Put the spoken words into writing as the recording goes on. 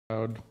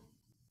All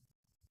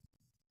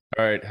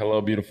right, hello,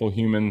 beautiful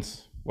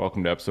humans.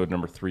 Welcome to episode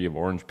number 3 of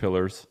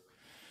Orangepillers.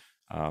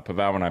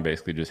 Pavao and I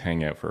basically just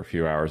hang out for a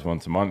few hours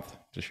once a month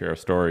to share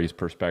stories,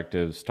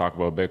 perspectives, talk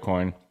about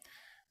Bitcoin.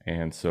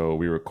 And so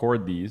we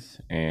record these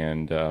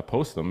and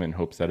post them in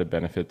hopes that it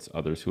benefits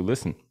others who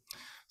listen.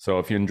 So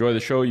if you enjoy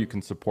the show, you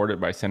can support it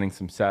by sending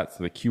some sats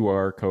to the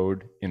QR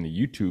code in the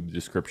YouTube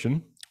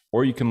description,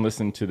 or you can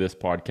listen to this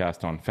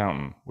podcast on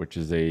Fountain, which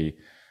is a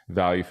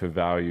value for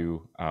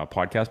value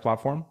podcast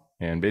platform,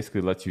 and basically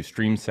lets you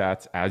stream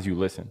sats as you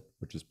listen,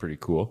 which is pretty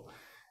cool,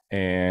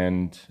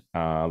 and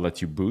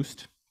lets you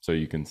boost. So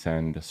you can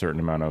send a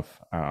certain amount of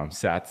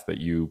sats that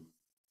you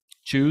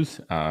choose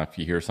if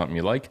you hear something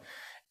you like.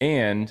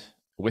 And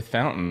with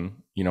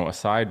Fountain,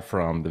 aside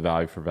from the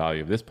value for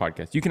value of this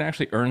podcast, you can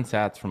actually earn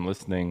sats from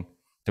listening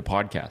to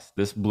podcasts.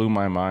 This blew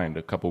my mind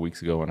a couple of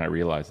weeks ago when I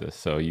realized this.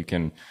 So you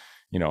can,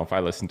 if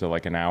I listen to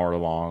like an hour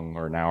long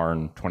or an hour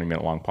and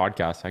 20-minute long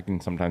podcast, I can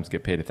sometimes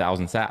get paid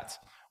 1,000 sats,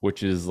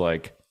 which is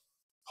like a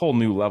whole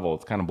new level.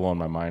 It's kind of blowing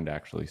my mind,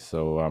 actually.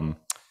 So,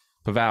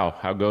 Pavao,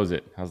 how goes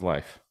it? How's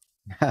life?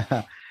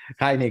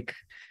 Hi, Nick.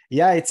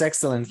 Yeah, it's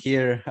excellent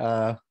here.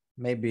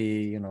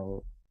 Maybe,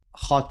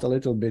 hot a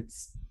little bit,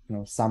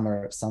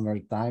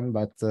 summertime,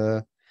 but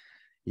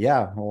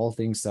yeah, all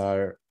things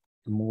are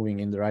moving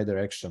in the right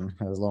direction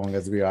as long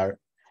as we are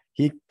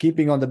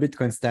keeping on the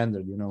Bitcoin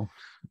standard,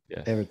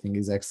 Yes. Everything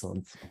is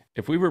excellent.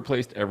 If we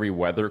replaced every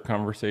weather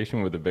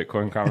conversation with a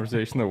Bitcoin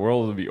conversation, the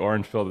world would be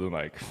orange filled in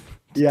like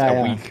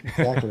a week.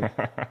 Exactly.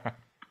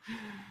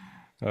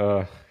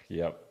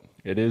 Yep.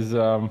 It is,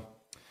 dude,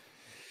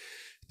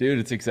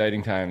 it's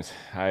exciting times.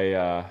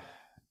 I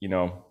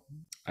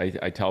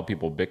tell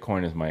people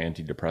Bitcoin is my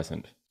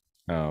antidepressant.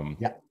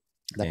 Yeah,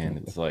 and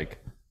it's like,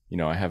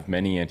 I have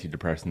many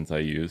antidepressants I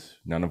use,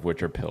 none of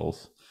which are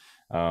pills.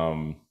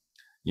 Going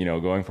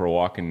for a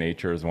walk in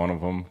nature is one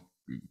of them.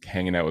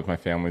 Hanging out with my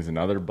family is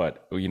another.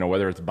 But,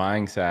 whether it's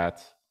buying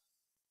sats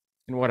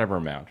in whatever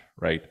amount,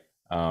 right?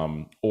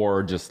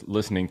 Or just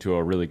listening to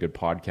a really good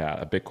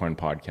podcast, a Bitcoin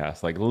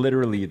podcast, like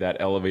literally that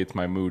elevates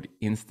my mood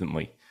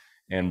instantly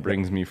and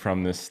brings me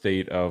from this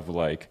state of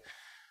like,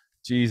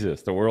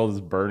 Jesus, the world is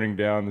burning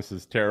down. This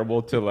is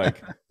terrible to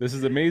like, this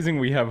is amazing.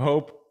 We have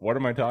hope. What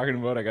am I talking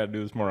about? I got to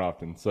do this more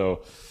often.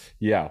 So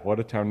yeah, what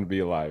a time to be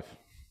alive.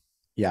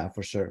 Yeah,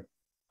 for sure.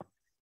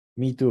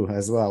 Me too,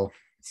 as well.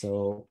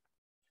 So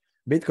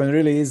Bitcoin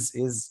really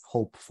is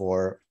hope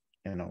for,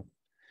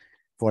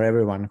 for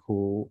everyone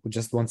who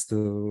just wants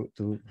to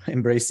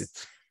embrace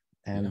it.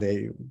 And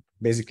they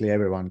basically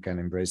everyone can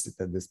embrace it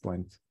at this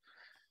point,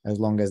 as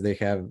long as they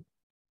have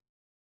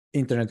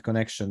internet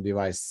connection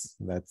device.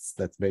 That's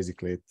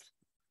basically it.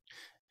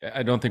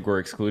 I don't think we're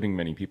excluding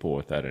many people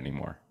with that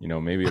anymore.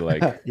 Maybe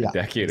like a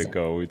decade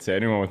ago, we'd say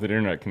anyone with an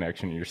internet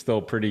connection, you're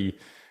still pretty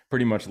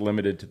much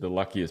limited to the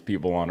luckiest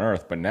people on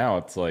earth. But now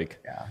it's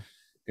like,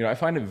 I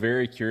find it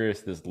very curious,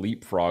 this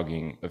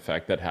leapfrogging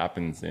effect that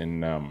happens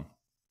in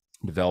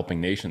developing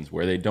nations,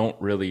 where they don't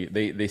really,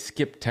 they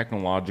skip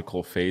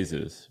technological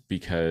phases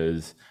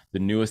because the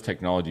newest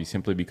technology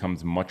simply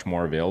becomes much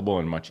more available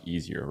and much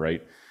easier,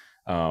 right?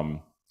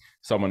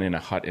 Someone in a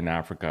hut in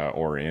Africa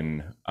or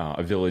in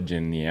a village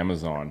in the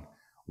Amazon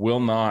will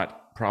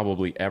not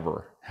probably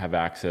ever have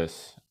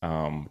access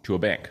to a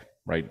bank,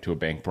 right? To a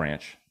bank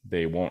branch.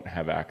 They won't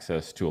have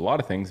access to a lot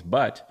of things,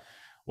 but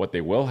what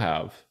they will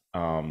have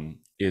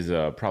is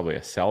probably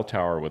a cell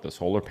tower with a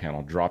solar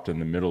panel dropped in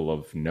the middle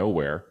of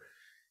nowhere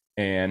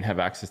and have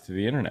access to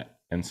the internet.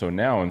 And so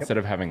now, instead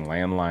of having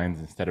landlines,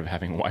 instead of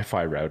having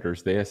Wi-Fi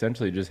routers, they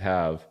essentially just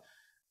have,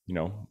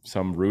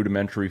 some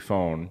rudimentary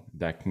phone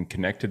that can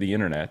connect to the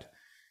internet.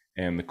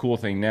 And the cool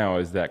thing now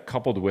is that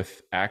coupled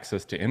with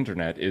access to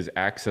internet is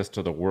access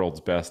to the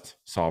world's best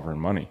sovereign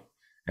money.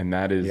 And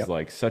that is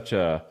like such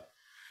a,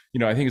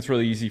 I think it's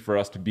really easy for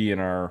us to be in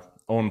our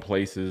own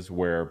places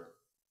where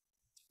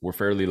we're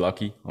fairly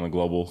lucky on the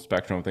global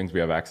spectrum of things.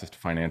 We have access to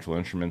financial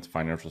instruments,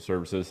 financial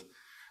services.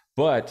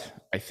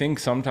 But I think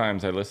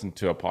sometimes I listen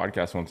to a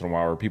podcast once in a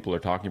while where people are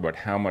talking about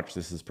how much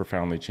this is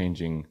profoundly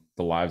changing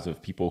the lives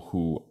of people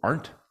who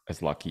aren't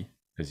as lucky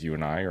as you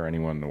and I or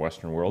anyone in the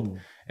Western world.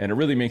 And it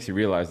really makes you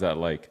realize that,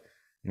 like,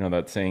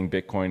 that saying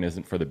Bitcoin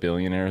isn't for the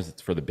billionaires,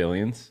 it's for the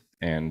billions.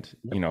 And,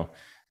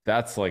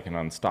 that's like an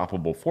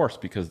unstoppable force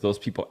because those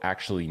people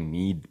actually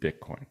need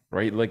Bitcoin,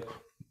 right? Like,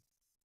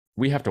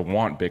 we have to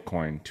want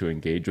Bitcoin to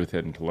engage with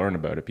it and to learn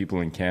about it.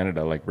 People in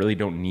Canada like really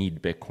don't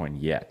need Bitcoin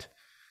yet.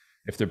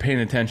 If they're paying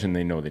attention,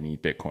 they know they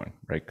need Bitcoin,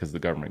 right? Because the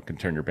government can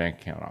turn your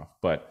bank account off.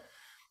 But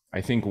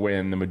I think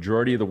when the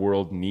majority of the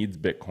world needs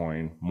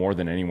Bitcoin more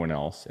than anyone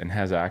else and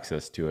has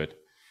access to it,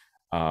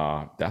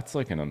 that's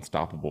like an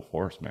unstoppable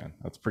force, man.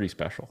 That's pretty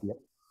special.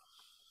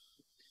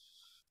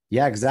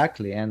 Yeah,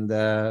 exactly.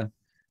 And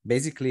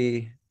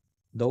basically,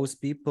 those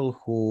people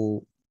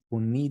who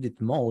need it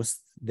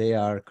most, they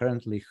are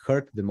currently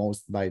hurt the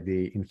most by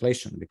the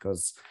inflation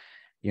because,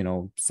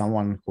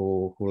 someone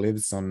who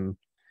lives on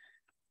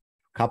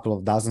a couple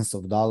of dozens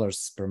of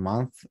dollars per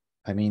month,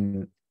 I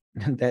mean,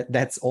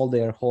 that's all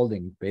they are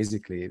holding,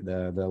 basically,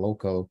 the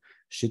local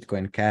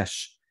shitcoin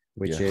cash,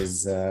 which Yeah.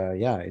 is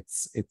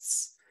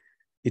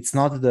it's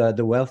not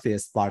the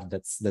wealthiest part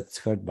that's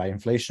hurt by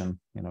inflation.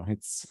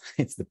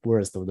 It's the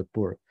poorest of the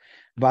poor.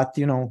 But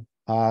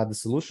the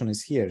solution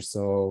is here.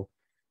 So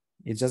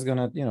it's just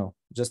gonna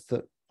just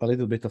a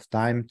little bit of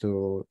time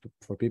for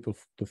people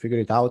to figure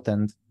it out.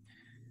 And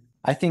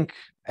I think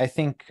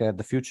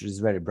the future is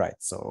very bright.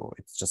 So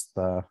it's just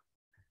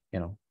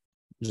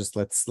just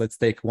let's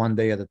take one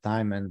day at a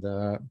time. And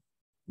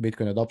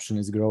Bitcoin adoption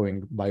is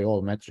growing by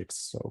all metrics.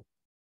 So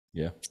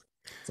Yeah.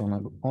 it's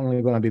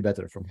only going to be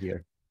better from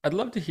here. I'd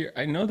love to hear.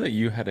 I know that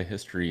you had a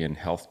history in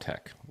health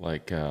tech,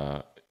 like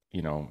education,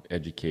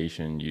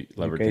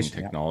 leveraging Education,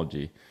 yeah.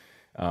 technology,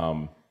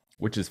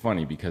 which is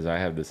funny because I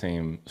have the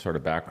same sort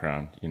of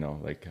background.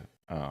 Like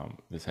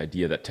this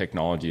idea that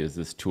technology is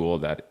this tool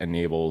that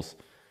enables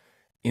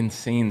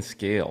insane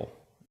scale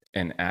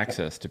and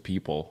access to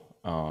people.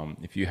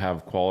 If you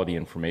have quality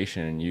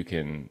information and you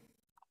can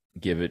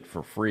give it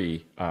for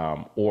free,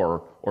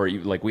 or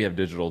like we have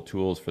digital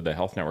tools for the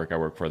health network I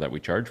work for that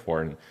we charge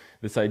for, and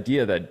this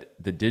idea that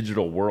the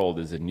digital world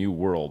is a new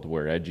world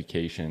where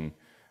education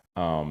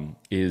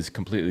is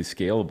completely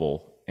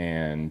scalable,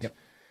 and Yep.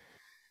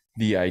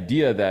 the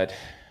idea that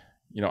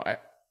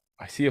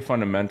I see a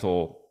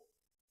fundamental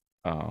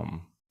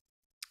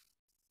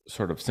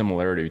sort of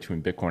similarity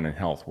between Bitcoin and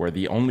health, where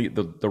the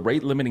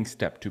rate limiting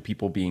step to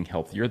people being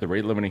healthier, the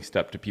rate limiting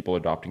step to people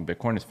adopting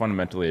Bitcoin is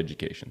fundamentally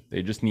education.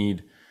 They just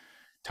need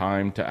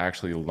time to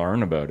actually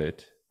learn about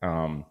it.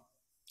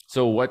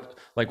 So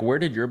where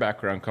did your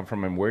background come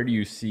from, and where do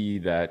you see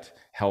that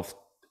health,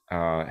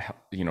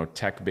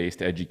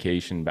 tech-based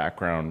education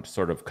background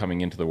sort of coming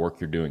into the work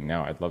you're doing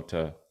now? I'd love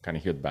to kind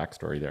of hear the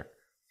backstory there.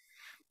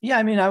 Yeah,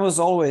 I mean, I was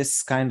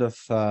always kind of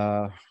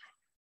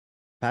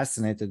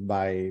fascinated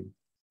by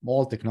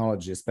all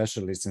technology,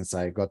 especially since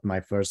I got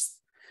my first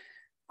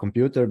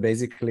computer.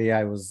 Basically,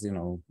 I was,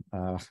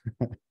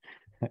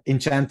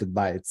 enchanted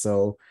by it.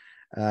 So,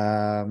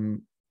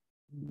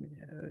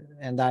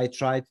 and I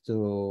tried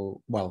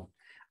to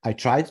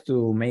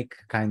make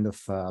kind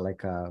of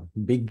like a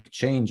big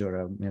change,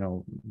 or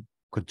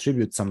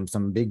contribute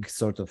some big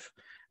sort of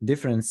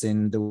difference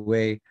in the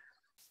way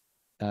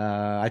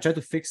I tried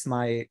to fix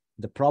the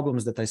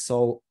problems that I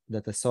saw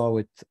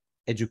with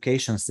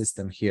education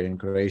system here in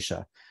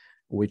Croatia,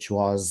 which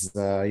was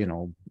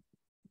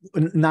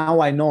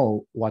now I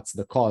know what's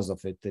the cause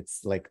of it.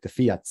 It's like the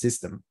fiat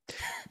system.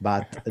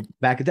 But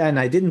back then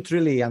I didn't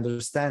really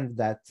understand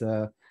that.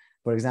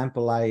 For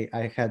example, I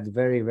had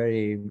very,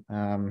 very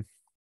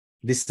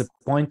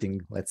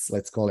disappointing,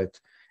 let's call it,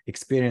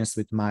 experience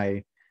with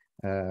my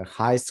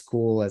high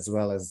school as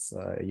well as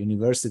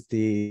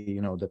university.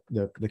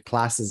 The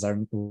classes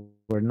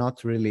were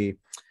not really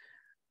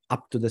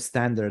up to the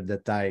standard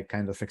that I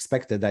kind of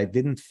expected. I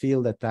didn't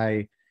feel that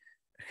I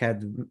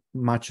had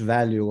much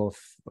value of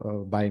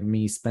by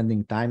me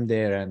spending time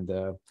there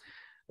and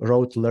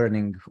rote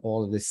learning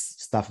all of this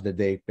stuff that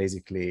they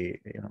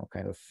basically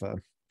kind of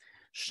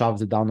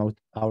shoved down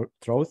our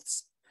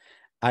throats.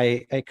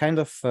 I kind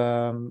of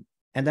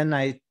and then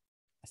I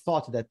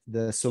thought that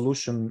the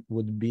solution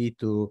would be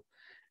to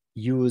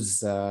use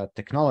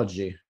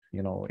technology,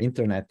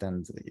 internet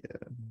and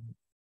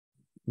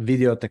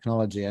video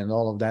technology and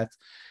all of that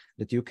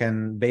you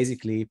can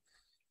basically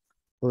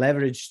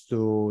leverage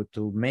to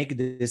make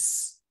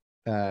this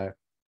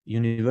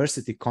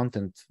university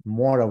content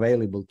more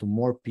available to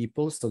more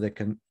people, so they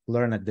can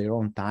learn at their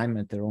own time,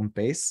 at their own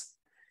pace.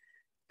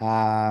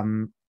 But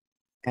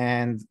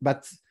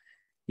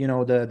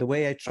the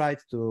way I tried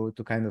to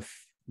kind of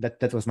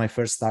that was my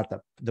first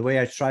startup. The way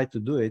I tried to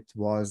do it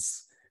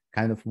was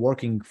kind of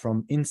working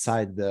from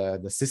inside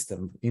the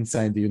system,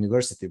 inside the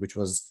university, which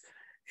was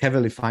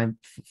heavily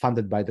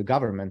funded by the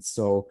government.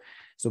 So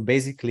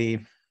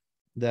basically,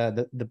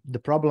 the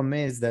problem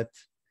is that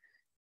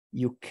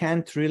you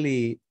can't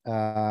really.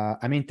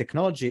 I mean,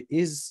 technology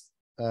is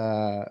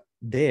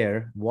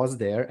was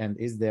there, and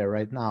is there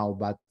right now,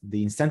 but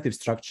the incentive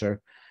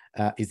structure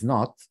is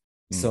not.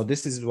 So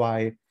this is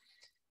why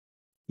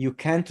you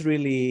can't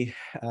really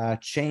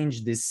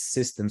change these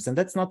systems. And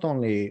that's not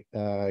only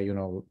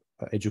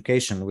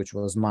education, which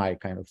was my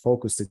kind of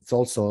focus. It's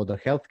also the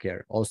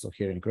healthcare. Also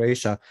here in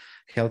Croatia,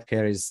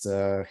 healthcare is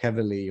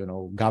heavily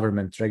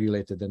government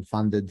regulated and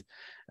funded.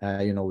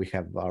 We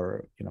have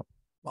our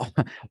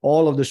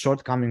all of the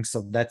shortcomings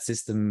of that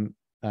system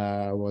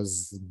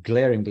was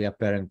glaringly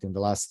apparent in the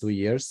last 2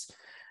 years.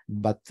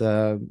 But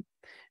the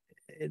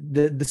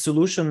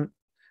solution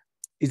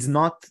is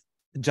not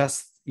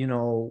just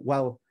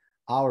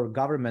our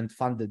government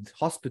funded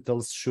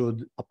hospitals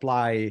should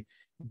apply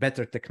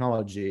better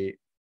technology.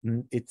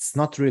 It's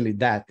not really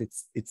that.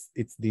 It's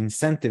the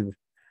incentive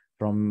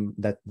from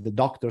that the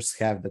doctors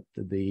have, that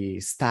the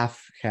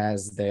staff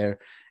has there.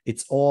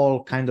 It's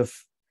all kind of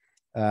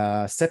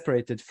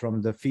separated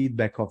from the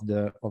feedback of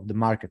the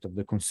market, of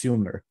the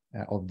consumer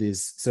of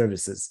these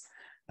services.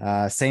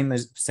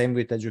 Same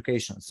with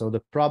education. So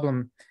the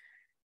problem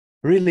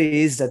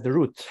really is at the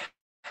root,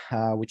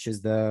 which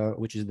is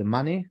the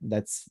money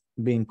that's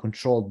being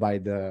controlled by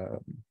the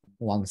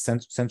one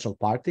central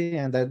party,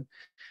 and then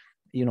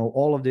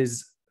all of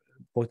these,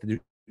 both the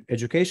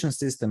education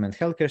system and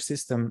healthcare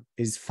system,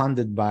 is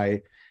funded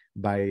by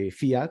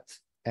fiat,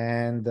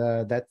 and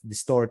that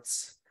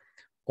distorts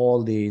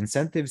all the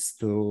incentives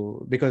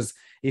because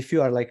if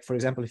you are, like, for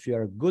example, if you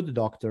are a good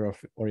doctor,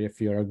 or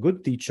if you're a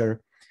good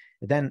teacher,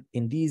 then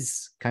in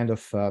these kind of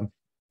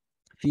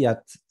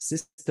fiat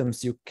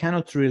systems, you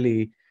cannot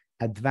really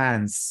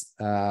advance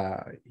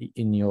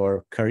in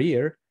your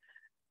career,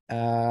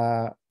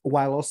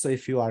 while also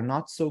if you are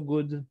not so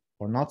good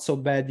or not so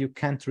bad, you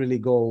can't really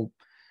go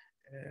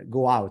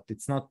out.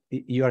 It's not,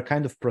 you are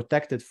kind of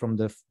protected from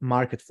the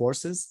market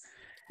forces.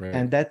 Right.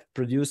 And that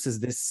produces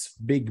this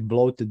big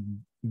bloated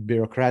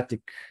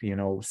bureaucratic,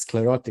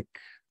 sclerotic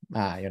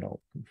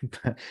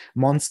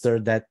monster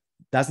that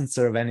doesn't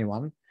serve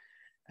anyone.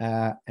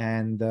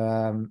 And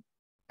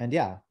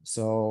yeah,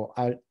 so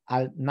I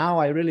now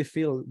I really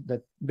feel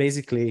that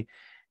basically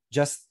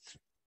just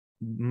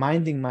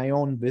minding my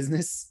own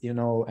business,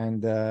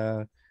 and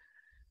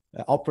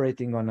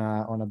operating on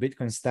a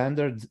Bitcoin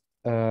standard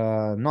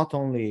not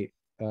only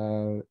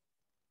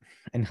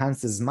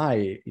enhances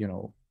my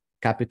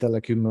capital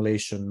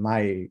accumulation,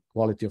 my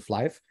quality of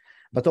life,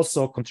 but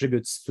also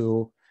contributes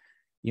to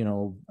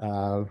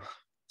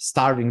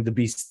starving the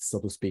beast, so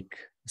to speak.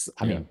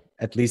 I mean,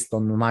 at least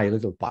on my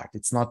little part.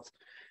 It's not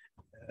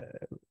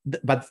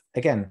but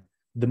again,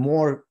 the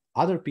more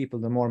other people,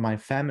 the more my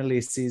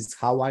family sees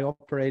how I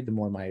operate, the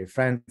more my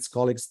friends,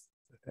 colleagues,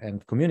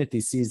 and community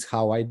sees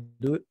how I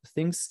do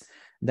things,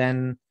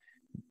 then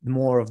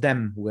more of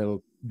them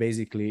will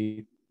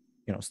basically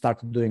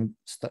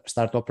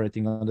start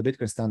operating on the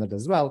Bitcoin standard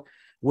as well,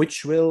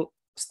 which will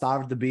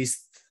starve the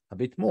beast a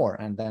bit more,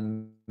 and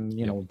then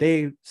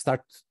they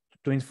start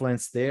to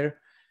influence their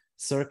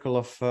circle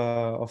of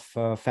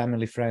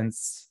family,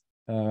 friends,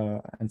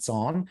 and so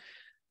on.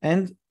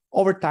 And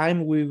over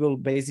time, we will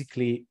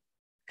basically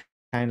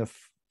kind of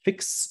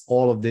fix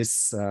all of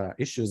these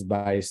issues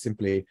by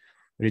simply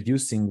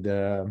reducing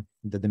the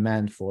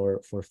demand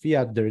for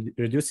fiat,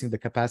 reducing the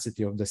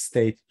capacity of the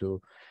state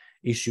to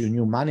issue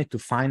new money to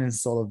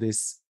finance all of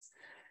these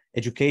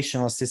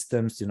educational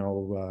systems,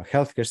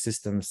 healthcare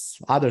systems,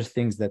 other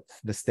things that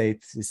the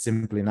state is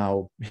simply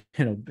now,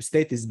 the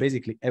state is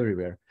basically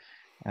everywhere.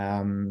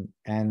 And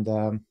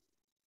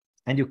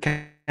you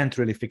can't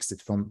really fix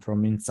it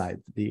from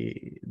inside.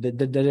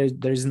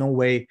 There is no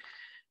way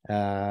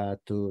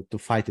to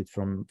fight it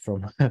from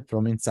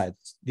inside.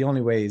 The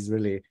only way is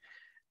really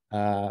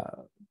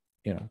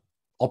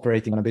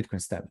operating on a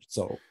Bitcoin standard.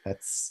 So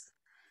that's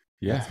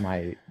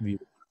my view.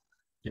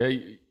 Yeah,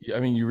 I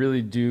mean, you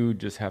really do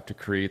just have to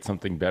create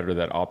something better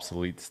that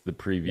obsoletes the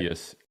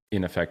previous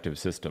ineffective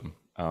system.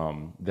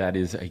 That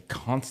is a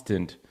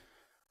constant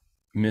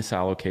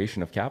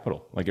misallocation of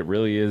capital. Like, it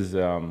really is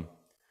a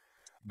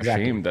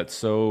shame that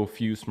so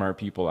few smart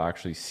people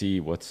actually see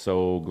what's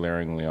so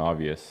glaringly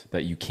obvious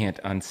that you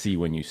can't unsee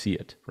when you see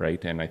it,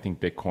 right? And I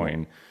think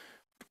Bitcoin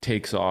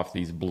takes off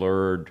these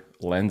blurred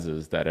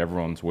lenses that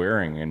everyone's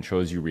wearing and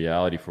shows you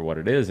reality for what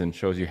it is, and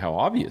shows you how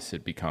obvious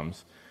it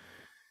becomes.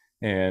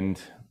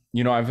 And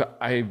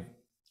I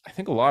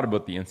think a lot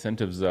about the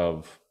incentives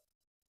of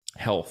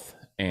health,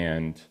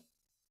 and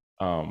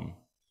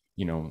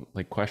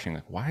like questioning,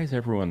 like, why is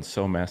everyone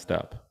so messed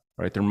up,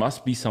 right? There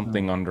must be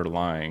something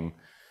underlying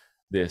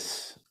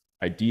this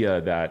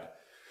idea that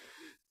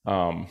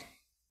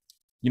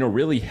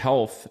really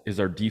health is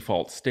our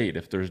default state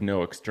if there's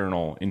no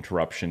external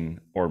interruption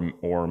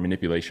or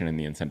manipulation in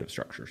the incentive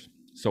structures.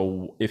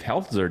 So if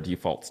health is our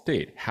default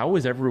state, how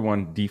is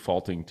everyone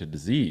defaulting to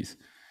disease?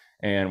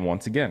 And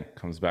once again,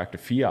 comes back to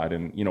fiat.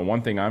 And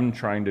one thing I'm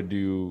trying to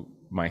do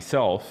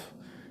myself,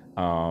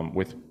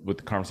 with the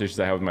conversations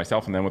I have with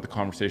myself, and then with the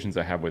conversations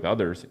I have with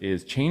others,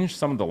 is change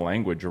some of the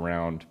language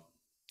around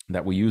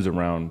that we use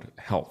around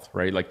health,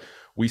 right? Like,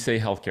 we say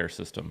healthcare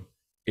system.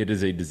 It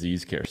is a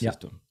disease care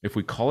system. If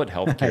we call it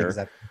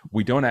healthcare,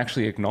 we don't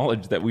actually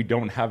acknowledge that we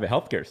don't have a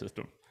healthcare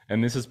system.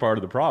 And this is part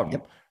of the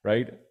problem,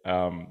 right?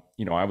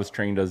 I was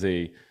trained as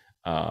I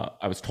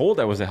was told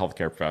I was a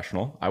healthcare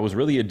professional. I was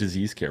really a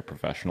disease care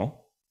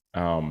professional.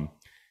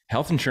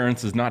 Health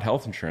insurance is not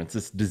health insurance,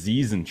 it's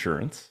disease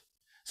insurance.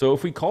 So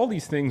if we call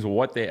these things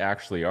what they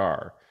actually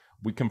are,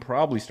 we can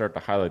probably start to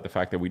highlight the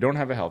fact that we don't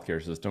have a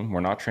healthcare system.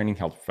 We're not training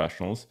health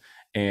professionals,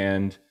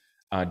 and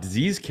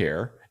disease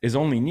care is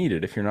only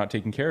needed if you're not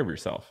taking care of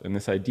yourself. And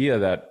this idea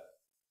that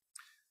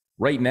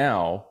right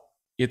now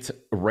it's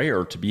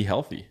rare to be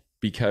healthy,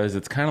 because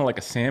it's kind of like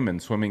a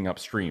salmon swimming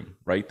upstream,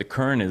 right? The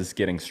current is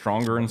getting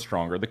stronger and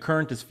stronger. The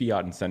current is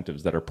fiat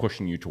incentives that are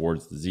pushing you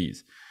towards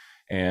disease.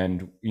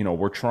 And,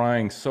 we're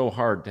trying so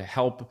hard to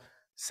help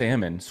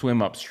salmon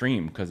swim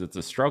upstream because it's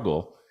a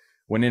struggle,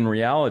 when in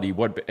reality,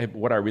 what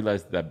I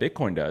realized that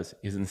Bitcoin does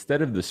is,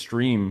 instead of the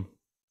stream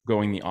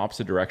going the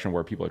opposite direction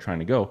where people are trying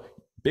to go,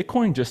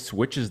 Bitcoin just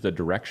switches the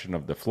direction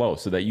of the flow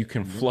so that you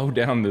can flow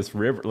down this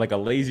river, like a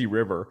lazy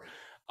river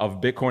of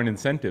Bitcoin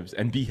incentives,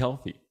 and be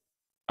healthy.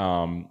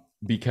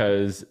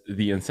 Because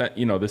the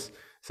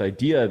This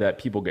idea that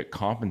people get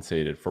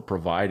compensated for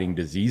providing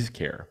disease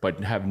care,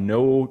 but have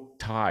no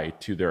tie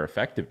to their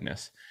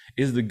effectiveness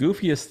is the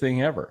goofiest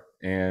thing ever.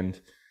 And,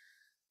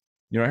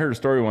 I heard a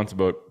story once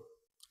about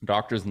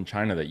doctors in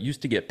China that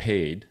used to get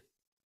paid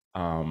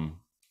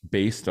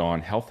based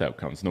on health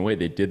outcomes. And the way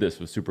they did this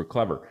was super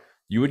clever.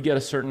 You would get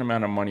a certain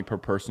amount of money per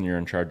person you're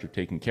in charge of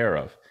taking care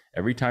of.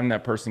 Every time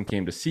that person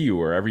came to see you,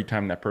 or every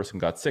time that person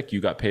got sick,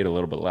 you got paid a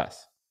little bit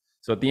less.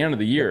 So at the end of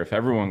the year, if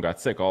everyone got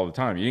sick all the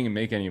time, you didn't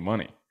make any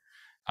money.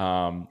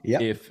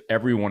 If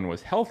everyone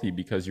was healthy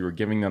because you were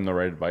giving them the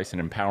right advice and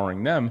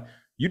empowering them,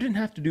 you didn't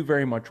have to do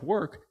very much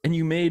work, and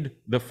you made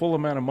the full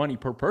amount of money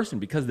per person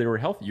because they were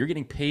healthy. You're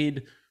getting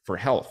paid for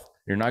health.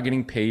 You're not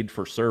getting paid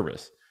for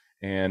service.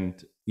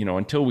 And,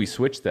 until we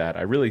switch that,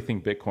 I really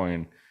think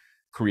Bitcoin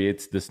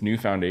creates this new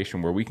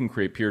foundation where we can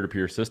create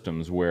peer-to-peer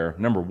systems where,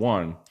 number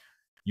one,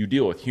 you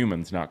deal with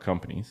humans, not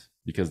companies,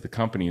 because the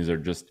companies are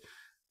just,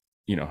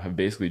 have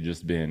basically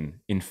just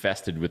been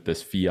infested with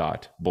this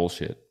fiat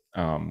bullshit,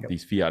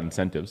 these fiat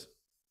incentives.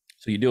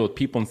 So you deal with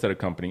people instead of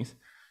companies.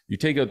 You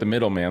take out the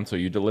middleman, so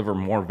you deliver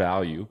more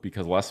value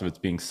because less of it's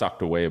being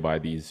sucked away by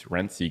these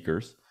rent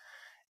seekers.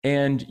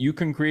 And you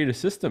can create a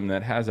system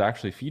that has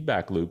actually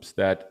feedback loops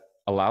that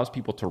allows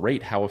people to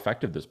rate how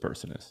effective this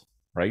person is,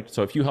 right?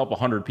 So if you help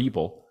 100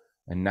 people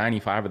and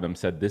 95 of them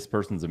said, this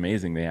person's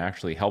amazing, they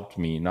actually helped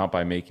me, not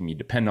by making me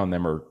depend on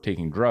them or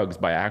taking drugs,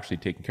 by actually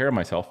taking care of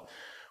myself.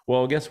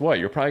 Well, guess what?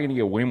 You're probably going to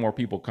get way more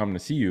people coming to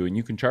see you, and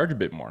you can charge a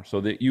bit more,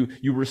 so that you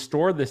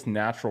restore this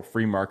natural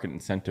free market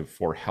incentive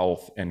for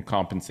health and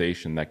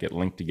compensation that get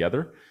linked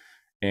together.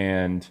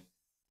 And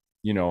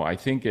I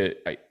think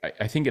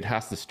it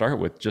has to start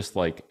with just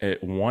like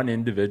one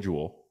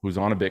individual who's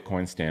on a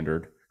Bitcoin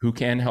standard who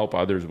can help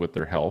others with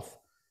their health,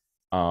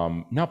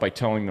 not by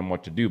telling them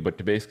what to do, but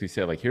to basically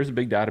say, like, here's a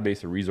big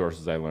database of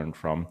resources I learned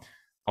from.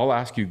 I'll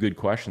ask you good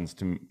questions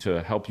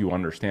to help you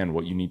understand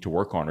what you need to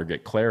work on or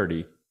get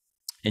clarity.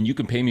 And you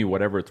can pay me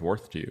whatever it's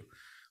worth to you.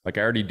 Like,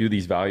 I already do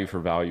these value for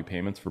value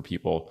payments for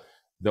people.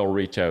 They'll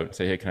reach out and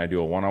say, hey, can I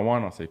do a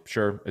one-on-one? I'll say,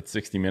 sure, it's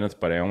 60 minutes,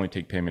 but I only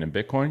take payment in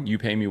Bitcoin. You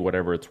pay me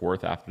whatever it's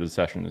worth after the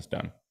session is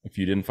done. If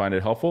you didn't find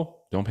it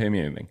helpful, don't pay me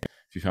anything.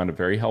 If you found it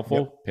very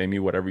helpful, pay me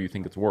whatever you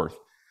think it's worth.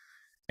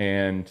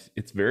 And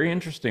it's very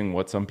interesting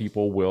what some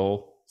people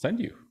will send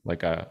you.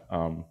 Like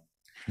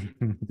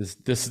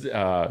this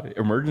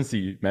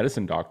emergency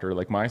medicine doctor,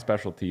 like my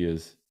specialty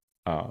is,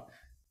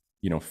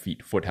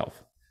 foot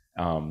health.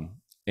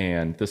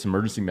 And this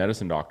emergency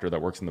medicine doctor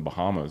that works in the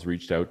Bahamas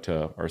reached out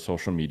to our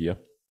social media,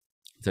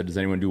 said, does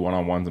anyone do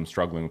one-on-ones? I'm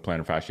struggling with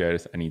plantar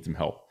fasciitis. I need some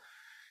help.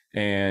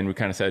 And we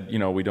kind of said,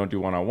 we don't do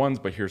one-on-ones,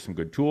 but here's some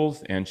good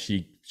tools. And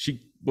she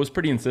was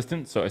pretty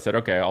insistent. So I said,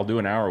 okay, I'll do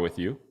an hour with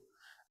you.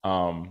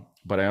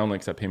 But I only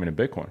accept payment in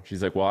Bitcoin.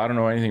 She's like, well, I don't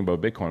know anything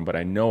about Bitcoin, but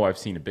I know I've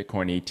seen a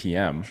Bitcoin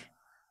ATM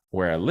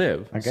where I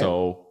live. Okay.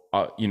 So,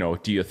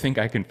 do you think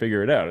I can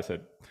figure it out? I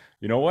said,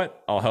 you know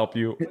what? I'll help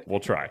you. We'll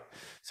try.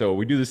 So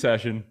we do the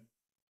session.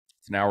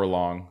 It's an hour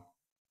long.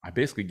 I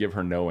basically give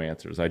her no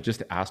answers. I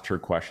just asked her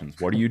questions.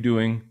 What are you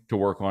doing to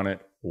work on it?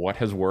 What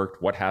has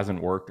worked? What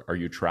hasn't worked? Are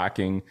you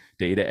tracking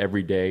data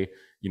every day?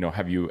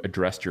 Have you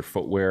addressed your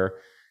footwear?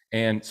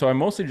 And so I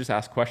mostly just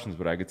asked questions,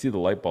 but I could see the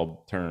light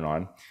bulb turning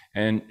on.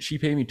 And she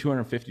paid me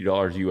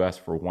 $250 US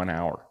for 1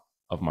 hour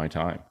of my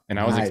time. And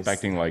I was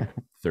expecting like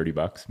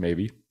 $30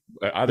 maybe.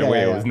 Either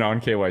way, it was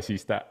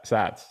non-KYC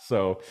sats.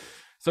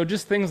 So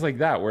just things like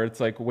that, where it's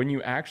like when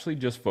you actually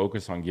just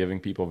focus on giving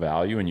people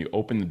value and you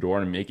open the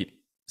door and make it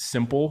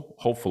simple,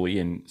 hopefully,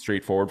 and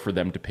straightforward for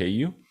them to pay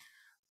you,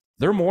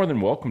 they're more than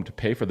welcome to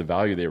pay for the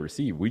value they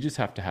receive. We just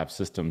have to have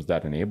systems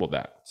that enable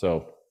that.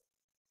 So,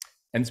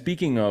 and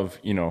speaking of,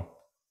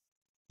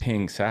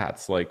 paying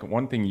sats, like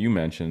one thing you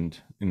mentioned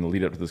in the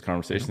lead up to this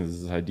conversation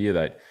is this idea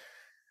that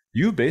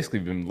you've basically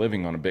been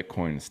living on a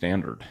Bitcoin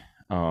standard.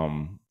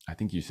 I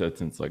think you said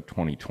since like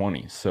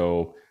 2020.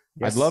 So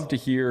yes. I'd love to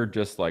hear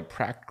just like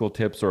practical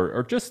tips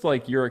or just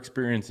like your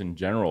experience in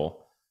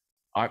general.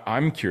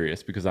 I'm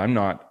curious because I'm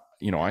not,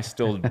 I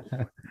still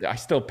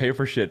pay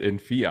for shit in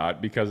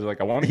fiat because like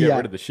I want to get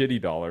rid of the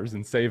shitty dollars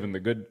and save in the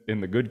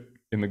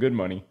good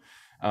money.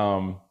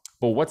 But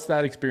what's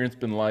that experience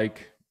been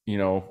like?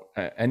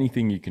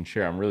 Anything you can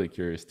share. I'm really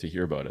curious to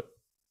hear about it.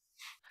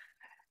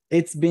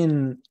 It's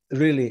been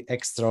really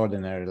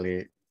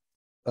extraordinarily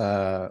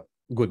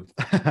good.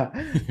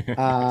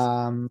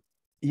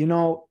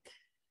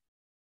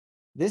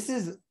 This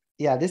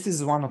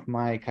is one of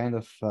my kind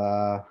of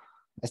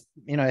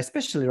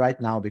especially right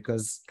now,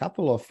 because a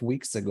couple of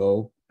weeks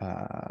ago,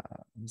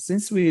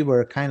 since we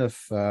were kind of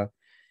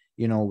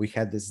we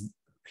had this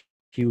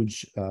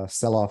huge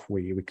sell-off,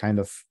 we kind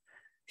of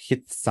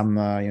hit some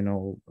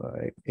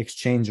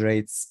exchange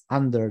rates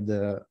under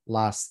the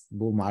last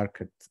bull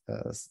market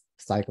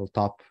cycle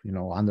top,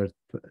 under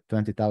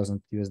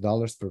 20,000 US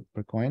dollars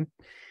per coin.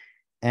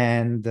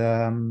 And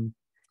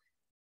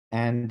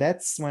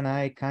that's when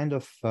I kind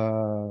of,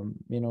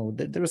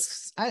 there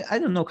was, I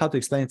don't know how to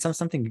explain it.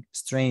 Something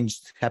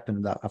strange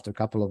happened after a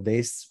couple of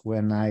days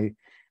when I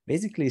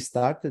basically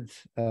started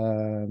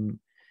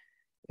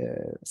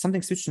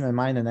something switched in my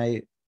mind, and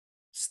I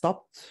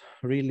stopped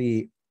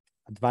really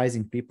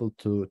advising people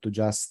to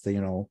just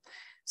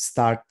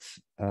start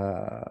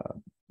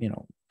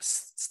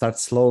start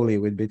slowly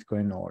with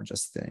Bitcoin, or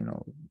just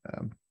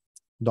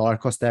dollar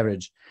cost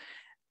average.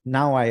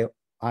 Now I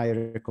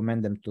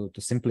recommend them to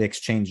simply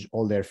exchange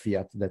all their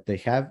fiat that they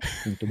have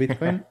into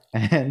Bitcoin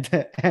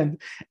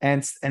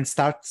and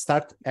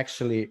start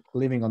actually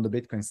living on the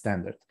Bitcoin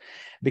standard.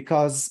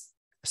 Because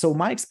so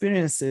my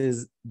experience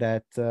is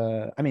that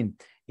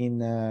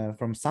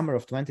from summer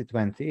of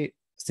 2020,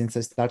 since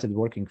I started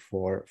working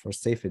for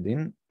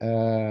Saifeddin,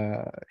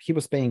 he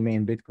was paying me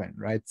in Bitcoin,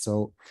 right?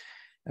 So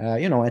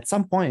at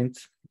some point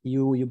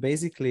you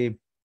basically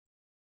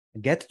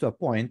get to a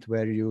point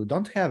where you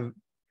don't have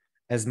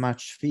as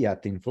much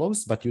fiat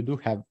inflows, but you do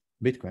have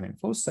Bitcoin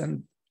inflows,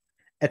 and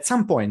at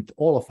some point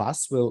all of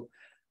us will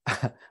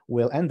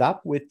will end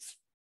up with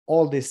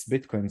all this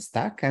Bitcoin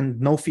stack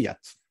and no fiat,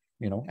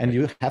 and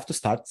you have to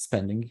start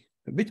spending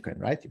Bitcoin,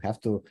 right? You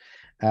have to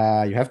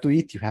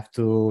eat, you have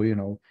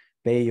to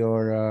pay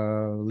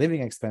your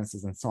living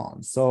expenses and so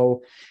on.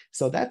 So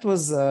that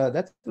was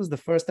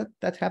the first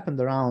that happened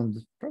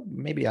around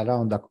maybe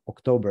around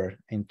October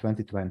in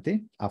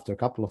 2020, after a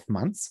couple of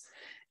months.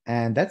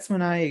 And that's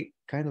when I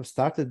kind of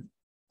started,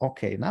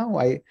 okay, now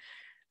I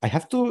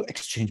have to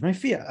exchange my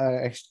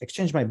fiat,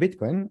 exchange my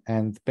Bitcoin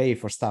and pay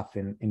for stuff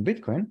in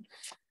Bitcoin.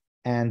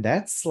 And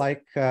that's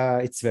like,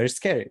 it's very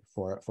scary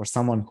for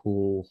someone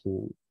who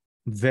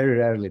very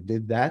rarely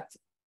did that.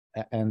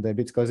 And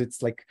because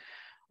it's like,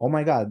 oh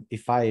my God,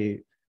 if I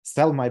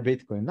sell my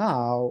Bitcoin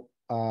now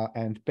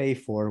and pay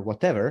for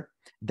whatever,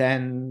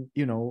 then,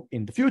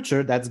 in the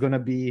future, that's going to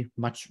be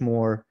much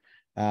more,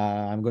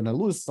 I'm going to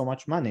lose so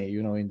much money,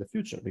 in the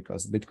future,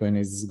 because Bitcoin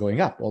is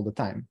going up all the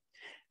time.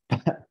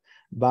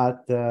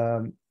 But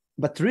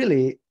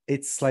really,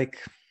 it's like,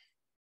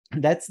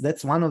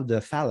 that's one of the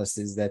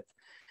fallacies that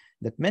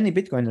many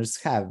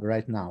Bitcoiners have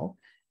right now,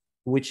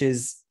 which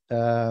is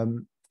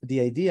the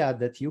idea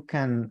that you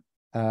can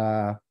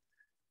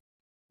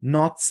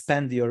not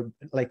spend your,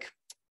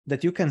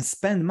 that you can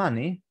spend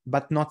money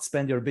but not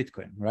spend your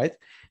Bitcoin, right?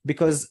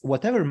 Because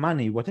whatever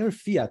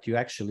fiat you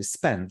actually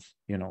spend,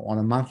 on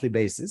a monthly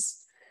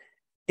basis,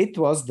 it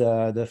was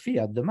the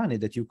fiat, the money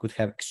that you could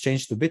have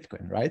exchanged to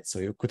Bitcoin, right? So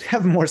you could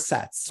have more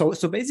sats.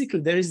 So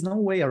basically there is no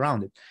way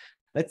around it.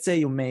 Let's say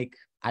you make,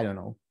 I don't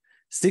know,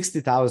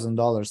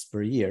 $60,000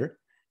 per year,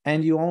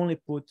 and you only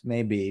put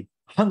maybe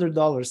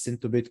 $100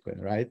 into Bitcoin,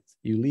 right?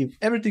 You leave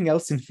everything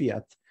else in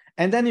fiat,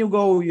 and then you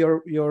go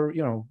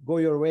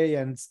your way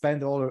and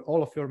spend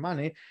all of your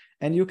money,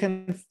 and you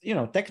can,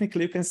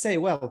 technically you can say,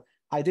 well,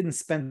 I didn't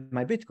spend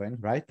my Bitcoin,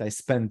 right? I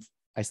spent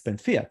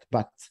fiat,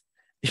 but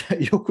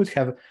you could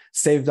have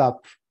saved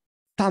up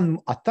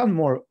a ton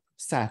more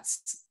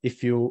sats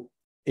if you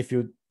if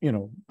you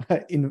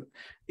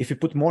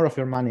put more of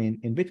your money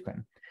in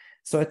Bitcoin.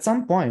 So at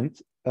some point,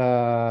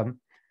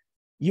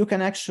 you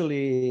can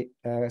actually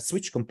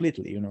switch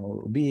completely,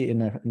 be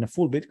in a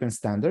full Bitcoin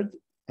standard,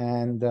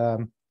 and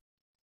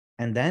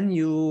then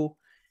you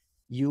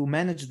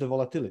manage the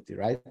volatility,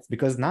 right?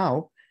 Because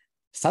now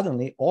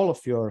suddenly all of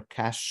your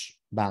cash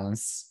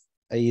balance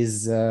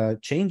is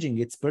changing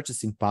its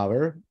purchasing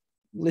power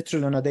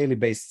literally on a daily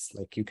basis.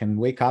 Like, you can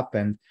wake up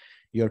and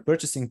your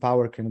purchasing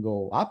power can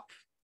go up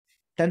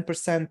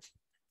 10%,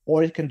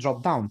 or it can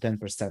drop down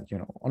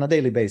 10%, on a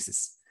daily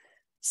basis.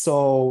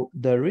 So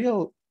the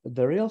real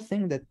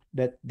thing that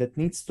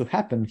needs to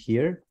happen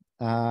here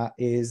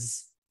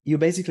is you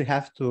basically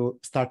have to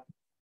start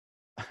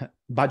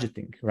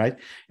budgeting, right?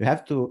 You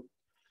have to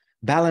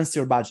balance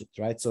your budget,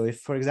 right? So if,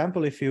 for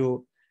example, if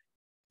you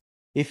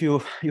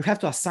have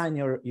to assign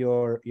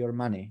your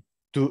money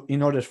to,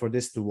 in order for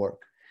this to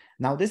work.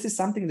 Now, this is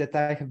something that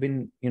I have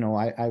been,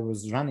 I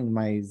was running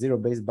my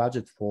zero-based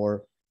budget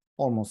for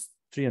almost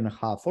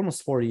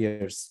 4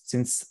 years,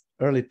 since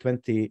early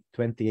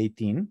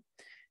 2018.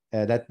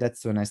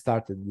 That's when I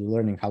started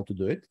learning how to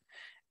do it.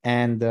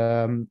 And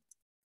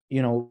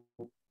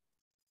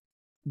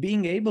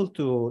being able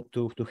to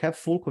have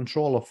full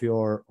control of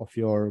your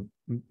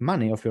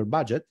money, of your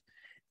budget,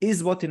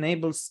 is what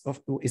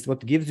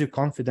gives you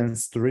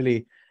confidence to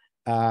really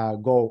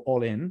go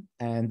all in,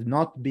 and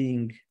not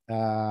being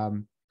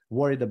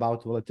worried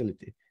about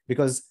volatility.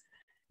 Because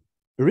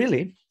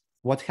really,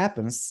 what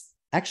happens,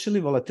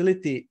 actually,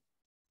 volatility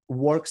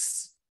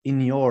works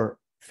in your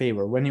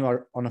favor when you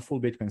are on a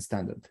full Bitcoin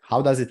standard.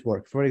 How does it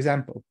work? For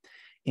example,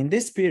 in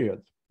this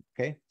period,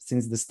 okay,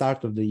 since the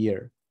start of the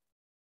year,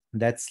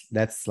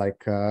 that's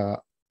like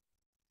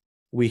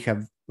we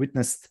have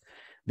witnessed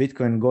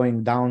Bitcoin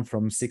going down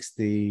from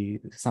 60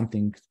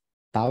 something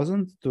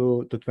thousand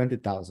to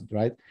 20,000,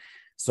 right?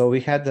 So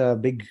we had a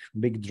big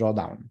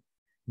drawdown,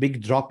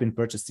 big drop in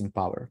purchasing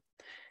power.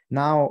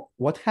 Now,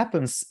 what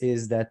happens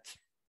is that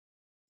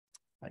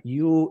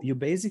you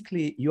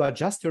basically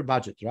adjust your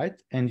budget,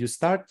 right? And you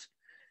start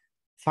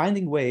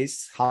finding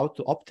ways how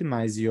to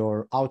optimize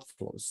your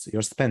outflows,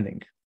 your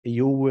spending.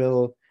 You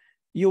will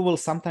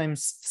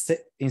sometimes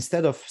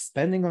instead of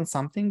spending on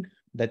something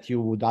that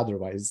you would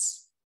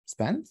otherwise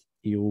spend,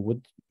 you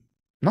would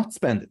not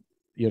spend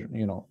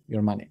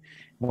your money.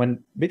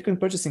 When Bitcoin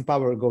purchasing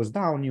power goes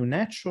down, you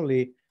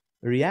naturally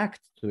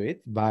react to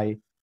it by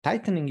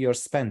tightening your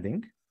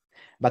spending.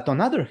 But on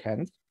the other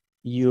hand,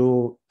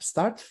 you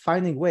start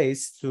finding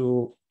ways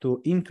to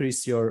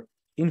increase your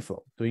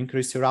inflow, to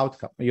increase your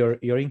outcome,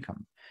 your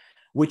income,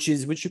 which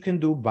you can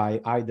do by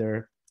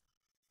either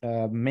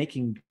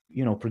making,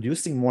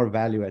 producing more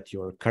value at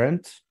your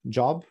current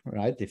job,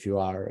 right? If you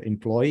are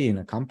employee in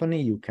a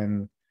company, you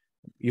can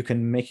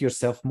make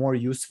yourself more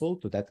useful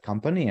to that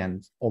company,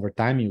 and over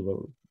time you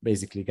will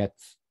basically get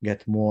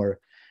more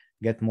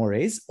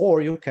raise,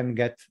 or you can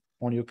get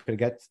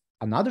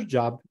another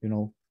job,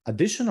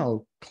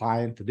 additional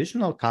client,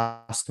 additional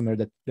customer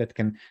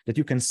that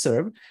you can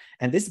serve,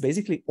 and this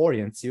basically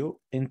orients you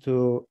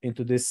into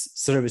this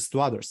service to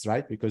others,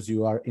 right? Because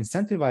you are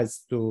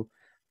incentivized to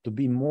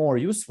be more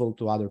useful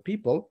to other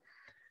people,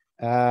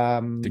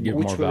 to give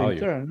which more will value. in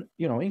turn,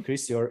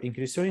 increase your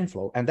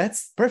inflow. And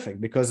that's perfect,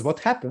 because what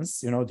happens,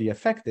 the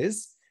effect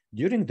is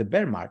during the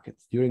bear market,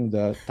 during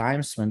the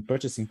times when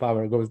purchasing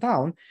power goes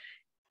down,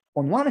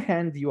 on one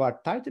hand, you are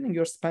tightening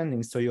your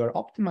spending, so you are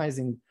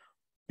optimizing,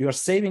 you are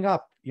saving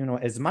up,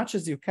 as much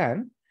as you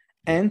can,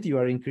 and you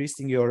are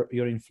increasing your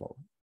inflow.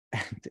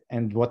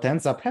 And what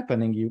ends up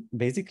happening, you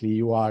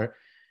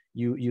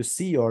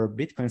see your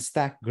Bitcoin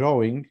stack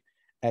growing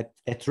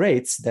at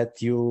rates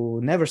that you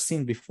never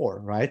seen before,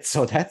 right?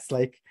 So that's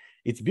like,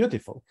 it's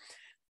beautiful.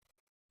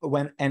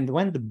 When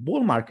the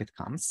bull market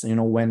comes,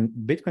 when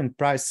Bitcoin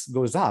price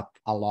goes up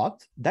a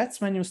lot, that's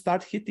when you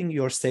start hitting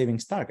your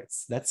savings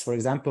targets. That's, for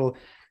example,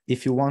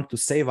 if you want to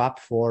save up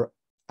for,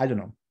 I don't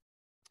know,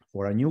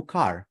 for a new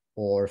car,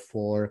 or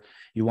for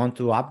you want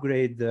to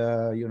upgrade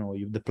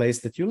the place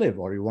that you live,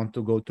 or you want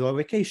to go to a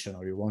vacation,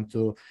 or you want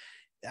to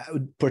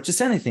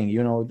purchase anything,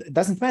 it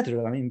doesn't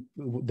matter. I mean,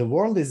 the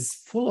world is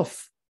full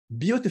of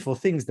beautiful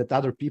things that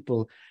other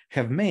people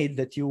have made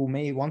that you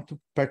may want to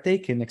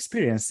partake in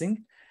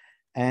experiencing,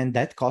 and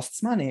that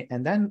costs money.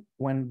 And then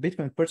when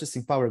Bitcoin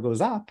purchasing power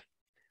goes up,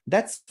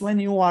 that's when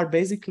you are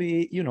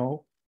basically,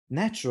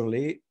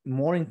 naturally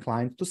more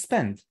inclined to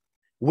spend,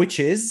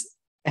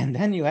 and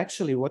then you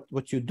actually,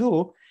 what you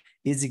do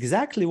is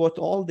exactly what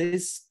all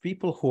these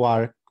people who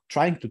are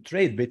trying to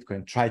trade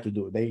Bitcoin try to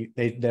do.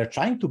 They're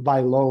trying to buy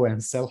low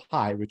and sell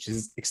high, which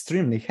is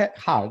extremely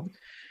hard.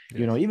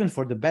 Yes. Even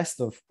for the best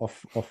of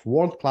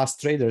world-class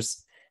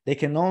traders, they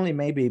can only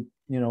maybe,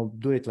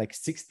 do it like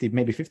 60,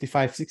 maybe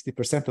 55,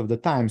 60% of the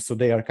time. So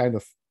they are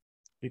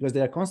because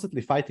they are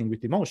constantly fighting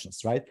with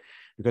emotions, right?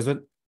 Because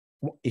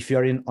if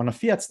you're on a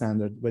fiat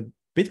standard, when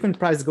Bitcoin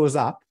price goes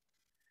up,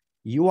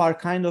 you are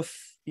kind of,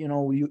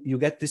 you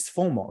get this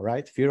FOMO,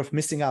 right? Fear of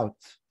missing out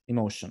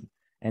emotion.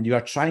 And you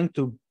are trying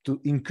to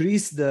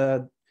increase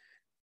your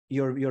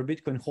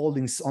Bitcoin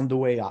holdings on the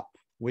way up,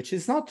 which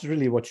is not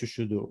really what you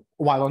should do.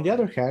 While on the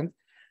other hand,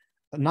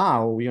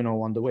 now,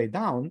 on the way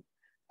down,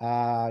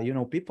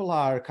 people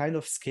are kind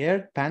of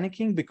scared,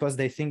 panicking, because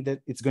they think that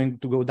it's going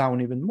to go down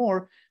even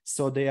more.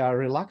 So they are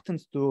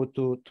reluctant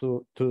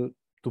to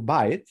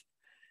buy it.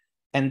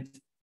 And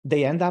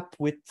they end up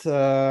with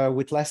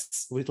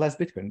less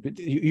Bitcoin. But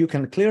you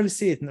can clearly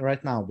see it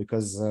right now,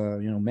 because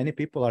many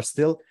people are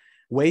still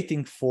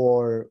waiting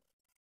for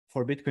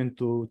Bitcoin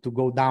to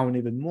go down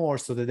even more,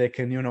 so that they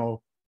can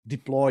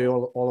deploy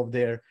all of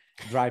their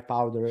dry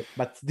powder.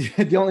 But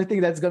the only thing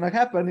that's going to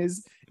happen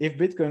is if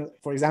Bitcoin,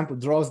 for example,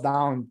 draws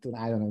down to,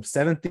 I don't know,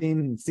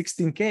 17,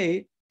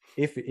 16K,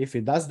 if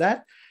it does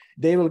that,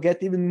 they will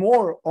get even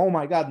more. Oh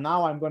my God,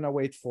 now I'm going to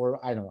wait for,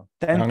 I don't know,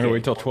 10K. I'm going to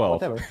wait till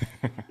 12. Whatever.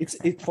 it's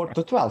for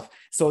to 12.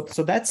 So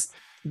that's,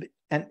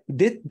 and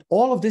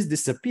all of this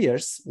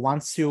disappears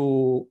once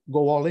you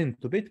go all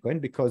into Bitcoin,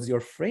 because your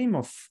frame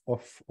of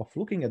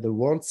looking at the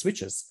world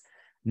switches.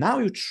 Now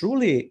you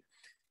truly,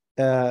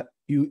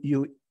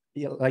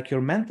 like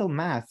your mental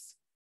math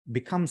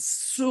becomes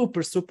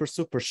super, super,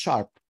 super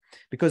sharp,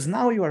 because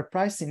now you are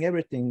pricing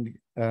everything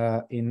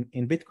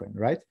in Bitcoin,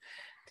 right?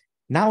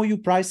 Now you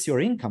price your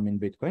income in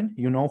Bitcoin.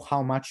 You know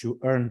how much you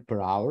earn per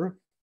hour,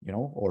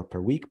 or per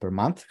week, per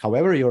month,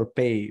 however your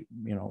pay,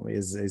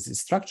 is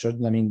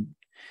structured. I mean,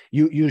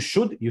 you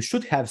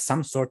should have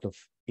some sort of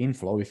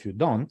inflow. If you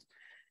don't,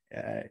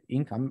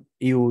 income,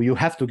 you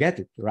have to get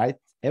it, right?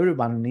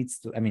 Everyone needs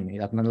to. I mean,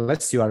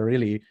 unless you are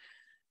really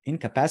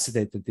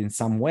incapacitated in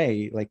some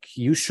way, like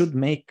you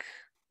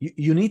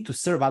need to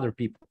serve other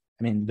people.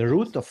 I mean, the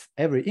root of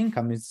every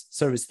income is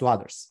service to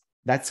others.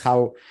 That's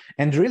how,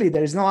 and really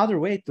there is no other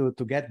way to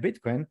get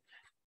Bitcoin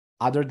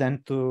other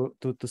than to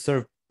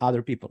serve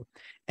other people.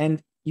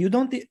 And you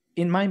don't,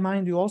 in my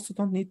mind, you also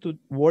don't need to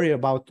worry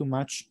about too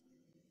much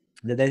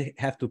that they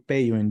have to pay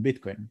you in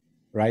Bitcoin,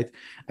 right?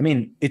 I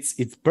mean,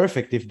 it's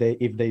perfect if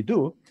they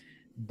do,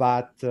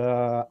 but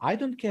I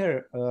don't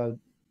care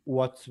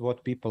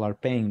what people are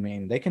paying me.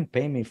 And they can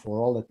pay me for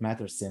all that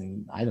matters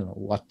in, I don't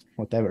know,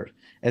 whatever.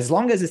 As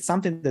long as it's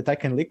something that I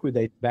can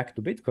liquidate back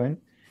to Bitcoin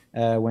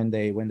when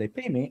they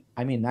pay me,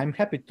 I mean, I'm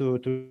happy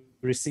to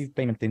receive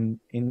payment in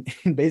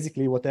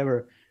basically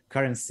whatever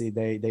currency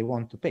they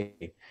want to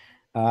pay.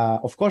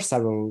 Of course, I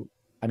will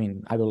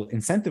I will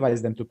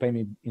incentivize them to pay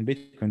me in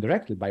Bitcoin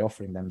directly by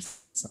offering them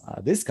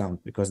a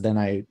discount, because then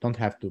I don't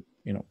have to,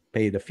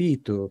 pay the fee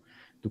to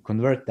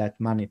convert that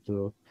money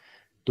to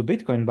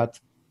Bitcoin. But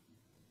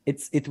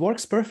it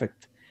works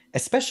perfect,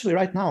 especially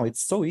right now.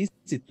 It's so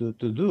easy to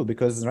do,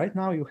 because right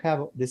now you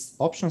have these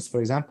options. For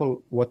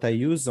example, what I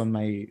use in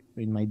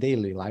my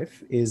daily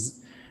life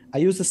is I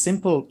use a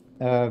simple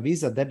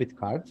Visa debit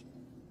card,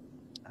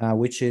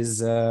 which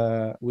is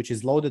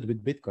loaded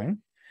with Bitcoin.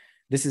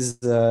 This is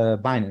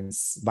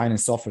Binance.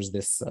 Binance offers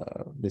this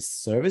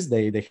service.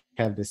 They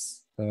have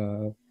this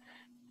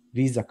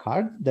Visa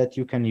card that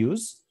you can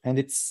use, and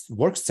it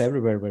works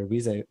everywhere where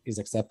Visa is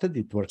accepted.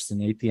 It works in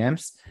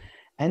ATMs,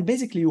 and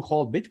basically you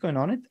hold Bitcoin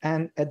on it,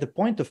 and at the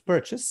point of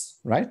purchase,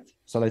 right?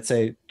 So let's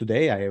say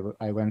today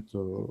I went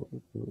to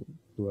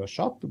a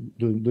shop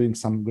doing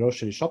some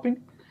grocery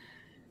shopping.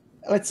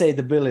 Let's say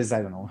the bill is,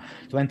 I don't know,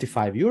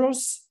 25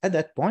 euros. At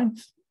that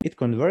point, it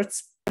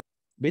converts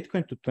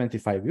Bitcoin to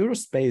 25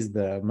 euros, pays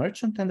the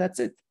merchant, and that's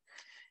it.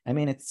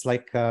 It's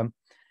like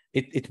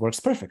it works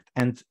perfect.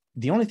 And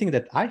the only thing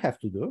that I have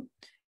to do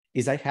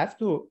is I have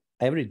to,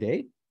 every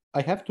day,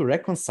 I have to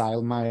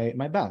reconcile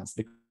my balance,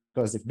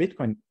 because if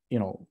Bitcoin,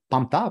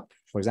 pumped up,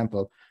 for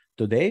example,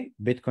 today,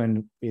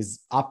 Bitcoin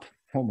is up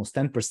almost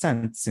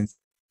 10% since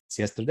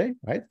yesterday,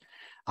 right?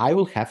 I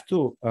will have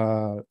to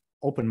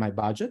open my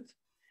budget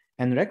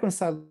and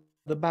reconcile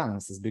the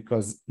balances,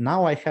 because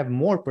now I have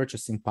more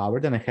purchasing power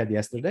than I had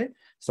yesterday.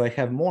 So I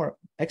have more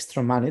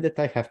extra money that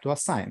I have to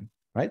assign,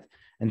 right?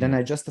 And then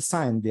I just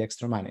assign the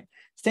extra money.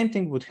 Same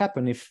thing would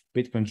happen if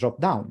Bitcoin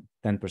dropped down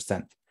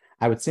 10%.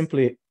 I would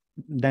simply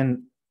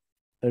then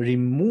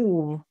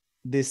remove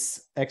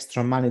this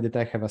extra money that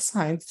I have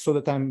assigned, so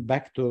that I'm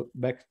back to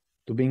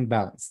being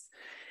balanced.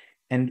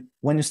 And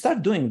when you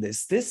start doing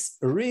this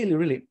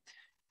really,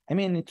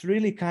 it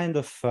really kind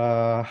of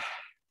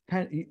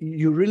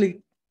you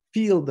really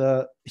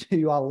feel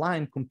you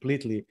align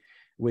completely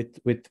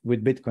with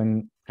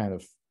Bitcoin kind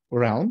of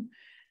realm.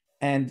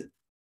 And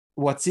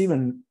what's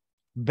even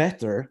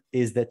better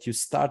is that you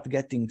start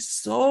getting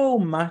so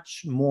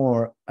much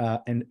more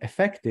and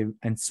effective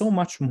and so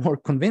much more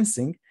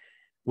convincing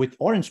with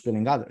orange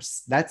pilling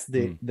others. That's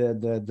the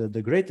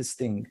greatest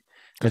thing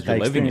that I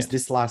experienced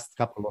this last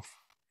couple of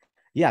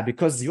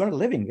because you are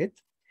living it,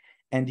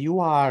 and you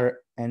are,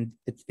 and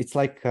it's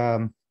like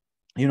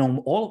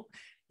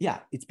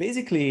it's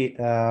basically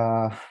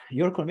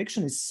your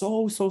conviction is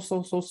so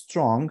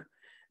strong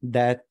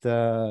that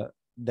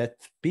that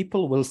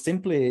people will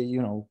simply,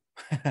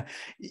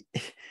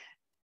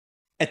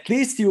 at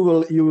least you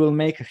will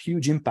make a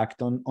huge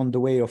impact on the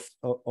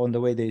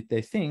way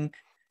they think,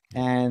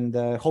 and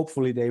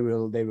hopefully they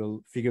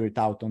will figure it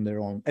out on their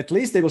own. At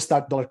least they will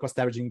start dollar cost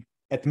averaging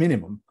at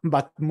minimum,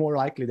 but more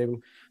likely they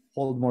will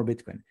hold more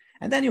Bitcoin.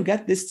 And then you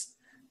get this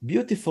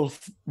beautiful,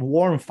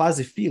 warm,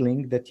 fuzzy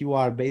feeling that you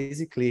are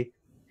basically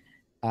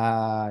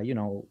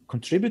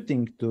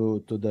contributing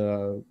to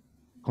the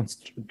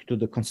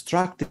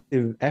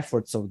constructive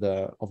efforts of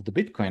the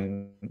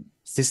Bitcoin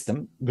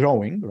system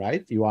growing,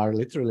 right? You are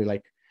literally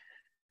like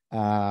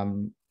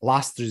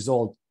last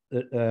result.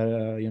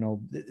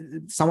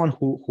 Someone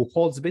who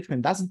holds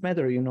Bitcoin, doesn't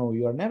matter.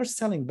 You are never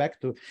selling back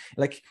to,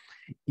 like,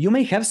 you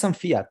may have some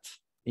fiat,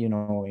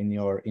 in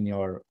your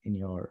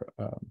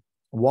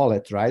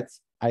wallet, right?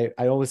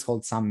 I always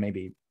hold some,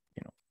 maybe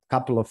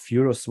couple of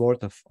euros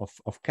worth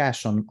of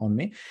cash on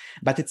me,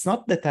 but it's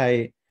not that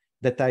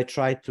I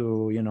try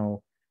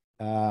to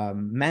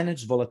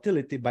manage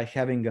volatility by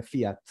having a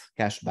fiat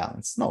cash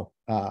balance. No,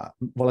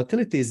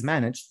 volatility is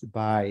managed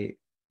by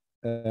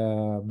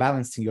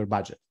balancing your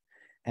budget,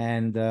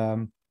 and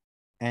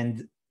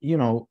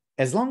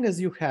as long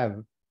as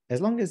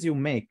you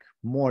make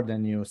more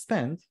than you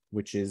spend,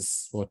 which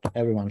is what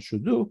everyone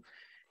should do,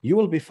 you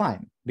will be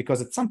fine.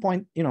 Because at some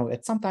point,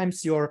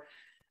 sometimes your,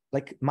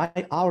 like, my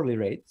hourly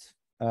rate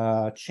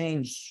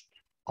changed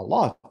a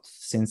lot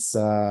since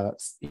I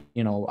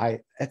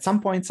at some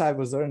points I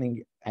was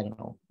earning, I don't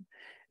know,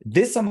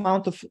 this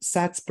amount of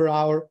sats per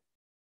hour,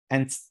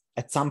 and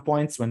at some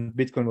points when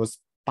Bitcoin was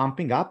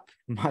pumping up,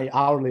 my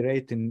hourly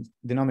rate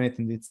denominated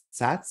in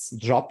sats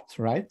dropped,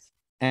 right?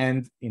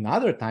 And in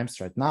other times,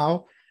 right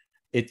now,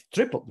 it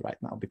tripled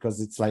right now, because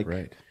it's like,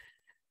 right.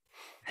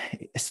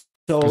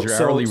 So your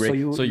hourly rate,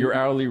 your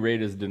hourly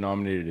rate is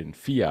denominated in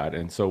fiat,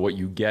 and so what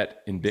you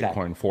get in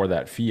Bitcoin for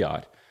that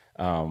fiat,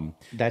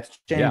 that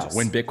changes. Yeah,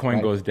 when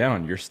Bitcoin goes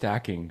down, you're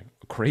stacking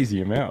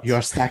crazy amounts.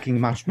 You're stacking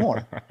much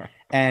more,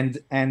 and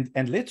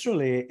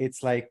literally,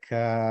 it's like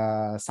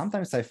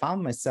sometimes I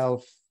found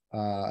myself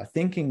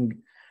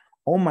thinking,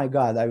 "Oh my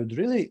God, I would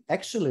really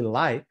actually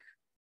like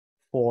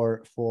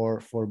for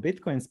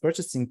Bitcoin's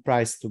purchasing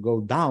price to go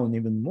down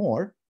even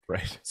more."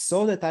 Right.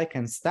 So that I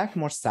can stack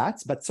more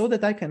sats, but so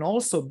that I can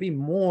also be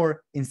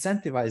more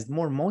incentivized,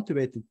 more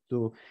motivated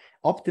to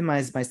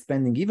optimize my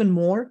spending even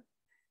more,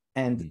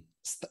 and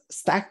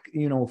stack,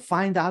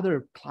 find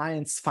other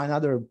clients, find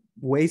other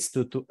ways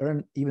to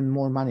earn even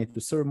more money,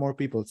 to serve more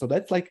people. So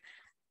that's like,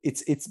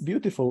 it's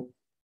beautiful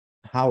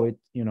how it,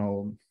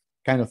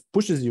 kind of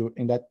pushes you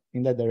in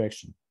that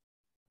direction.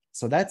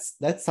 So that's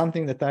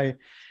something that I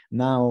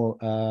now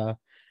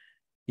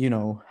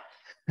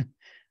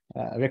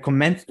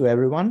recommend to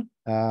everyone.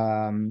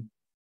 And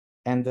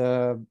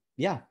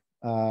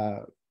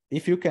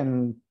if you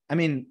can, I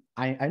mean,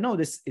 I know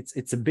this,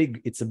 it's a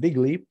big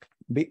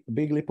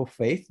leap of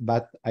faith,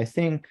 but I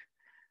think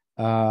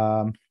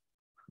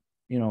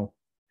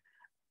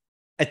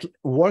it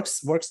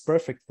works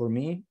perfect for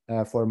me,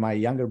 for my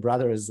younger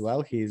brother as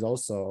well. He is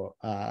also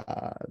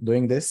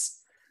doing this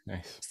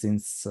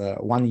since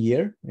 1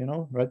 year,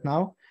 right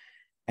now,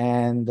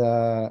 and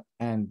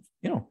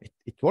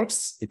it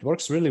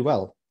works really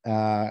well,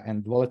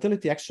 and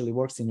volatility actually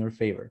works in your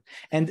favor.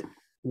 And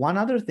one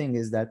other thing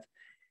is that,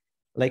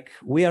 like,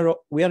 we are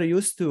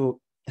used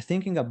to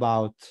thinking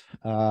about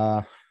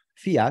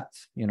fiat,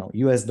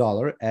 US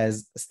dollar,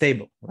 as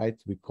stable, right?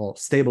 We call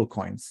stable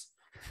coins,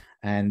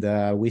 and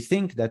we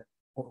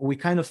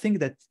kind of think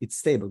that it's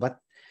stable, but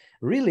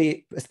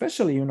really,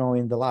 especially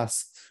in the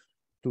last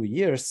 2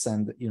 years,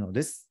 and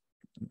this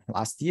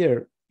last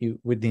year,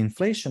 with the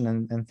inflation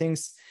and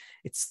things,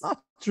 it's not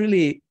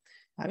really,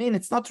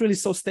 it's not really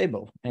so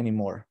stable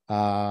anymore,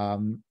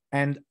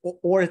 and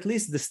or at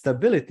least the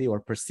stability or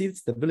perceived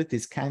stability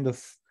is kind of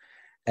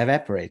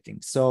evaporating.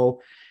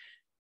 So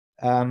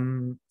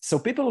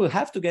people will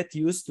have to get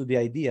used to the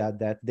idea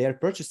that their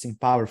purchasing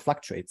power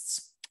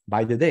fluctuates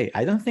by the day.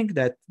 I don't think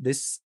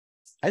it's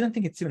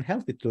even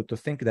healthy to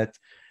think that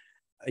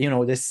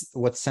this,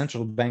 what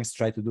central banks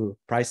try to do,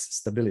 price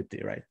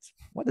stability, right?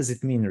 What does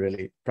it mean,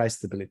 really, price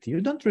stability?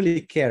 You don't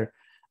really care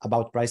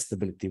about price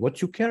stability.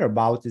 What you care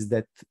about is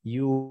that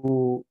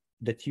you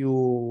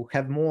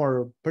have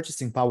more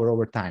purchasing power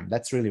over time.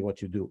 That's really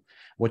what you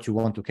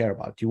want to care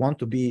about. You want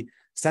to be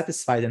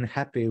satisfied and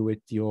happy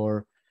with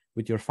your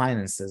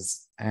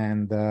finances,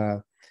 and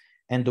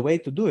the way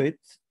to do it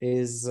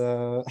is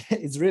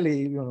it's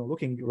really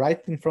looking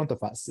right in front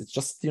of us. It's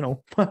just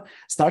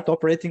start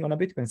operating on a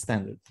Bitcoin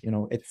standard.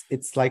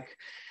 It's like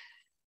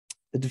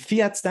the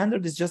fiat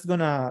standard is just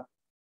gonna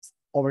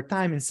over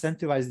time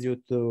incentivize you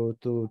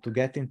to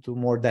get into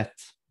more debt,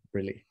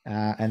 really,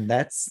 and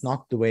that's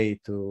not the way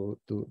to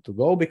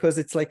go, because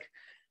it's like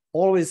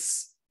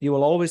you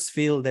will always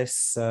feel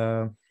this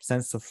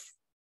sense of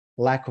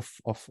lack of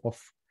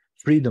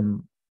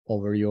freedom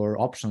over your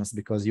options,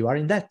 because you are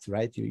in debt,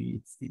 right?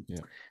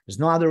 There's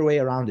no other way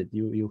around it.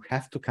 You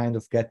have to kind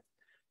of get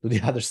to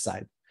the other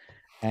side,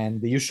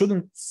 and you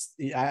shouldn't.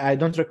 I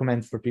don't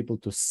recommend for people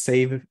to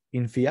save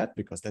in fiat,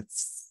 because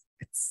it's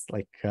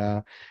like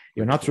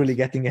you're not really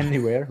getting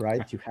anywhere,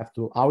 right? You have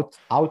to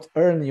out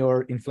earn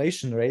your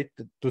inflation rate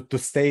to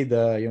stay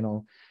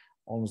the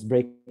almost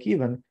break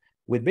even.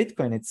 With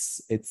Bitcoin,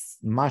 it's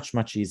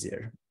much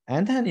easier,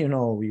 and then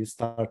you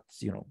start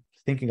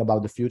thinking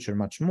about the future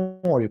much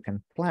more. You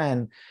can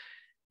plan,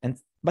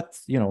 but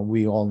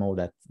we all know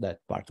that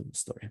part of the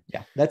story.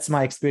 Yeah, that's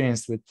my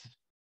experience with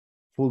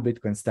full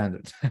Bitcoin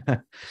standard.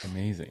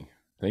 Amazing.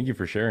 Thank you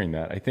for sharing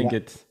that. I think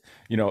it's,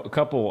 a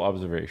couple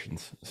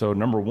observations. So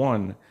number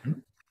one,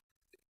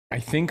 I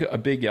think a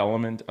big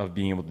element of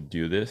being able to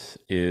do this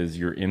is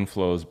your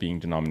inflows being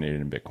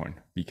denominated in Bitcoin,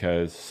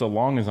 because so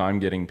long as I'm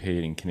getting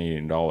paid in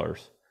Canadian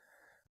dollars,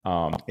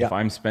 if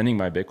I'm spending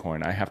my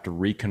Bitcoin, I have to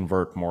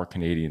reconvert more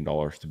Canadian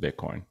dollars to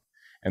Bitcoin.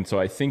 And so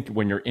I think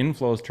when your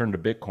inflows turn to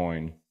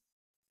Bitcoin,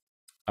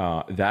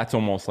 that's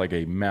almost like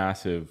a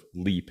massive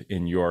leap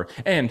in your,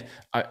 and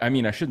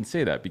I shouldn't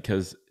say that,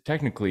 because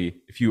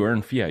technically if you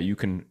earn fiat, you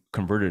can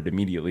convert it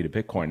immediately to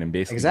Bitcoin and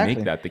basically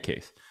make that the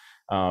case.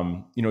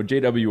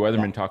 JW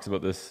Weatherman talks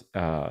about this.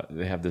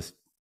 They have this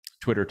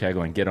Twitter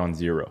tagline, "Get on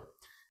zero."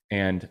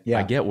 And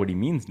I get what he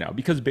means now,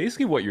 because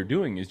basically what you're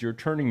doing is you're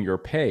turning your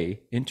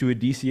pay into a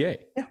DCA,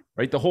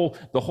 right? The whole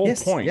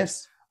point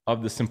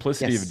of the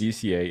simplicity of a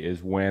DCA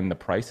is when the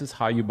price is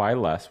high, you buy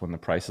less. When the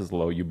price is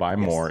low, you buy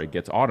more. It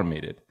gets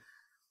automated.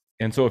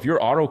 And so if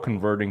you're auto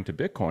converting to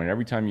Bitcoin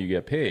every time you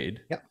get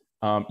paid,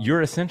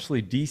 you're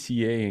essentially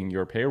DCAing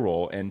your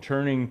payroll and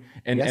turning,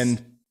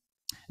 and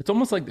it's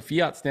almost like the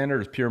fiat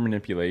standard is pure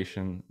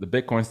manipulation. The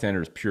Bitcoin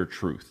standard is pure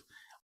truth.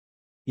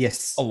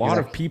 Yes. A lot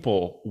of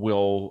people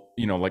will,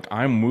 like,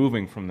 I'm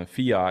moving from the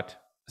fiat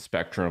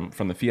spectrum,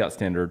 from the fiat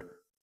standard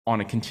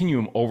on a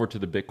continuum over to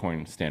the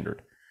Bitcoin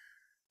standard.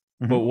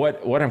 But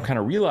what I'm kind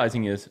of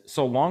realizing is,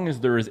 so long as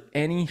there is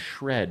any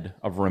shred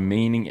of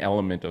remaining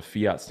element of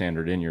fiat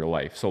standard in your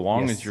life, so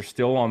long as you're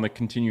still on the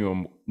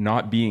continuum,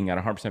 not being at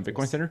 100%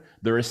 Bitcoin standard,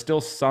 there is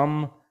still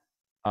some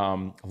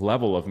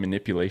level of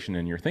manipulation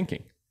in your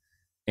thinking.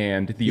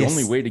 And the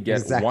only way to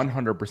get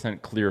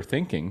 100% clear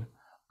thinking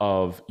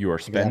of your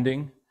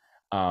spending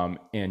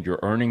and your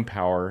earning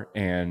power,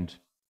 and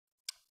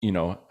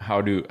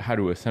how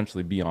to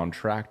essentially be on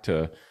track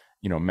to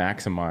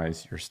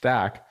maximize your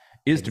stack,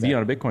 is to be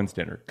on a Bitcoin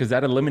standard, because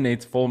that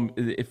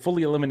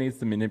fully eliminates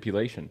the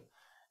manipulation.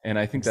 And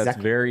I think that's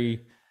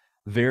very,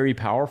 very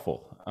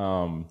powerful.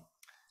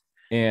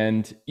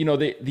 And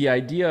the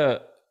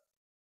idea,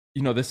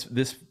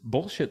 this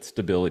bullshit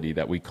stability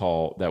that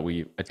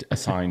we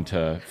assign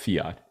to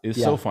fiat is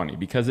so funny,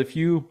 because if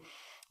you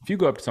if you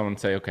go up to someone and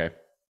say, okay,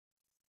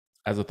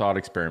 as a thought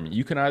experiment,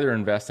 you can either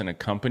invest in a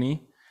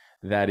company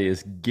that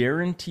is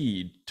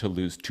guaranteed to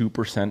lose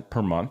 2%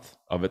 per month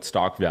of its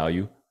stock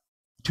value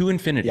to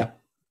infinity. Yeah.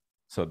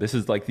 So this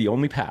is like the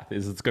only path,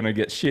 is it's going to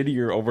get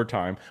shittier over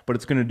time, but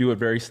it's going to do it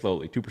very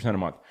slowly, 2% a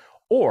month.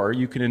 Or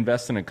you can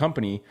invest in a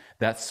company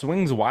that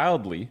swings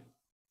wildly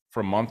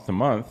from month to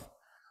month,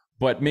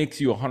 but makes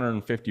you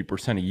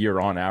 150% a year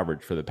on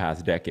average for the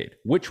past decade.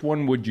 Which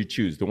one would you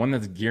choose? The one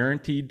that's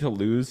guaranteed to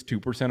lose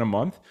 2% a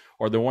month,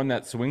 or the one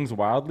that swings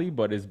wildly,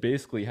 but is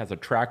basically has a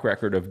track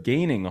record of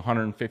gaining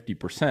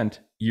 150%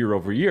 year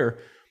over year?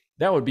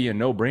 That would be a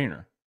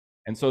no-brainer.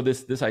 And so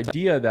this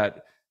idea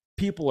that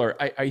people are,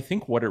 I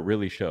think what it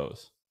really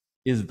shows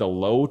is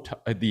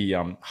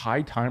the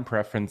high time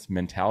preference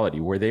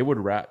mentality, where they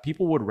would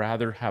people would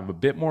rather have a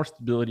bit more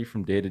stability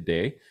from day to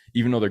day,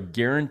 even though they're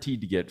guaranteed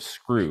to get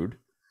screwed,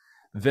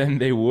 than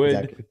they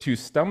would to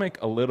stomach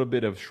a little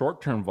bit of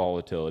short-term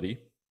volatility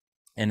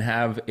and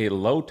have a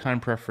low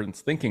time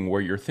preference thinking, where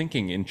you're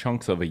thinking in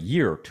chunks of a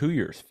year, 2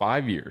 years,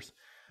 5 years.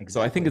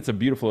 So I think it's a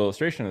beautiful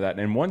illustration of that.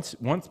 And once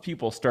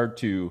people start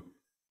to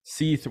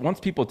see, once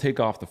people take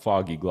off the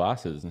foggy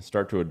glasses and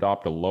start to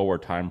adopt a lower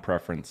time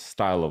preference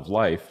style of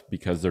life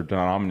because they're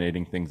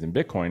denominating things in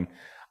Bitcoin,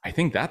 I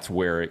think that's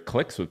where it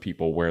clicks with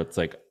people, where it's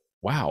like,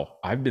 wow,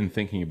 I've been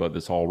thinking about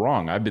this all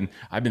wrong. I've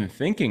been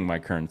thinking my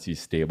currency is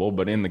stable,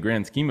 but in the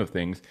grand scheme of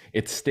things,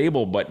 it's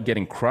stable but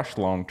getting crushed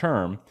long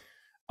term.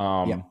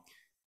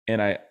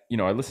 And I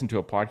listened to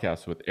a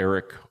podcast with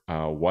Eric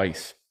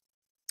Weiss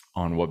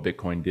on what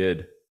Bitcoin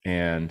did,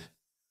 and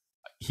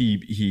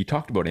he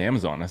talked about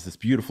Amazon as this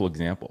beautiful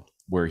example,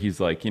 where he's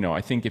like, I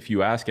think if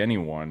you ask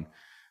anyone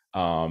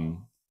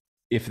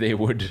if they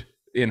would,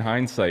 in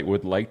hindsight,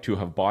 would like to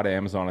have bought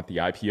Amazon at the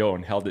IPO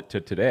and held it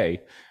to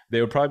today, they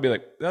would probably be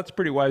like, that's a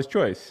pretty wise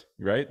choice,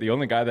 right? The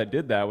only guy that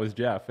did that was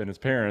Jeff and his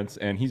parents,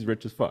 and he's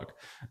rich as fuck.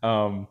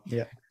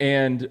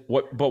 And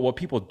what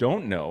people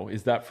don't know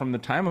is that from the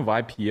time of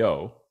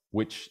IPO,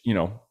 which,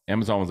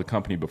 Amazon was a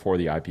company before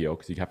the IPO,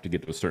 because you have to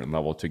get to a certain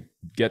level to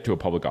get to a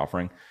public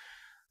offering.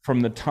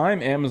 From the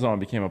time Amazon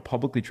became a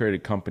publicly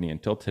traded company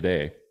until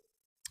today,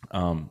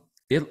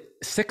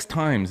 6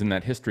 times in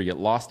that history, it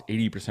lost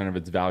 80% of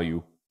its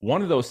value.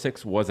 One of those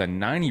 6 was a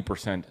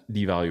 90%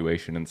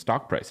 devaluation in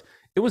stock price.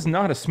 It was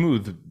not a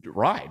smooth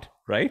ride,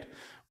 right?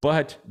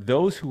 But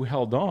those who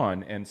held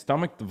on and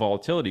stomached the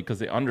volatility because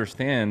they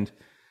understood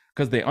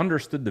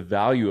the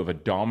value of a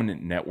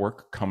dominant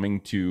network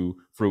coming to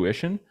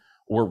fruition,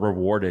 were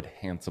rewarded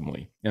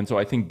handsomely. And so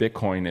I think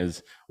Bitcoin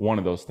is one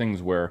of those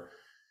things where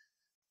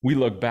we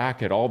look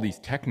back at all these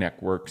tech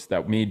networks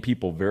that made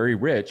people very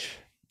rich,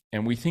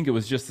 and we think it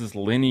was just this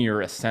linear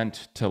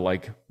ascent to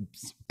like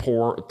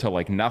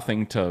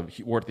nothing to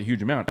worth a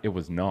huge amount. It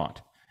was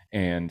not.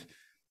 And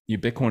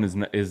Bitcoin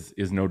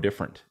is no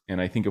different. And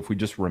I think if we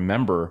just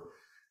remember,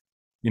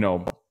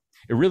 it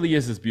really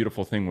is this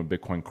beautiful thing when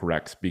Bitcoin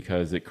corrects,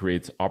 because it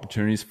creates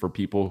opportunities for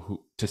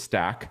people to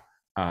stack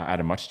at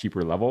a much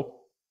cheaper level.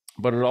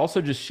 But it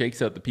also just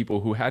shakes out the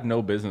people who had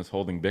no business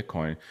holding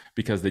Bitcoin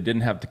because they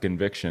didn't have the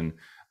conviction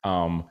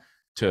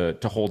to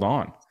hold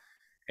on.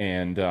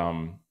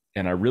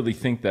 And I really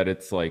think that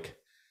it's like,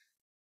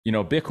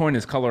 Bitcoin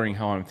is coloring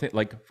how I'm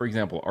like, for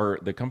example,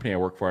 the company I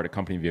work for had a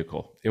company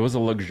vehicle. It was a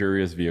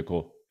luxurious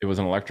vehicle. It was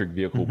an electric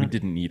vehicle. We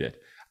didn't need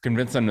it.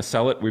 Convinced them to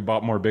sell it. We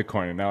bought more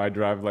Bitcoin, and now I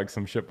drive like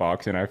some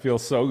shitbox, and I feel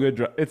so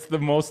good. It's the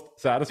most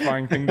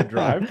satisfying thing to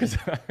drive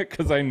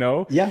because I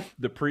know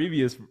the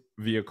previous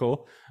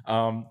vehicle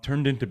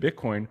turned into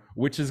Bitcoin,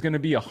 which is going to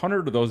be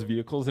 100 of those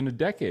vehicles in a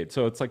decade.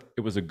 So it's like,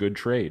 it was a good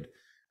trade.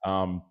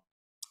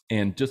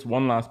 And just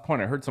one last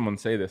point, I heard someone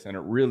say this, and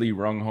it really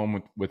rung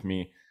home with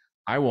me.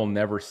 I will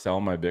never sell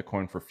my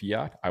Bitcoin for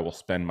fiat. I will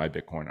spend my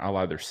Bitcoin. I'll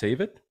either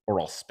save it or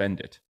I'll spend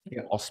it.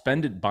 I'll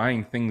spend it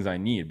buying things I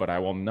need, but I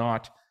will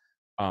not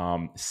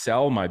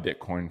sell my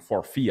Bitcoin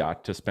for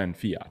fiat to spend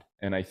fiat.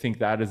 And I think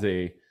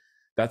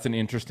that's an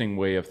interesting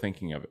way of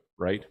thinking of it,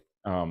 right?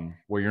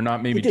 Where you're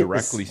not maybe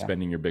directly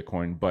spending your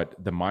Bitcoin, but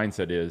the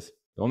mindset is,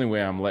 the only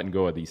way I'm letting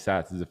go of these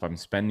sats is if I'm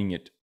spending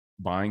it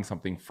buying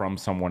something from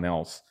someone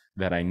else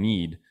that I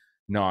need,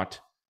 not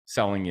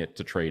selling it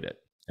to trade it.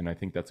 And I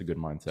think that's a good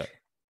mindset.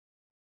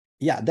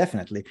 Yeah,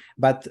 definitely.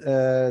 But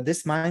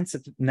this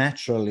mindset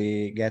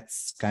naturally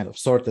gets kind of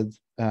sorted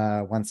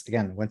once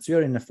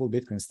you're in a full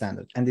Bitcoin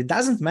standard. And it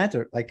doesn't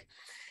matter,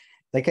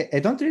 I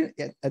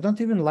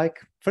don't even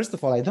like, first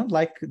of all, I don't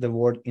like the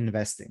word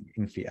investing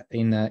in fiat,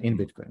 in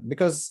Bitcoin,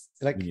 because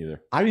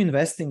are you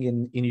investing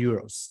in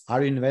euros?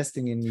 Are you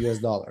investing in US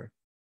dollar?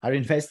 Are you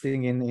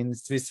investing in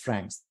Swiss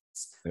francs?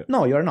 Yeah.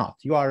 No, you're not.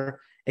 You are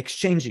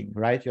exchanging,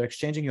 right? You're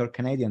exchanging your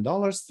Canadian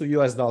dollars to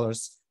US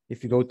dollars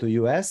if you go to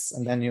US,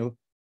 and then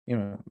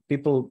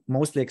people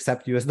mostly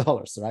accept US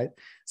dollars, right?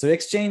 So you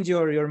exchange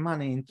your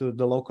money into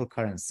the local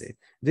currency.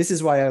 This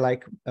is why I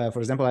like, for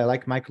example, I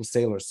like Michael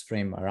Saylor's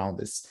frame around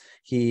this.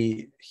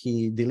 He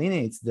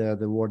delineates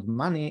the word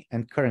money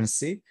and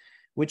currency,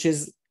 which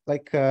is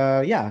like,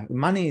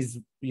 money is,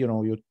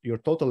 your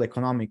total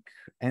economic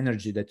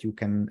energy that you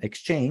can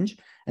exchange.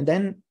 And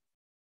then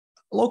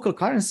local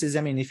currencies,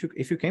 I mean,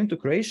 if you came to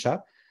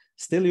Croatia,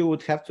 still you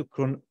would have to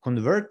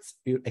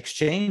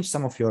exchange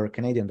some of your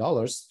Canadian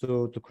dollars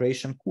to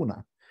Croatian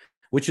kuna,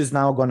 which is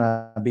now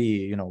gonna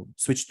be,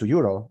 switched to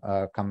euro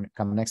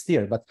come next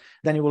year. But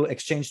then you will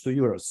exchange to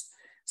euros.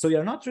 So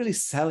you're not really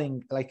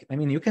selling, like, I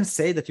mean, you can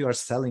say that you are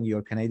selling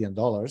your Canadian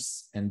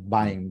dollars and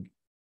buying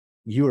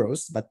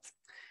euros, but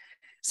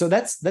so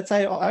that's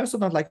I also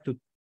don't like to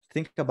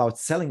think about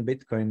selling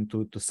Bitcoin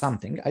to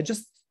something. I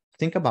just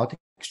think about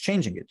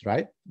exchanging it,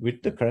 right,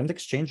 with the current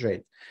exchange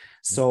rate.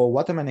 So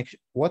what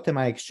am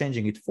I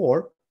exchanging it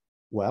for?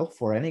 Well,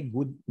 for any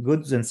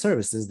goods and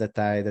services that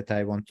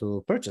I want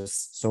to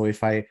purchase. So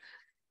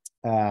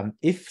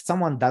if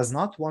someone does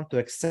not want to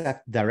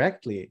accept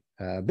directly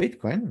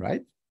Bitcoin,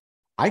 right,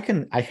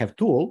 I have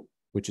tool,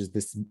 which is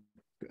this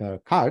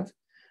card,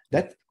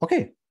 that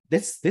okay,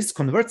 this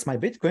converts my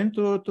Bitcoin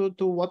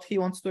to what he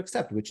wants to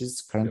accept, which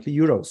is currently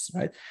euros,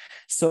 right?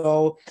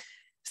 So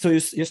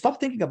you stop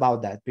thinking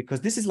about that, because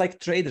this is like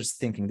traders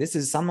thinking. This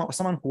is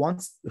someone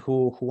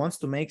who wants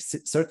to make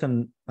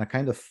certain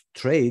kind of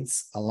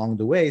trades along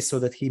the way so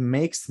that he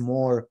makes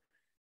more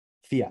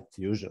fiat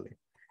usually.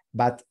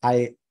 But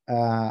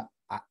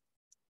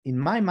in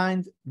my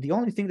mind, the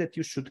only thing that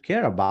you should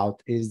care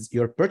about is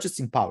your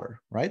purchasing power,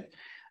 right?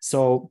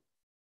 So,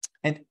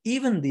 and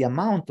even the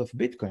amount of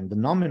Bitcoin, the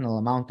nominal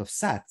amount of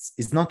sats,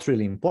 is not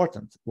really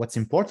important. What's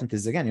important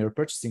is, again, your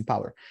purchasing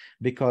power,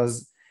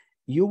 because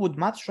you would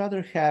much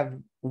rather have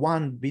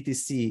one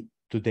BTC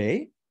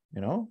today,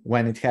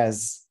 when it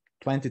has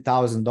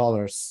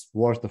 $20,000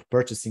 worth of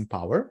purchasing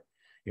power.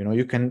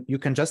 You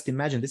can just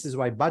imagine. This is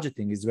why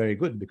budgeting is very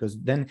good, because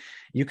then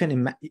you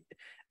can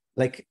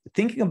like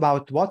thinking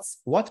about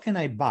what can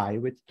I buy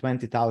with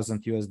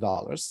 20,000 US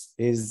dollars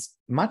is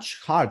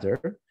much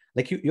harder.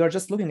 Like you are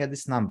just looking at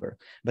this number.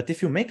 But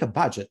if you make a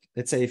budget,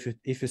 let's say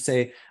if you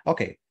say,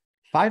 okay,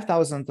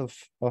 5,000 of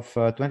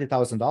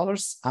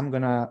 $20,000, I'm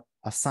gonna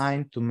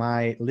assign to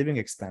my living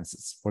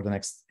expenses for the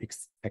next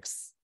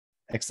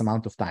X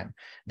amount of time.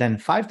 Then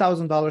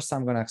 $5,000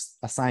 I'm gonna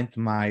assign to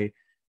my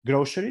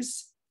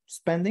groceries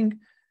spending.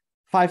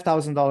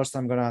 $5,000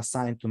 I'm gonna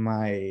assign to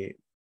my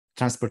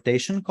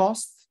transportation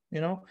cost,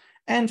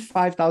 and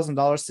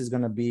 $5,000 is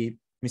gonna be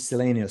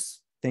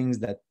miscellaneous things,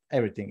 that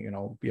everything,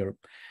 your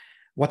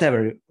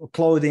whatever,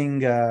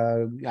 clothing,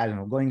 I don't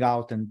know, going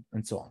out and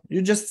so on.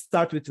 You just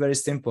start with very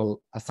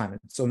simple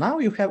assignment. So now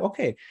you have,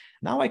 okay,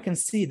 now I can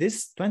see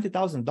this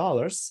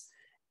 $20,000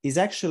 is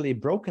actually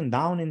broken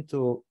down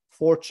into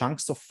 4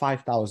 chunks of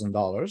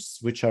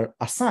 $5,000, which are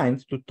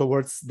assigned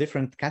towards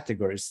different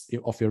categories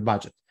of your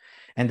budget.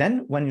 And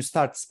then when you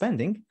start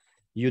spending,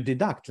 you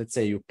deduct, let's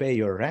say you pay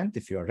your rent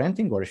if you're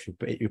renting, or if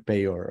you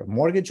pay your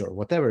mortgage or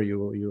whatever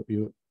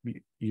you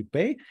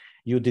pay,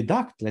 you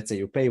deduct, let's say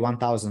you pay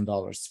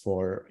 $1,000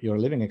 for your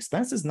living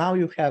expenses. Now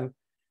you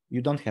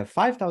don't have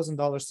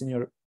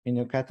 $5,000 in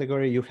your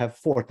category, you have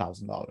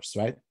 $4,000,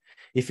 right?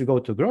 If you go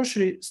to a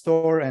grocery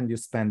store and you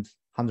spend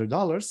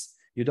 $100,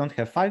 you don't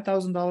have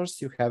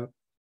 $5,000, you have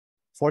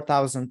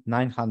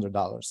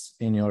 $4,900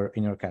 in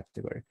your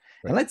category.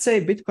 Right. And let's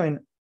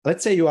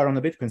say you are on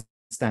a Bitcoin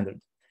standard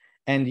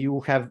and you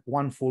have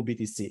one full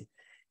BTC,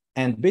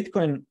 and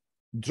Bitcoin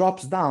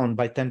drops down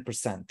by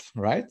 10%,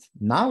 right?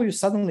 Now you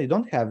suddenly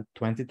don't have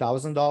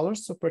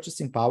 $20,000 of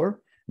purchasing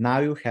power. Now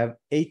you have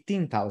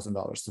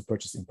 $18,000 of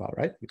purchasing power,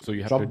 right? So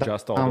you have to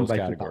adjust all those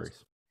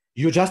categories.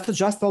 You just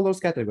adjust all those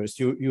categories.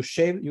 You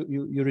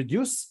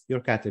reduce your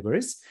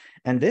categories,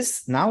 and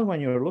this, now when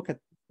you're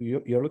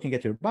looking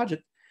at your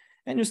budget,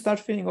 and you start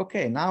feeling,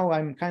 okay, now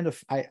I kind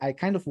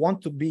of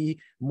want to be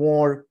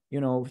more,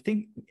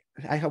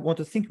 I want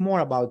to think more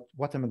about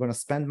what I'm going to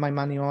spend my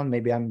money on.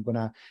 Maybe I'm going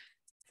to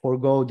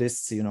forego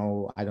this, I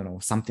don't know,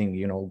 something,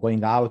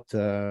 going out,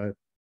 or,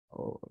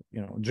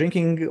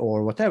 drinking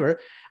or whatever.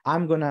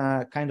 I'm going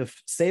to kind of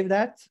save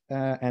that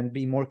and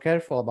be more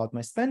careful about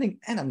my spending.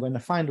 And I'm going to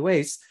find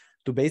ways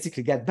to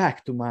basically get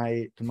back to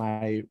my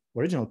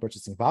original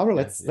purchasing power.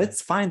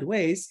 Let's find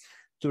ways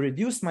to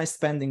reduce my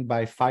spending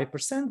by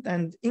 5%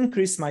 and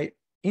increase my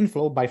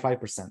inflow by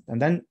 5%.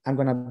 And then I'm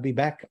going to be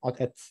back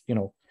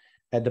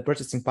at the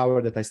purchasing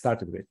power that I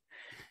started with.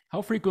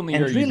 How frequently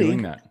are you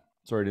doing that?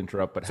 Sorry to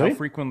interrupt, but how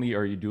frequently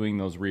are you doing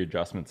those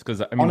readjustments?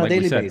 Because I mean, on a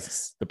daily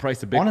basis, the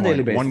price of Bitcoin, on a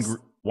daily basis,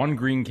 one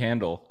green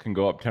candle can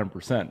go up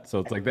 10%. So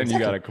it's like, then you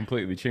got to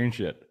completely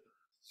change it.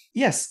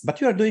 Yes,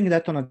 but you are doing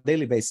that on a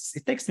daily basis.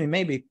 It takes me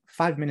maybe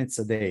 5 minutes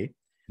a day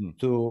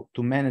to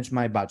manage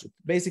my budget.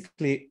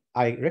 Basically,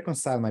 I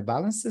reconcile my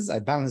balances, I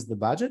balance the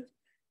budget,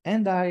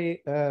 and I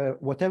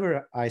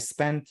whatever I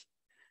spent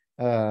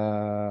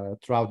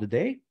throughout the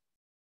day,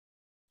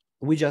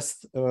 we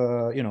just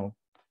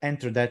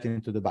enter that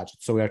into the budget.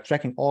 So we are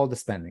tracking all the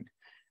spending,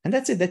 and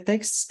that's it. That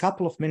takes a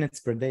couple of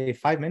minutes per day,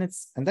 5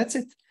 minutes, and that's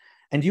it.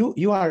 And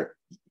you are.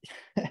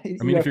 I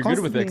mean, if you're good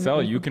with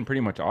Excel, you can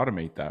pretty much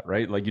automate that,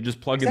 right? Like you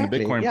just plug in the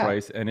Bitcoin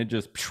price, and it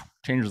just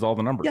changes all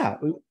the numbers. Yeah,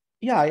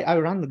 yeah, I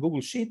run the Google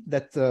Sheet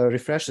that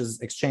refreshes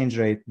exchange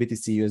rate,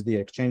 BTC USD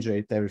exchange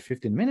rate every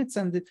 15 minutes.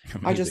 And I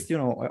Amazing. just,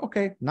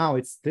 okay, now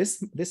it's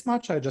this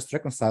much. I just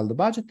reconcile the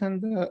budget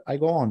and I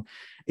go on.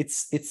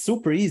 It's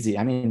super easy.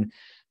 I mean,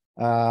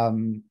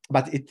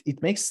 but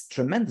it makes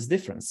tremendous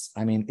difference.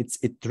 I mean,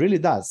 it really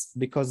does,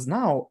 because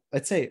now,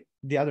 let's say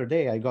the other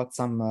day I got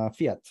some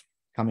fiat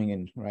coming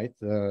in, right?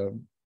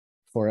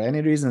 For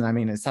any reason. I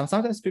mean,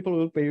 sometimes people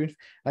will pay you,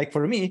 like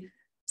for me,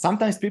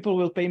 sometimes people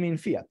will pay me in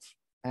fiat.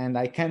 And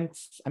I can't,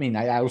 I mean,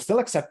 I will still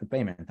accept the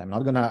payment. I'm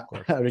not gonna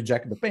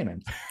reject the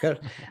payment.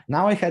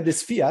 Now I had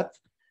this fiat,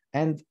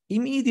 and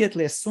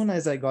immediately, as soon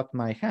as I got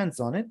my hands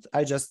on it,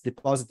 I just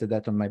deposited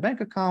that on my bank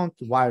account,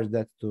 wired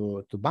that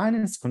to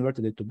Binance,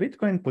 converted it to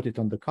Bitcoin, put it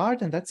on the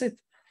card, and that's it.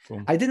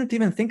 Boom. I didn't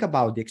even think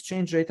about the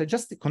exchange rate. I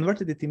just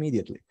converted it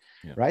immediately,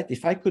 right?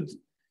 If I could,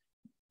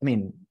 I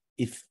mean,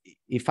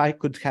 if I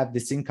could have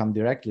this income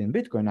directly in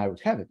Bitcoin, I would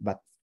have it. But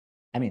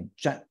I mean,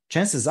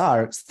 chances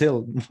are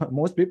still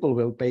most people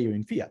will pay you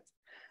in fiat,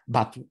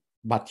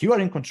 but you are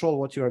in control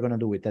what you are going to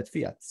do with that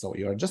fiat. So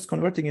you are just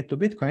converting it to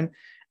Bitcoin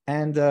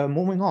and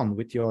moving on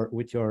with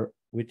your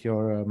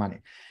money.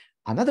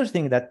 Another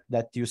thing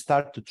that you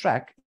start to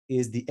track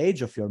is the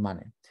age of your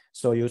money.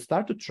 So you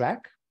start to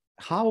track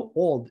how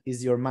old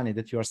is your money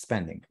that you are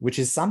spending, which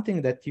is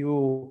something that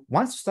you,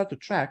 once you start to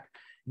track,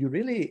 you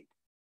really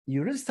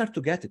start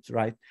to get it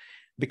right.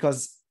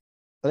 Because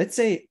let's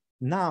say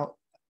now,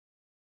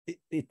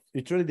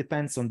 it really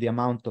depends on the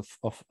amount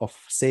of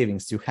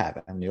savings you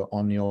have and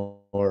on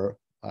your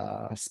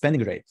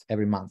spending rate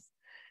every month.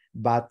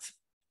 But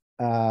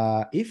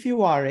if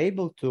you are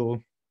able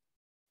to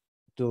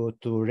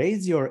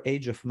raise your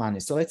age of money,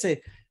 so let's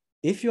say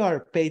if you are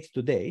paid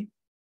today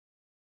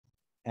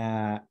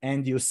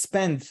and you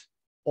spend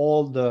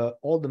all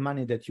the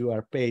money that you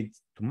are paid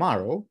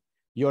tomorrow,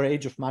 your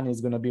age of money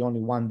is going to be only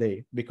 1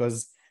 day,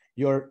 because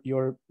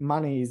your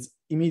money is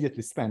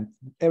immediately spent.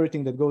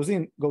 Everything that goes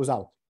in goes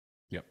out.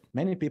 Yep.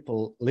 Many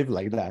people live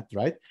like that,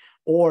 right?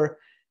 Or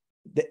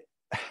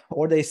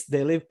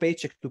they live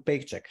paycheck to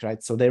paycheck,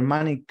 right? So their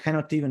money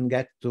cannot even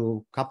get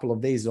to a couple of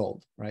days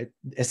old, right?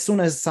 As soon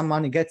as some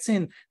money gets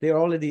in, they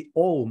already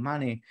owe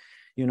money,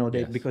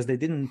 because they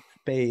didn't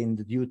pay in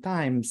the due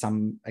time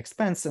some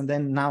expense, and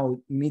then now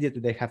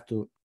immediately they have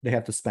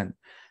to spend.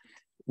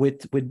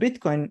 With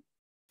Bitcoin,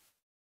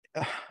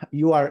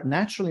 you are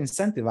naturally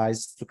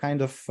incentivized to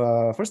kind of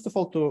first of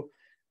all to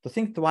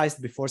think twice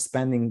before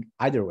spending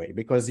either way,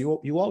 because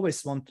you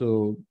always want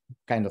to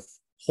kind of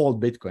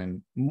hold Bitcoin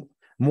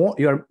more.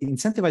 You're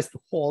incentivized to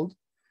hold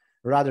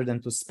rather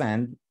than to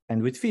spend.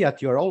 And with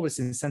fiat, you're always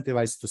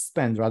incentivized to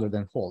spend rather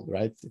than hold,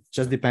 right? It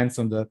just depends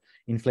on the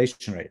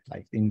inflation rate.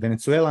 Like in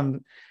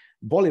Venezuelan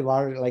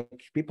Bolivar, like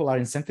people are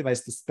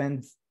incentivized to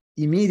spend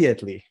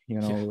immediately,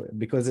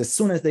 because as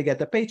soon as they get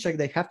a paycheck,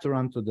 they have to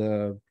run to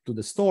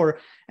the store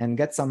and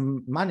get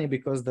some money,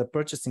 because the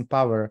purchasing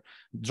power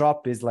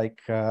drop is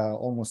like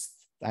almost,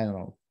 I don't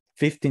know,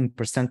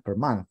 15% per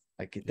month.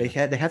 Like they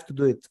have to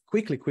do it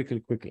quickly.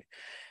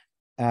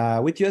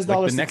 With US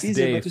dollars, the next it's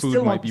easier, day but you food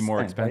still might be want to more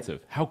spend,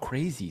 expensive, right? How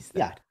crazy is that?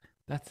 Yeah,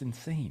 that's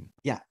insane.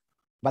 Yeah,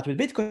 but with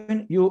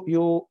Bitcoin,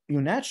 you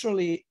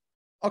naturally,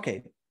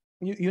 okay,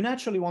 you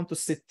naturally want to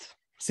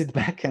sit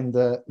back and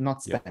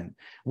not spend,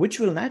 which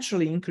will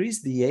naturally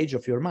increase the age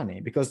of your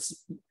money,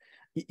 because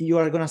you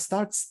are going to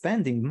start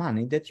spending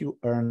money that you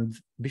earned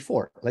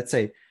before. Let's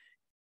say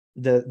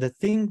the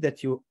thing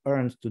that you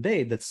earned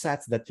today, the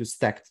sats that you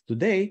stacked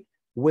today,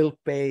 will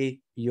pay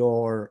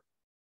your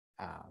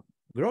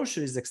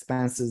groceries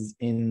expenses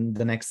in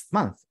the next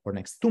month or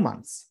next 2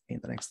 months,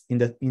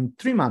 in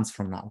 3 months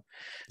from now.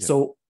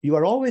 So you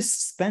are always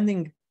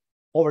spending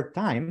over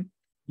time.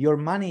 Your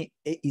money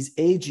is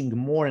aging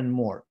more and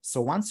more.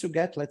 So once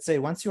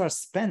you are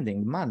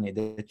spending money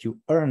that you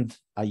earned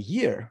a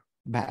year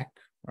back,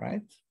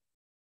 right?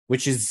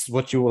 Which is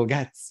what you will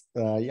get.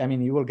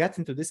 You will get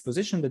into this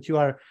position that you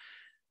are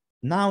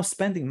now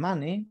spending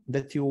money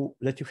that you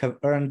have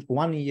earned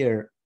 1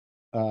 year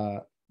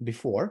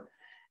before.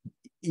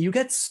 You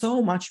get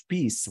so much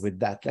peace with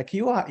that. Like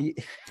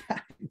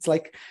it's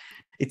like,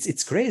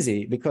 it's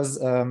crazy, because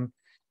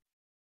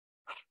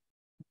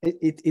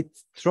it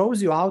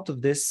throws you out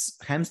of this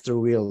hamster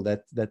wheel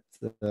that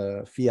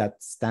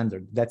fiat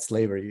standard, that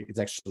slavery is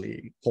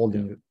actually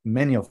holding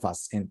many of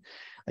us in.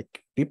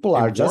 Like people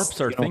are just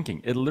warps our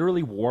thinking. It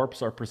literally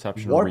warps our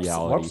perception of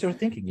reality. Warps your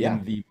thinking,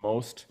 in the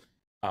most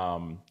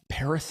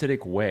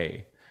parasitic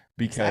way,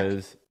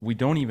 because we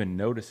don't even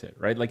notice it,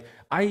 right? Like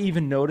I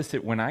even notice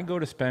it when I go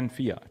to spend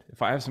fiat.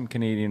 If I have some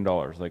Canadian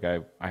dollars, like I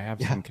have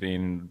some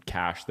Canadian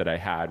cash that I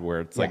had,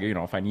 where it's like,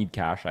 if I need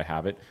cash, I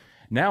have it.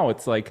 Now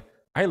it's like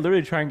I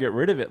literally try and get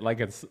rid of it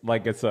like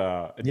it's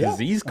a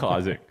disease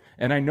causing.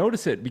 And I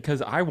notice it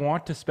because I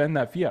want to spend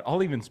that fiat.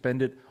 I'll even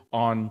spend it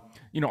on,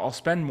 I'll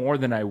spend more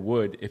than I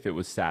would if it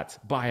was sats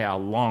by a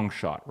long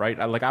shot, right?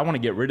 I want to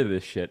get rid of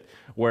this shit.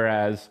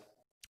 Whereas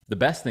the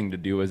best thing to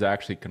do is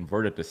actually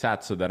convert it to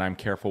sats so that I'm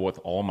careful with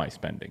all my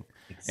spending.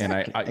 And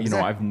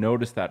I've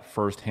noticed that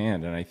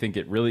firsthand. And I think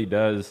it really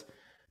does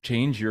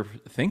change your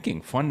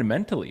thinking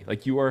fundamentally.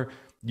 Like you are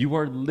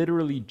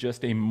literally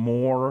just a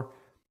more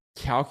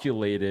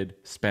calculated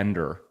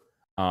spender.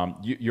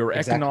 Your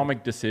Exactly.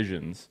 economic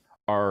decisions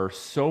are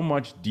so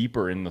much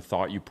deeper in the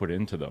thought you put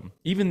into them.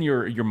 Even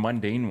your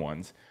mundane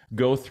ones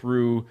go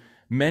through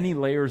many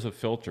layers of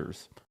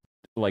filters.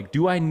 Like,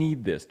 do I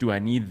need this? Do I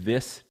need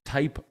this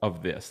type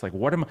of this? Like,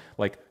 what am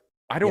like?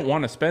 I don't Yeah.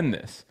 want to spend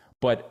this,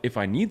 but if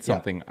I need Yeah.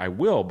 something, I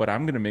will. But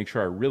I'm going to make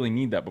sure I really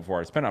need that before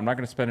I spend it. I'm not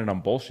going to spend it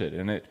on bullshit.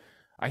 And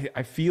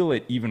I feel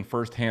it even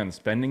firsthand.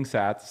 Spending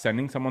sats,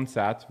 sending someone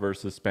sats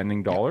versus spending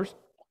Yeah. dollars,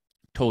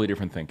 totally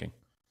different thinking.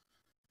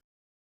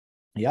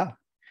 Yeah.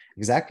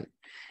 Exactly.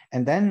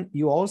 And then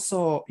you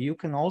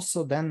can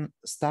also then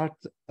start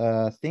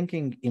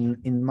thinking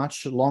in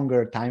much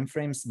longer time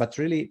frames, but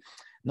really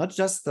not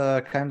just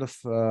kind of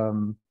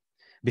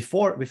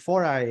before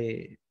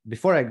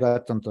I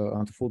got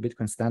onto full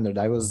Bitcoin standard,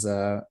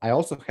 I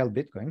also held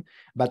Bitcoin,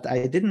 but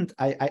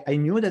I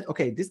knew that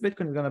okay, this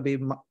Bitcoin is going to be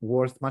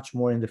worth much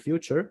more in the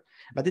future,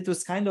 but it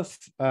was kind of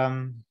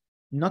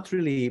not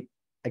really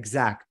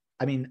exact.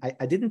 I mean,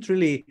 I didn't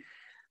really.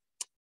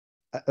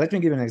 Let me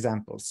give you an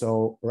example.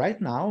 So right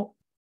now,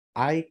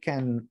 I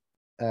can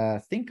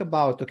think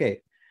about,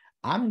 okay,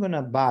 I'm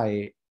gonna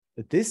buy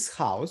this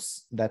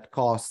house that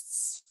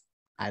costs,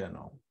 I don't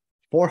know,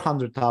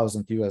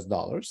 400,000 US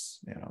dollars.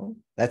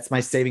 That's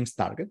my savings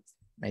target.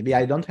 Maybe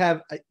I don't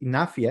have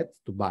enough yet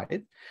to buy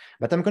it,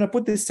 but I'm gonna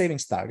put this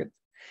savings target,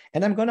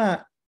 and I'm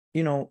gonna,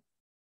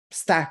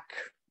 stack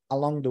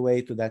along the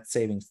way to that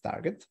savings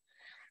target.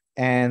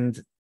 And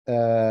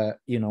the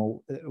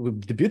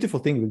beautiful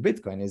thing with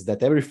Bitcoin is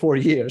that every 4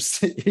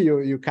 years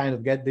you kind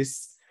of get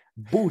this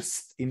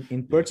boost in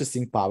Yeah.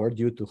 purchasing power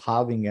due to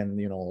halving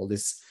and all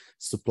this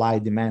supply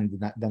demand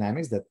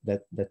dynamics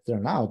that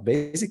turn out.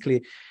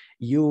 Basically,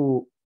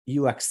 you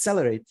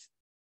accelerate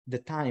the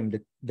time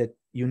that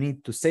you need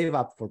to save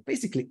up for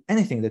basically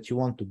anything that you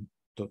want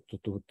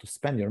to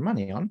spend your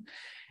money on.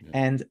 Yeah.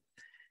 And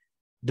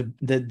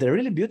the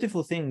really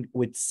beautiful thing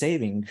with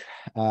saving,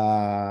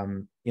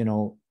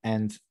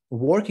 and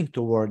working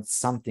towards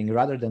something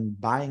rather than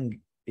buying,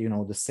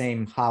 the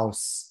same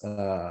house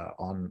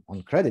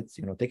on credit,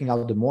 taking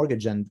out the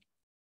mortgage and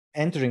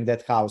entering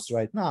that house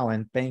right now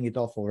and paying it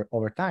off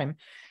over time,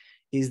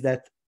 is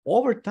that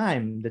over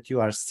time that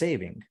you are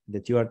saving,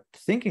 that you are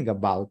thinking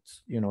about,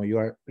 you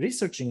are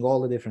researching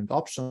all the different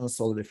options,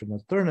 all the different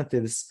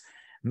alternatives.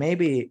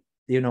 Maybe,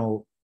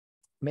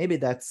 maybe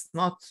that's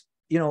not,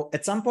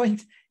 at some point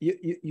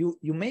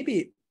you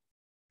maybe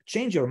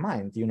change your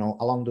mind,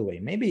 along the way.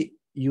 Maybe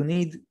you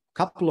need a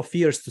couple of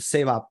years to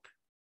save up.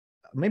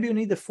 Maybe you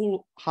need a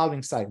full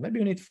halving cycle. Maybe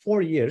you need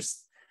 4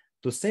 years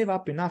to save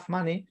up enough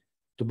money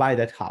to buy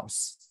that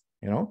house,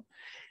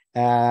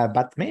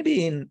 but maybe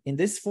in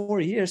these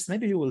 4 years,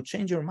 maybe you will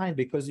change your mind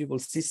because you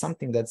will see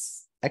something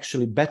that's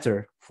actually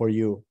better for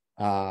you,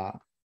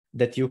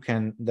 that you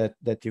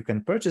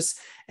can purchase.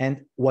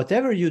 And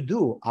whatever you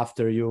do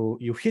after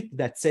you hit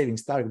that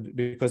savings target,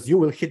 because you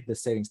will hit the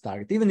savings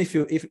target, even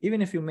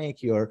if you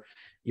make your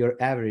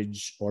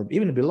average or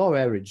even below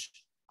average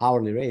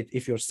hourly rate,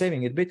 if you're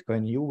saving in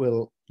Bitcoin, you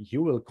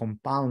will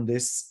compound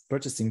this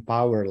purchasing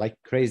power like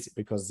crazy,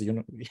 because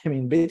I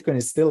mean, Bitcoin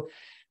is still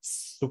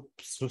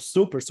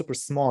super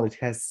small. It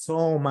has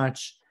so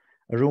much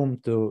room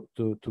to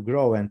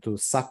grow and to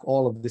suck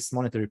all of this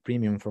monetary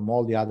premium from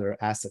all the other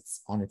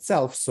assets on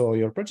itself. So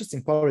your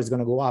purchasing power is going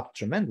to go up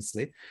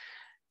tremendously.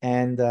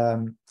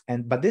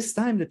 But this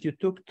time that you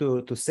took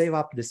to save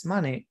up this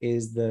money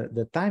is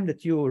the time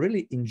that you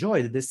really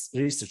enjoyed this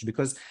research.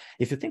 Because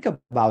if you think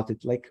about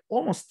it, like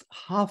almost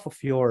half of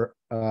your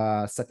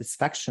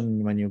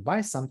satisfaction when you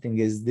buy something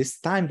is this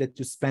time that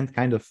you spend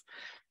kind of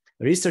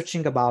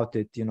researching about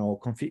it,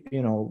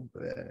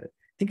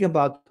 thinking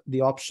about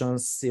the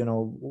options,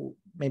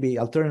 maybe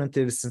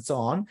alternatives and so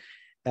on.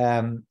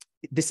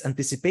 This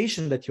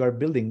anticipation that you are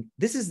building,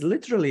 this is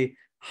literally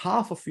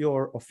half of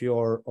your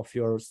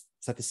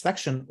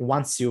satisfaction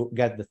once you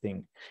get the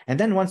thing. And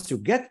then once you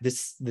get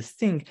this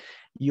thing,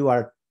 you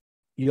are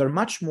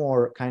much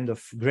more kind of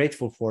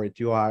grateful for it.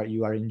 You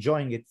are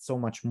enjoying it so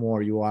much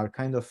more. You are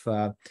kind of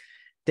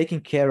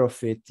taking care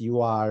of it.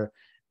 You are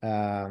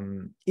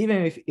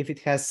even if it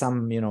has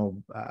some,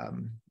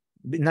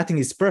 nothing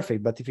is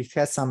perfect, but if it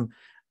has some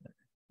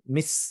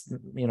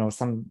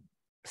some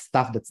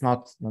stuff that's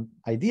not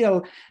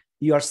ideal,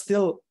 you are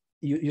still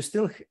you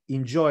still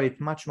enjoy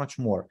it much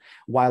more.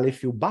 While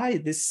if you buy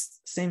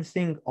this same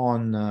thing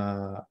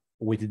on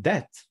with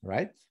debt,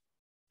 right,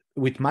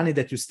 with money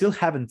that you still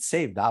haven't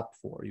saved up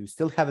for, you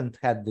still haven't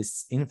had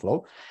this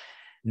inflow,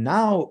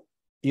 now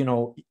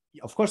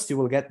of course you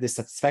will get this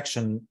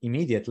satisfaction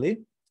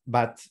immediately,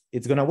 but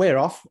it's going to wear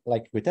off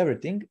like with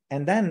everything.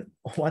 And then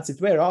once it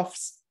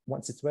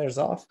wears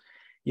off,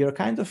 you're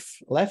kind of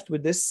left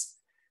with this,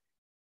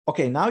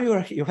 okay, now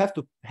you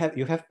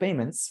have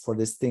payments for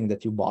this thing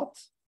that you bought,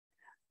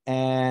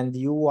 and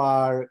you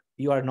are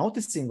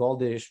noticing all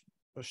the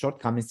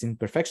shortcomings,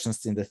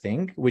 imperfections in the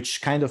thing,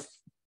 which kind of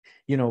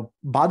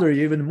bother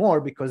you even more,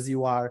 because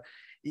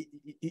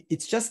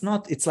it's just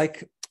not, it's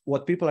like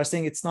what people are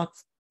saying, it's not,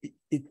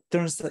 it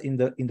turns in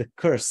the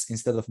curse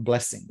instead of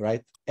blessing,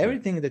 right?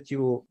 Everything that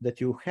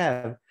you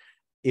have,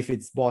 if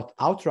it's bought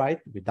outright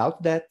without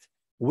debt,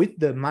 with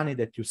the money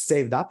that you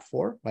saved up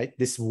for, right?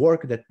 This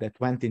work that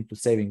went into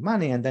saving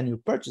money, and then you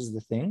purchase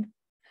the thing,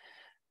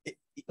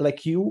 like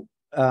you,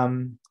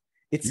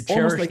 it's You almost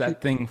cherish like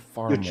that thing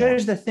far you more.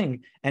 cherish the thing,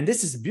 and this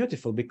is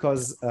beautiful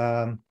because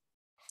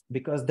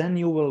then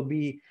you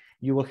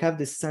will have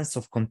this sense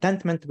of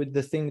contentment with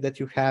the thing that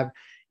you have.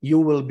 You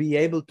will be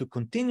able to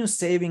continue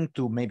saving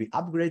to maybe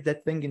upgrade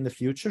that thing in the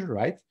future,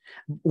 right?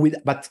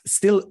 But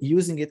still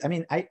using it. I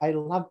mean, I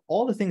love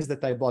all the things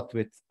that I bought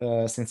with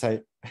since I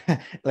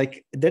like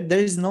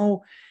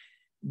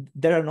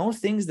there are no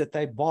things that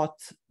I bought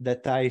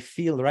that I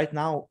feel right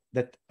now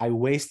that I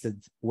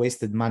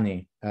wasted money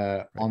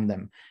on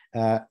them.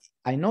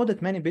 I know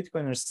that many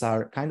Bitcoiners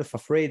are kind of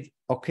afraid,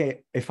 okay,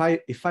 if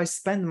I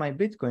spend my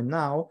Bitcoin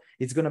now,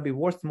 it's going to be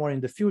worth more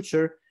in the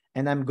future,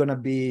 and I'm going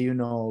to be,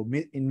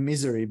 in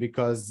misery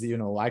because,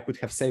 I could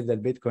have saved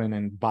that Bitcoin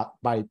and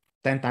buy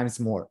 10 times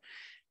more.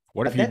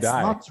 What if you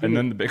die and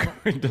then the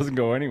Bitcoin doesn't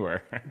go anywhere?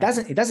 It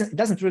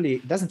doesn't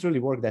really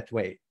work that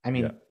way. I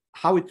mean,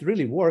 how it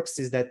really works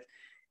is that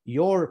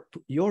your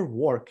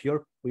work,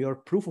 your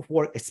proof of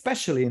work,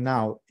 especially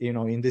now,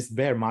 in these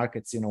bear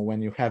markets,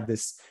 when you have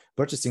this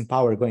purchasing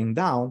power going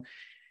down,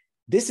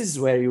 this is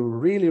where you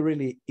really,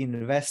 really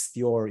invest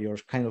your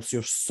kind of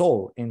your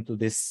soul into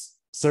this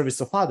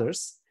service of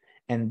others.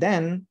 And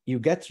then you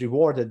get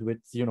rewarded with,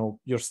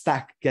 your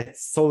stack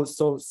gets so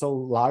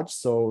large,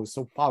 so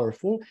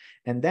powerful.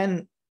 And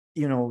then,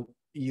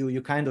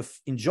 you kind of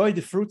enjoy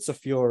the fruits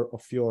of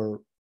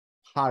your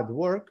hard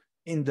work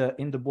in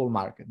the bull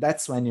market.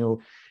 That's when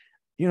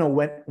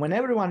when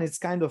everyone is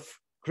kind of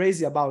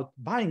crazy about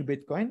buying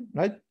Bitcoin,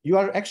 right? You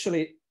are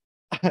actually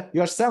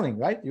you are selling,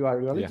 right? You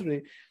are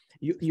literally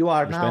you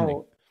are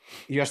now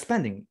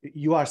spending.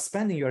 You are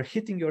spending, you're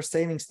hitting your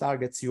savings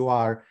targets,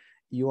 you're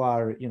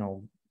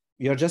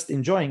just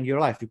enjoying your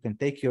life. You can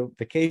take your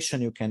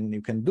vacation, you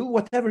can do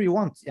whatever you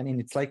want. I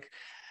mean,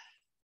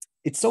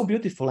 it's so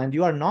beautiful, and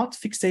you are not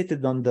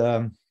fixated on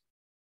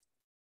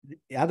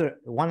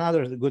one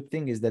other good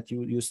thing is that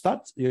you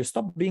stop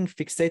being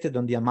fixated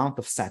on the amount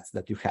of sats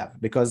that you have,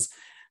 because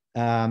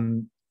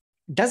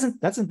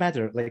doesn't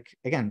matter. Like,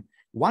 again,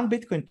 one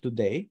Bitcoin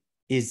today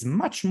is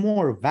much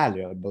more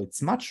valuable. It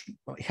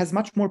has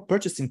much more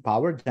purchasing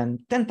power than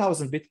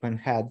 10,000 Bitcoin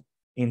had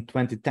in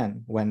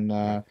 2010 when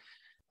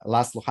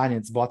Laszlo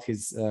Haniec bought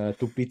his 2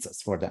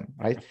 pizzas for them,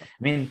 right? I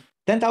mean,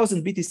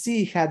 10,000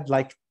 BTC had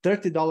like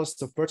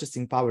 $30 of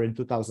purchasing power in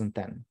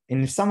 2010.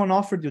 And if someone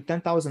offered you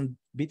 10,000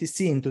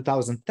 BTC in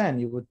 2010,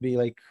 you would be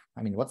like,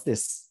 I mean, what's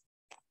this?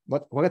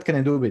 What can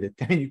I do with it?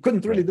 I mean, you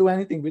couldn't really do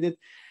anything with it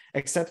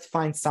except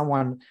find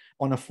someone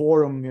on a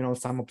forum,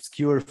 some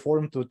obscure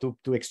forum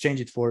to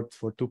exchange it for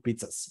 2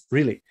 pizzas,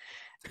 really.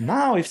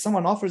 Now, if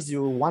someone offers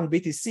you 1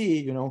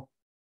 BTC,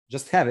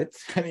 just have it.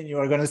 I mean, you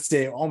are going to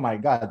say, oh my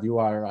God,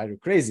 are you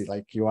crazy?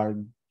 Like you are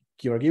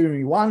giving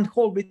me 1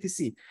 whole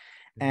BTC.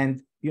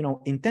 And,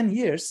 in 10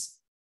 years,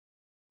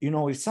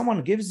 if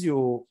someone gives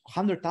you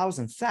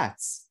 100,000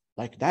 sats,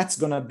 like that's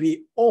going to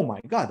be, oh my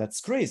God, that's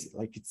crazy.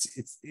 Like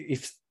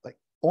it's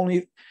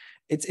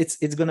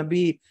going to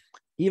be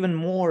even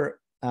more.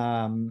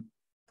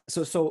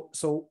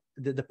 So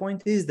the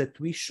point is that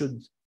we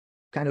should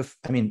kind of,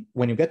 I mean,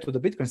 when you get to the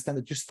Bitcoin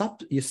standard,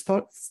 you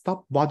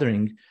stop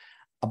bothering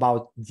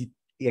about the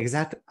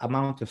exact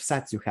amount of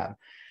sats you have.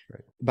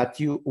 Right. But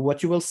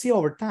what you will see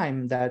over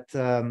time that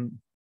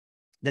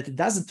it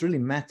doesn't really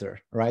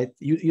matter, right?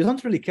 You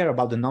don't really care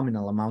about the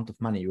nominal amount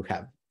of money you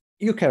have.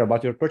 You care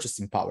about your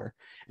purchasing power.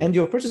 And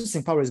your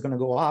purchasing power is going to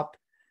go up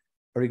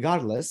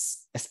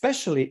regardless,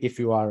 especially if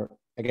you are,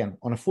 again,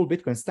 on a full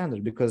Bitcoin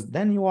standard, because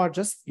then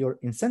your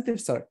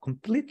incentives are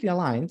completely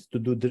aligned to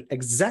do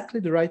exactly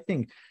the right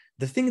thing.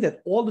 The thing that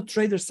all the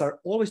traders are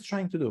always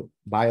trying to do: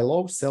 buy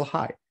low, sell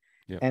high.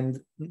 Yep. And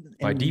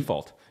by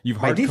default, you've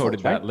hard-coded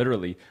that, right?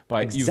 Literally.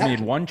 You've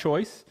made one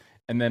choice,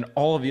 and then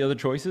all of the other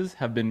choices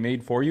have been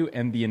made for you,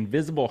 and the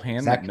invisible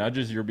hand that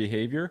nudges your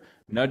behavior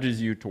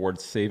nudges you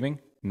towards saving,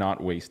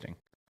 not wasting.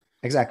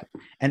 Exactly.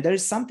 And there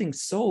is something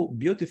so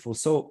beautiful,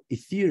 so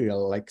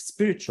ethereal, like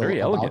spiritual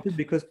about it,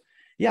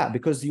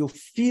 because you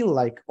feel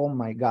like, oh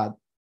my God,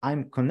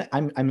 I'm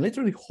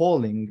literally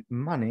holding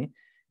money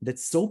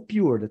that's so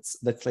pure,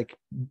 that's like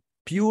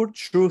pure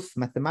truth,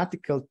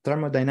 mathematical,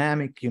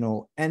 thermodynamic,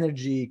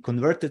 energy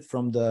converted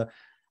from the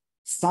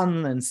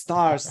sun and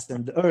stars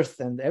and the earth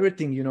and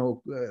everything,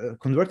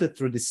 converted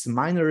through these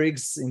minor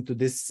rigs into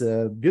this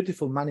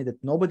beautiful money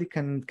that nobody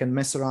can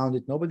mess around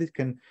it. Nobody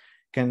can,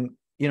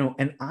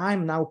 and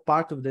I'm now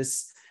part of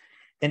this.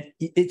 And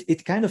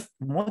it kind of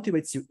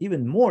motivates you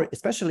even more,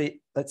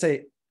 especially, let's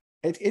say,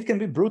 it can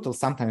be brutal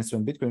sometimes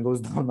when Bitcoin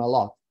goes down a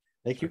lot.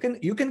 Like you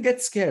can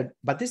get scared,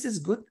 but this is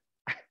good.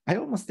 I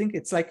almost think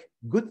it's like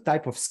good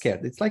type of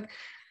scared. It's like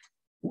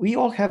we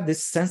all have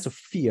this sense of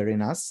fear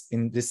in us,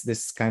 in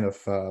this kind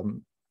of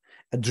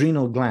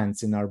adrenal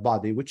glands in our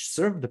body which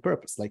serve the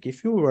purpose. Like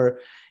if you were,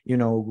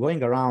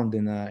 going around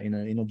in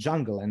a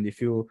jungle, and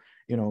if you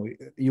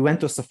went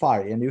to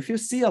safari, and if you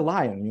see a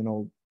lion,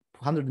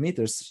 100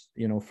 meters,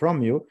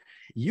 from you,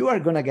 you are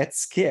gonna get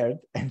scared,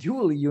 and you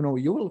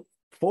will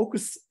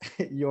focus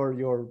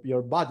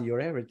your body,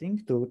 your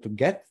everything to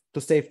get to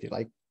safety.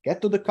 Like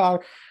get to the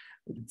car,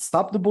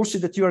 stop the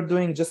bullshit that you are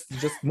doing, just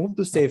move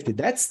to safety.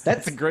 That's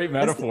a great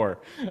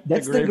metaphor.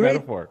 That's a great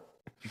metaphor.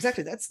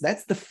 Exactly.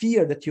 That's the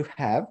fear that you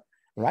have,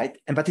 right?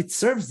 But it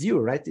serves you,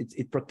 right?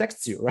 It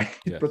protects you, right?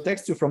 It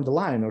protects you from the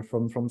lion or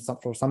from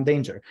some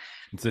danger.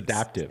 It's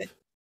adaptive.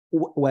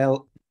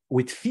 Well,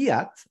 with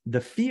fiat,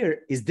 the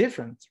fear is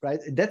different, right?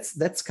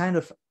 That's kind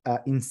of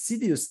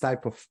insidious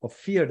type of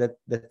fear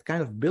that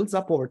kind of builds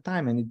up over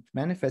time, and it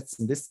manifests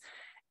in this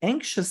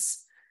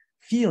anxious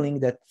feeling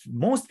that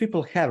most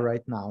people have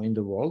right now in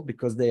the world,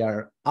 because they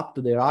are up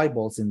to their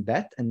eyeballs in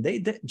debt, and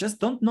they just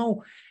don't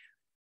know.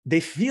 They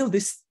feel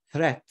this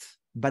threat,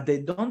 but they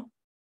don't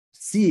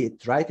see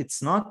it, right?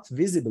 It's not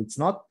visible. It's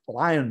not a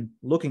lion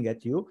looking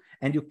at you,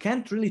 and you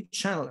can't really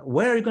channel.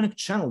 Where are you going to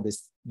channel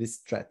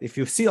this threat? If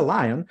you see a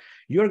lion,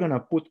 you're going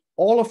to put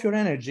all of your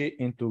energy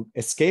into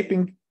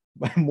escaping,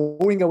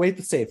 moving away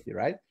to safety,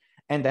 right?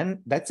 And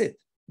then that's it.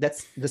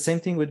 That's the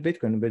same thing with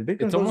Bitcoin. But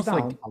Bitcoin goes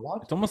down a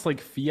lot. It's almost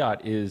like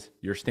fiat is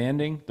you're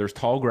standing, there's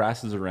tall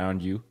grasses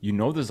around you. You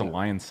know there's a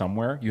lion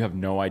somewhere. You have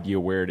no idea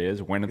where it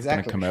is, when it's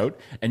going to come out,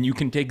 and you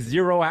can take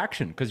zero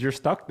action because you're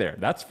stuck there.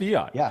 That's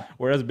fiat. Yeah.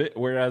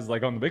 Whereas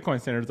like on the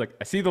Bitcoin standard, it's like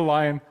I see the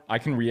lion, I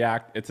can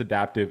react. It's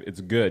adaptive.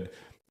 It's good.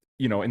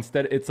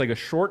 Instead, it's like a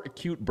short,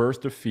 acute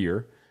burst of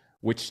fear,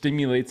 which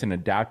stimulates an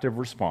adaptive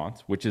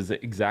response, which is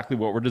exactly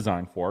what we're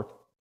designed for,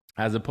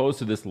 as opposed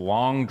to this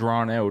long,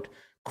 drawn out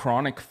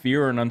chronic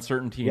fear and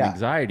uncertainty and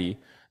anxiety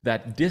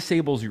that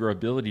disables your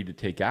ability to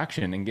take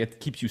action and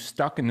keeps you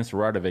stuck in this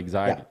rut of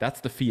anxiety. That's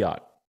the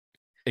fiat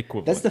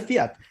equivalent. That's the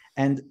fiat.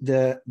 And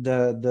the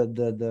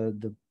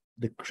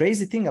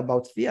crazy thing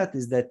about fiat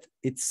is that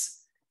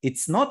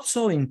it's not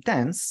so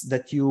intense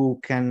that you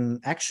can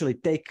actually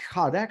take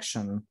hard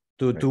action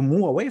to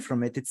move away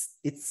from it.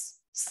 It's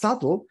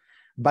subtle,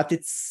 but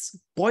it's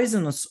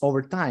poisonous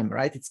over time,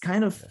 right? It's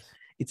kind of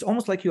it's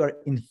almost like you are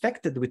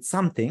infected with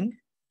something.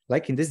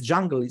 Like in this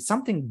jungle,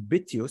 something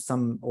bit you,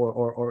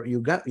 or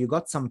you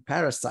got some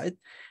parasite,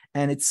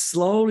 and it's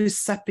slowly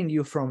sapping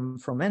you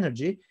from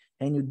energy,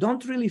 and you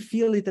don't really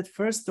feel it at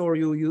first, or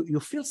you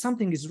feel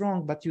something is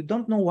wrong, but you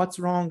don't know what's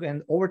wrong,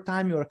 and over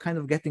time you are kind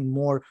of getting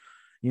more,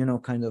 you're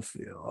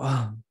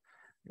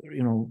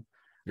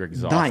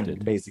exhausted, dying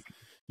basically.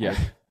 Yeah,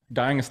 right?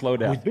 Dying a slow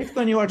death. With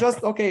Bitcoin, you are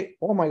just okay.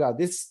 Oh my god,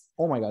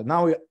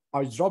 now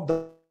I dropped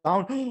down.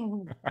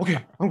 Okay,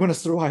 I'm gonna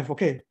survive.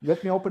 Okay,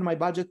 let me open my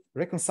budget,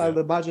 reconcile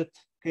the budget.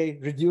 Okay,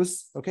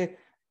 reduce. Okay,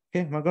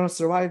 am I gonna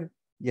survive?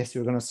 Yes,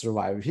 you're gonna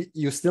survive.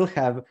 You still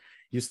have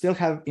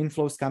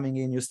inflows coming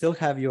in. You still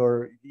have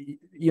your,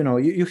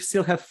 you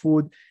still have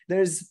food.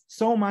 There's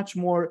so much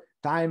more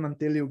time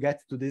until you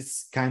get to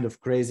this kind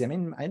of crazy. I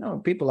mean, I know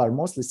people are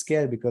mostly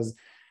scared because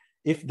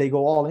if they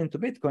go all into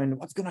Bitcoin,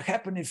 what's gonna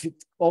happen if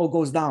it all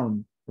goes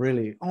down?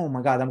 Really, oh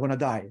my god, I'm gonna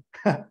die.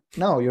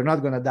 No, you're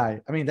not gonna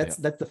die. I mean, that's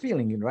the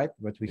feeling, right?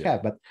 What we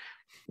have. But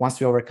once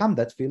we overcome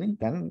that feeling,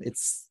 then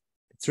it's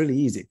really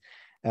easy.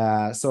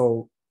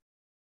 So,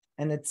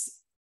 and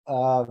it's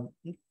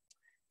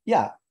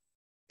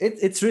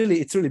it's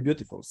really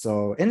beautiful.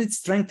 So, and it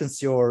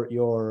strengthens your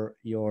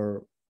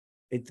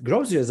it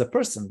grows you as a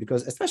person,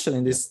 because especially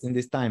in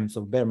these times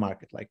of bear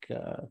market, like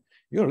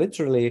you're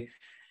literally,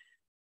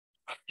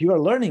 you are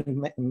learning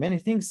many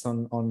things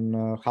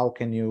on how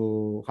can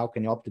you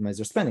optimize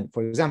your spending.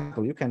 For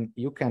example, you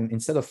can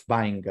instead of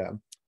buying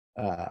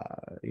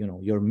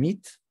your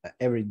meat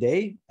every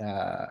day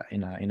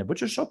in a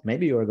butcher shop,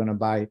 maybe you're going to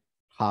buy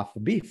half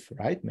beef,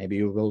 right? Maybe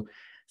you will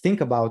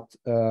think about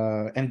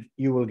and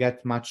you will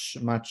get much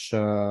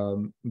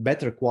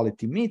better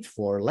quality meat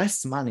for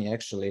less money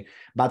actually,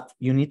 but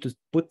you need to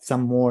put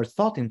some more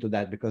thought into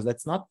that, because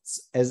that's not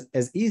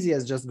as easy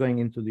as just going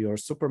into your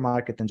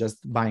supermarket and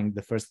just buying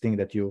the first thing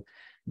that you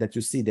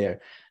see there.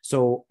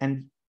 So,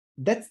 and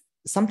that's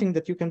something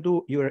that you can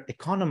do. You're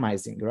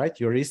economizing, right,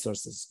 your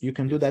resources. You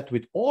can do that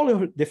with all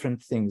your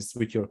different things,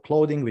 with your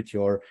clothing, with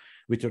your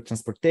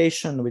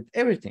transportation, with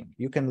everything.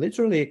 You can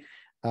literally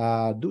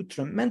do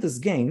tremendous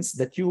gains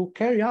that you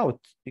carry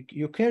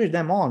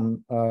them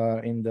on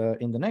in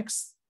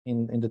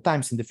the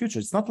times in the future.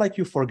 It's not like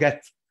you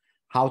forget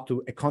how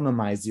to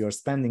economize your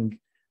spending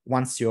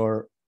once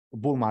your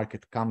bull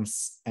market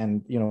comes,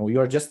 and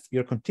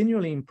you're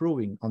continually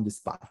improving on this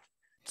path.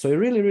 So I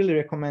really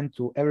recommend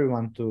to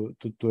everyone to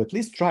at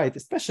least try it,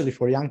 especially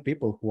for young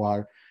people who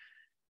are,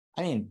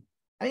 I mean,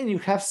 you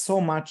have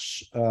so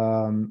much.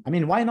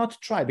 Why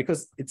not try?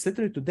 Because it's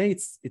literally today,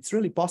 it's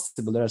really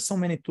possible. There are so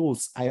many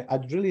tools.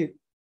 I'd really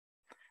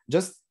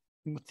just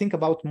think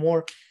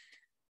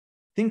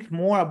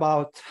more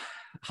about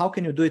how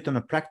can you do it on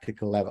a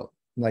practical level.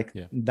 Like,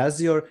 for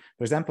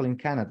example, in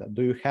Canada,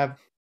 do you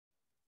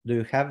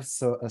have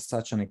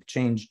such an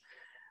exchange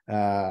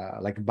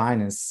like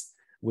Binance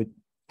with?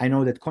 I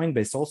know that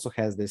Coinbase also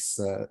has this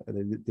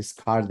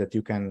card that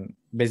you can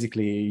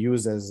basically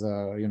use as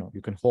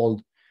you can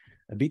hold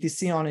a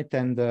BTC on it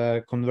and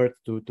convert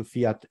to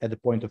fiat at the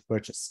point of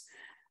purchase.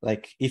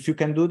 Like if you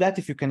can do that,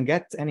 if you can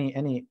get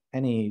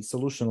any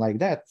solution like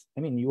that,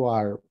 I mean,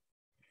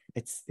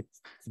 it's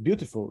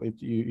beautiful.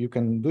 You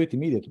can do it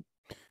immediately.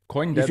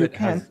 If you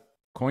can,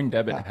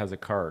 CoinDebit has a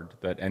card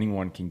that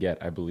anyone can get,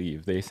 I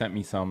believe. They sent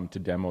me some to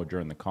demo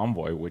during the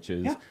convoy, which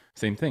is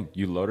same thing.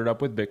 You load it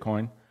up with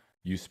Bitcoin,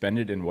 you spend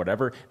it in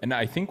whatever. And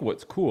I think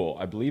what's cool,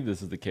 I believe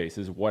this is the case,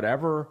 is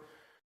whatever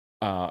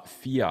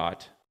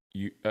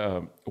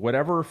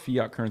whatever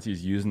fiat currency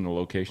is used in the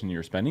location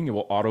you're spending, it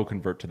will auto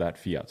convert to that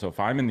fiat. So if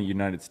I'm in the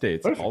United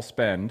States, I'll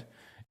spend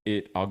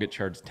it, I'll get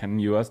charged $10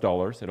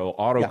 US. It'll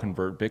auto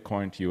convert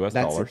Bitcoin to US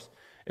dollars.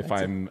 If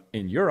I'm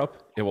in Europe,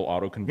 it will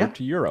auto convert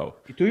to euro.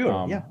 To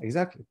euro,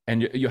 exactly.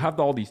 And you have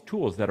all these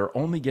tools that are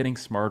only getting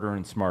smarter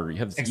and smarter. You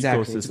have this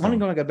ecosystem. It's only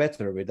going to get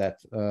better with that.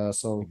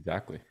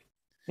 Exactly.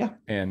 Yeah.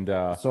 And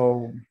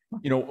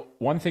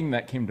one thing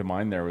that came to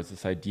mind there was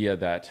this idea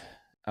that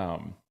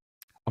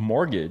a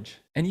mortgage,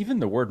 and even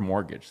the word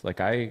mortgage, like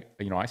I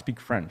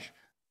speak French.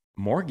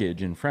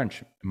 Mortgage in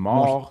French,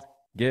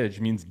 mortgage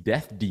means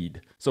death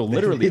deed. So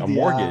literally a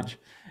mortgage.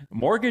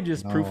 Mortgage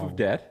is proof of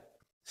debt.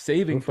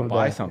 Saving to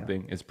buy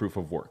something is proof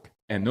of work.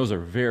 And those are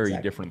very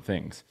different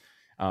things.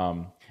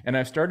 And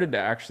I've started to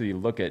actually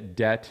look at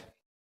debt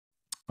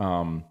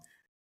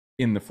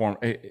in the form,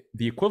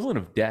 the equivalent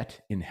of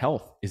debt in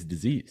health is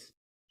disease.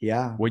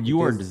 Yeah. When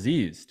you are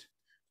diseased,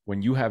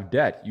 when you have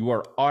debt, you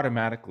are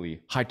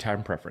automatically high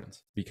time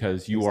preference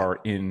because you are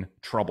in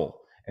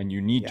trouble and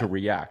you need to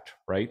react,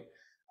 right?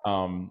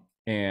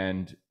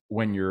 And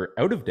when you're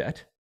out of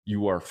debt,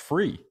 you are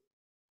free,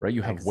 right?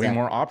 You have way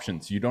more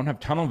options. You don't have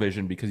tunnel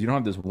vision because you don't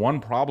have this one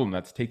problem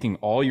that's taking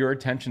all your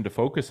attention to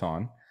focus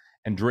on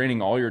and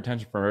draining all your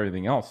attention from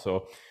everything else.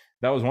 So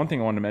that was one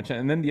thing I wanted to mention.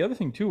 And then the other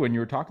thing too, when you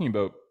were talking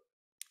about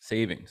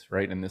savings,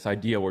 right? And this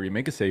idea where you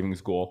make a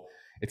savings goal,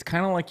 it's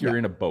kind of like you're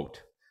in a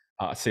boat,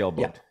 a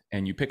sailboat,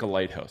 and you pick a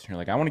lighthouse. And you're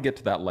like, I want to get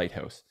to that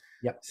lighthouse.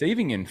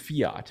 Saving in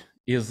fiat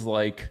is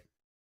like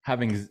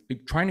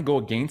trying to go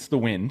against the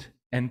wind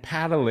and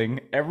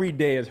paddling every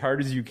day as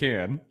hard as you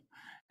can.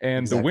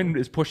 And the wind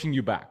is pushing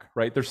you back,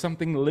 right? There's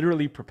something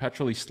literally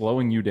perpetually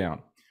slowing you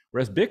down.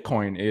 Whereas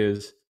Bitcoin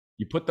is,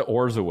 you put the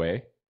oars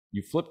away,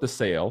 you flip the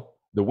sail,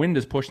 the wind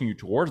is pushing you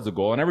towards the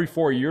goal. And every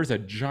 4 years, a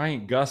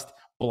giant gust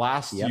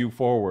blasts you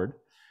forward.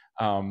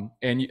 And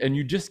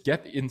you just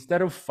get,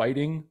 instead of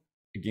fighting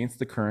against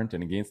the current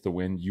and against the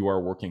wind, you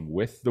are working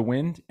with the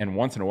wind. And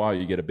once in a while,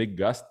 you get a big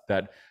gust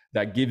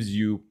that gives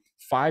you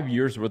 5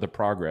 years worth of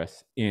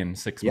progress in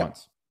 6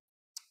 months.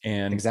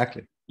 And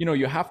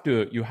you have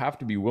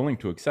to be willing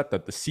to accept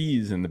that the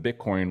seas in the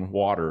Bitcoin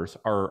waters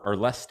are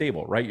less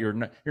stable, right? You're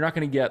not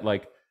going to get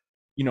like,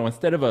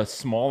 instead of a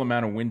small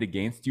amount of wind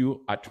against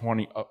you at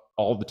 20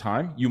 all the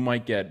time, you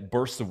might get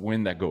bursts of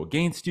wind that go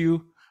against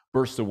you,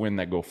 bursts of wind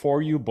that go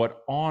for you.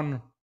 But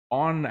on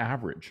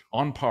average,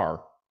 on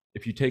par,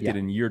 if you take it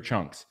in year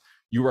chunks,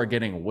 you are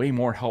getting way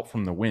more help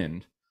from the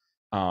wind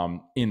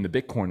in the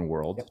Bitcoin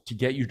world to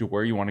get you to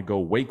where you want to go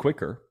way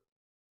quicker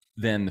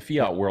than the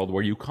fiat world,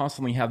 where you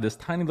constantly have this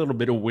tiny little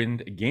bit of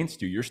wind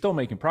against you. You're still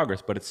making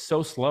progress, but it's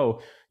so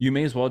slow, you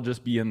may as well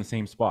just be in the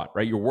same spot,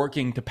 right? You're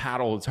working to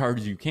paddle as hard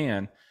as you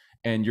can,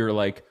 and you're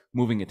like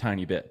moving a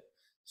tiny bit.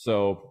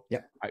 So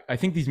I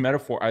think these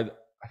metaphors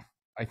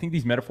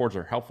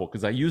are helpful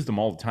because I use them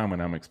all the time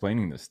when I'm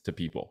explaining this to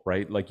people,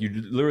 right? Like you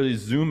literally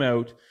zoom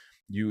out,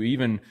 you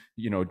even,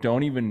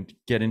 don't even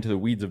get into the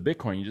weeds of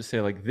Bitcoin. You just say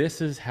like,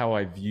 this is how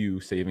I view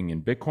saving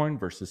in Bitcoin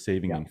versus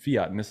saving in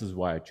fiat. And this is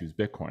why I choose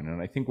Bitcoin.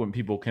 And I think when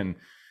people can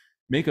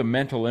make a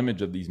mental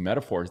image of these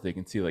metaphors, they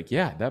can see like,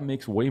 yeah, that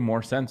makes way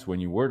more sense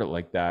when you word it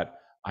like that.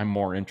 I'm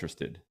more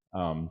interested.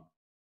 I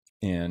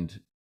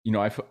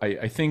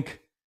think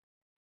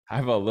I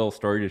have a little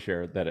story to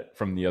share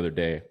from the other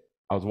day.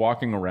 I was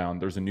walking around,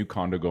 there's a new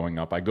condo going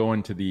up. I go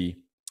into the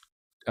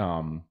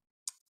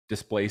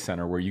display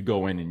center where you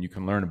go in and you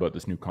can learn about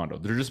this new condo.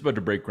 They're just about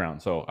to break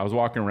ground. So I was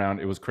walking around,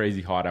 it was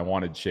crazy hot. I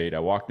wanted shade. I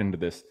walked into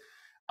this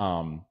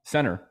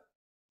center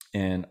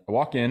and I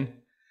walk in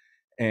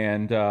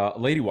and a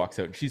lady walks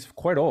out. She's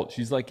quite old.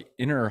 She's like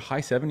in her high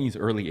 70s,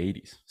 early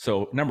 80s.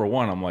 So number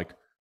one, I'm like,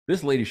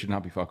 this lady should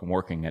not be fucking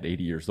working at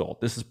 80 years old.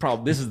 This is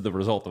the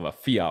result of a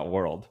fiat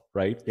world,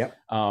 right? Yep.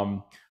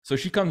 So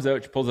she comes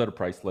out, she pulls out a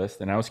price list,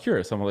 and I was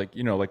curious. I'm like,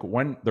 like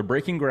when they're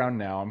breaking ground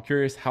now, I'm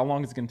curious how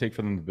long is it going to take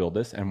for them to build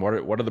this, and what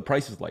are the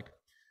prices like?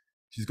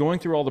 She's going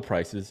through all the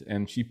prices,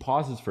 and she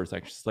pauses for a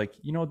second. She's like,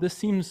 this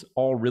seems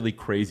all really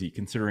crazy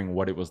considering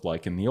what it was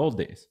like in the old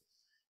days.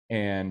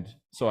 And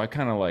so I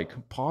kind of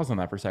like pause on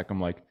that for a second.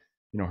 I'm like,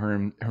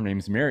 her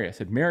name's Mary. I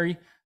said, Mary,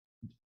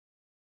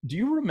 do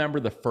you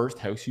remember the first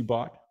house you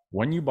bought?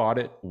 When you bought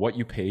it, what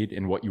you paid,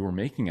 and what you were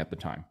making at the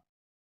time?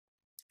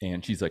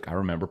 And she's like, I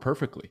remember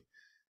perfectly.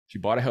 She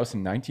bought a house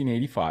in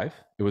 1985.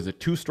 It was a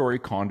 2-story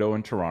condo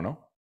in Toronto.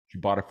 She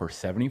bought it for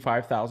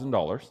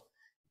 $75,000.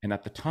 And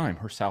at the time,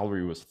 her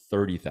salary was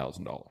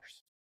 $30,000.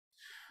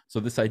 So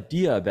this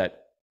idea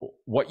that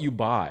what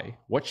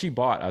she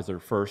bought as her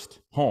first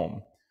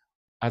home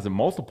as a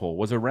multiple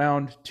was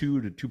around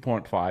 2 to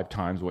 2.5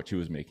 times what she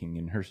was making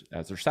in her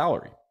as her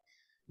salary.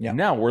 Yeah.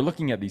 Now we're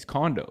looking at these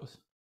condos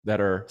that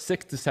are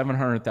 $600,000 to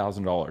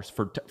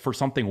 $700,000 for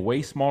something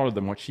way smaller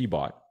than what she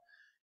bought.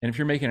 And if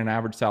you're making an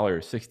average salary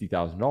of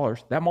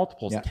 $60,000, that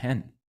multiple is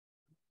 10.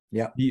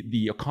 Yeah.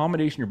 The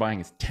accommodation you're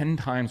buying is 10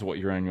 times what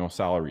your annual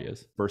salary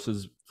is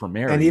versus for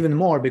Mary. And even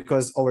more,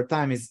 because over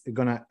time is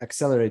going to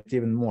accelerate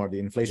even more. The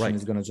inflation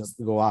is going to just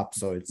go up.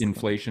 So it's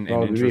inflation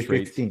and interest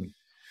rates. 15.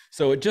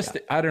 So it just,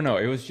 I don't know.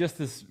 It was just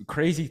this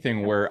crazy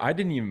thing where I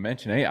didn't even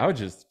mention it. I was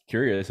just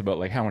curious about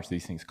like how much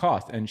these things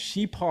cost. And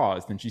she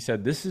paused and she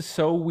said, this is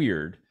so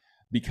weird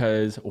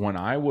because when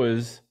I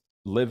was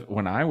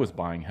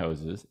buying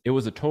houses, it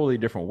was a totally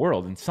different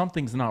world and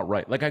something's not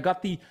right. Like I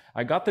got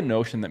the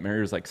notion that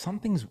Mary was like,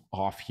 something's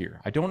off here.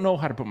 I don't know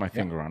how to put my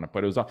finger on it,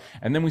 but it was off.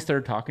 And then we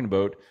started talking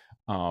about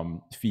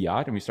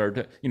fiat, and we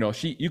started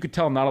to, you could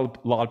tell not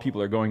a lot of people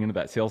are going into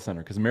that sales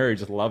center because Mary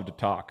just loved to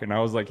talk. And I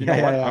was like, you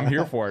know what? I'm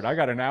here for it. I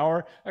got an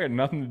hour. I got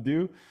nothing to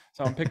do.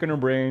 So I'm picking her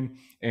brain.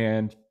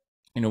 And,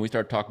 we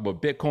started talking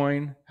about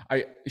Bitcoin.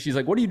 She's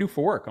like, what do you do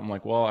for work? I'm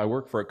like, well, I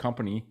work for a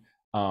company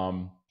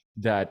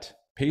that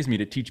pays me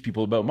to teach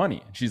people about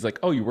money. And she's like,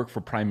 oh, you work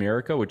for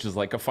Primerica, which is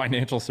like a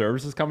financial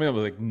services company? I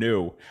was like,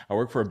 no, I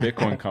work for a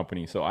Bitcoin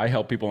company. So I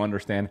help people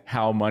understand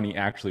how money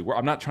actually works.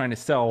 I'm not trying to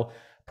sell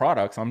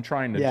products. I'm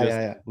trying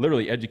to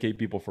literally educate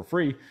people for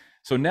free.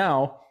 So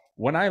now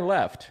when I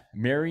left,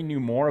 Mary knew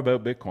more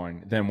about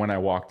Bitcoin than when I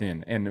walked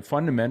in. And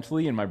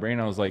fundamentally in my brain,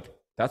 I was like,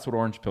 that's what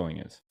orange pilling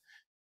is.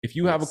 If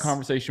you have a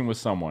conversation with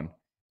someone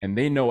and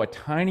they know a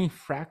tiny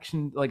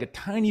fraction, like a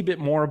tiny bit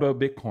more about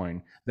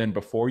Bitcoin than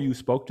before you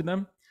spoke to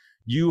them,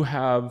 you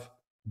have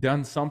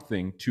done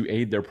something to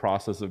aid their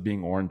process of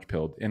being orange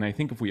pilled. And I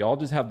think if we all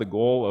just have the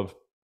goal of,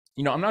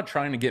 I'm not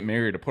trying to get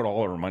Mary to put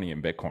all of her money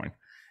in Bitcoin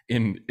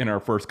in our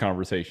first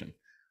conversation.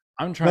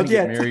 I'm trying to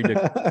get Mary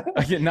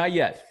to, not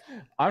yet.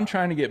 I'm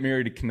trying to get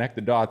Mary to connect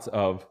the dots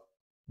of,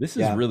 this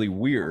is really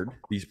weird,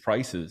 these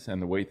prices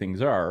and the way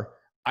things are.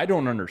 I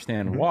don't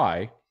understand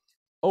why.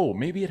 Oh,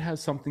 maybe it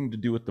has something to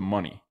do with the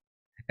money.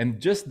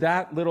 And just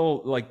that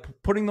little, like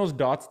putting those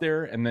dots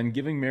there and then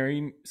giving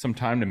Mary some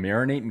time to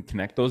marinate and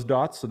connect those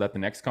dots so that the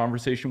next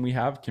conversation we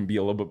have can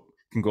go a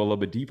little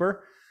bit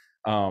deeper.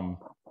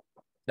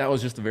 That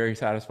was just a very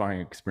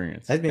satisfying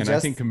experience. Let me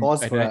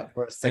pause for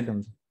a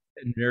second.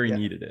 And Mary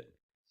needed it.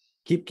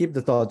 Keep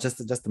the thought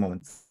just a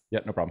moment. Yeah,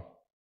 no problem.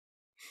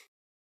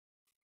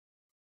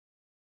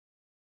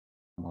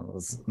 Someone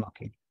was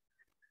knocking.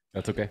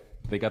 That's okay.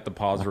 They got the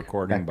pause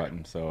recording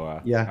button,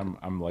 so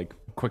I'm like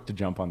quick to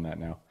jump on that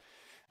now.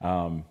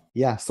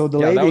 So the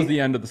lady, that was the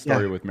end of the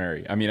story with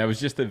Mary. I mean, it was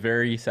just a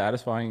very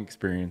satisfying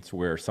experience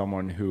where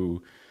someone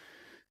who,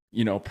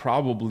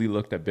 probably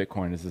looked at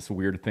Bitcoin as this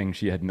weird thing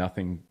she had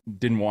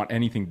didn't want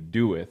anything to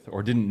do with,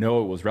 or didn't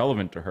know it was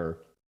relevant to her.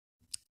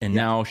 And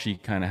now she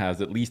kind of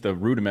has at least a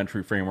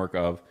rudimentary framework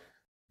of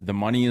the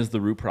money is the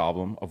root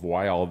problem of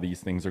why all of these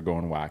things are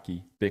going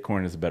wacky.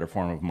 Bitcoin is a better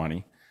form of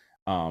money.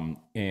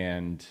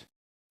 And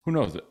who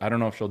knows? I don't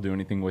know if she'll do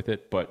anything with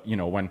it, but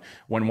when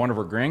one of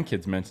her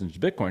grandkids mentions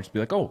Bitcoin, she'll be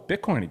like, oh,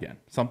 Bitcoin again,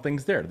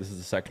 something's there. This is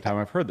the second time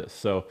I've heard this.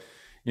 So,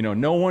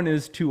 no one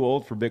is too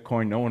old for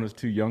Bitcoin. No one is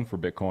too young for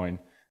Bitcoin.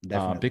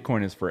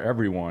 Bitcoin is for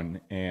everyone.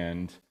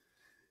 And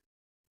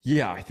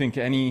I think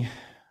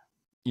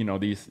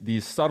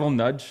these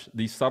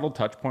subtle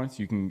touch points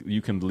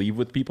you can leave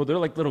with people. They're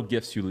like little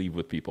gifts you leave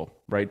with people,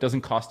 right? It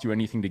doesn't cost you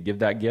anything to give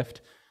that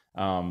gift.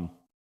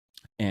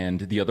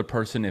 And the other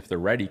person, if they're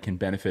ready, can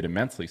benefit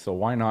immensely. So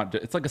why not?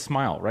 It's like a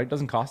smile, right? It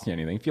doesn't cost you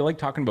anything. If you like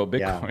talking about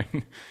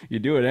Bitcoin, you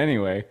do it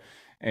anyway.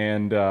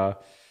 And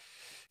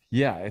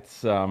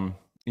it's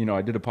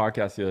I did a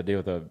podcast the other day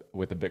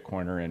with a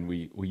Bitcoiner, and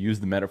we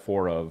used the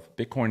metaphor of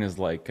Bitcoin is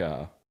like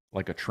a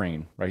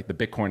train, right? The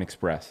Bitcoin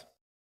Express.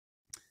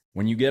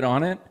 When you get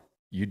on it,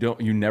 you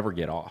never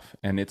get off,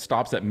 and it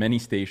stops at many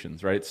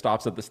stations, right? It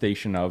stops at the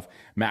station of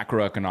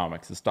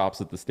macroeconomics. It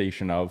stops at the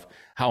station of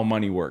how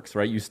money works,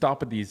 right? You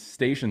stop at these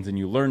stations and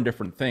you learn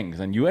different things,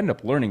 and you end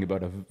up learning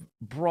about a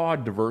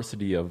broad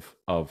diversity of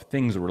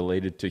things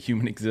related to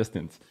human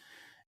existence.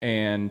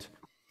 And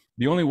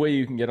the only way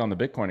you can get on the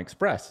Bitcoin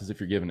Express is if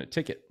you're given a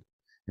ticket.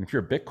 And if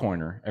you're a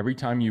Bitcoiner, every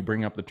time you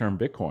bring up the term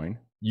Bitcoin,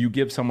 you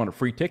give someone a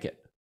free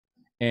ticket,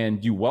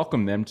 and you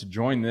welcome them to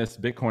join this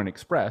Bitcoin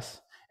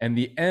Express. And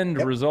the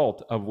end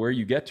result of where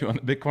you get to on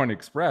the Bitcoin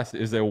Express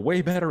is a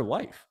way better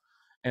life.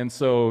 And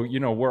so,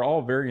 we're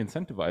all very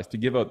incentivized to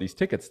give out these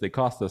tickets. They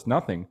cost us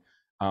nothing.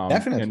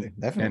 Definitely.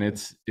 And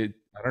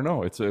I don't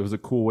know, it was a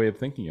cool way of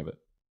thinking of it.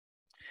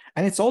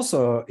 And it's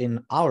also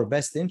in our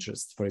best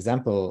interest. For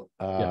example,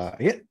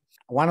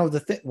 one of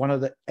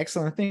the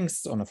excellent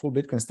things on a full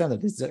Bitcoin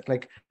standard is that,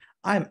 like,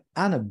 I'm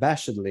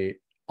unabashedly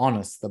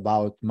honest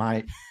about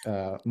my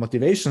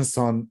motivations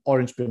on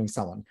orange pilling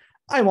someone.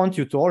 I want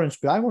you to orange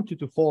pill. I want you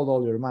to hold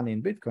all your money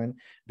in Bitcoin,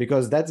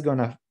 because that's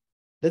gonna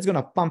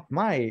pump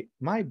my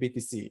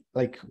BTC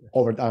like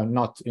over,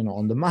 not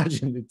on the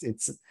margin.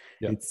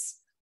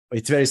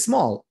 It's very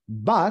small,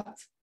 but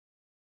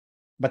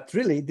but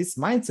really this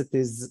mindset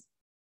is,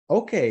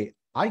 okay,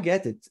 I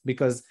get it,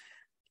 because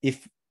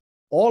if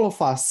all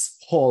of us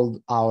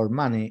hold our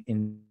money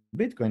in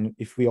Bitcoin,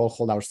 if we all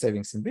hold our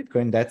savings in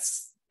Bitcoin,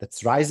 that's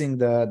rising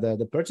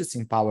the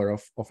purchasing power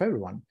of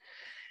everyone.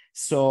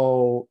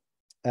 So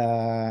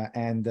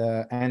and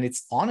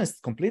it's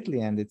honest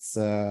completely, and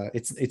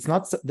it's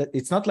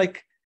not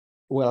like,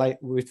 well,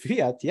 with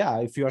fiat, yeah,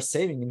 if you are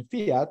saving in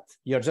fiat,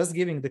 you're just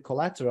giving the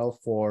collateral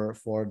for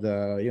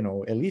the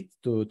elite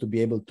to be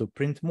able to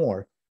print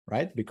more,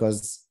 right?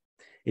 Because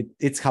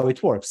it's how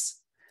it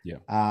works.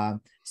 Yeah.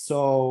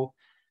 So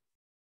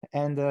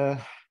and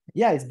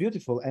yeah, it's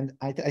beautiful, and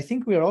I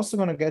think we are also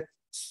going to get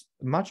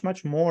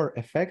much more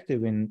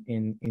effective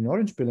in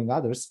orange pilling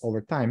others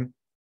over time,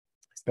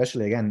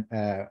 especially again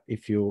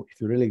if you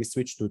really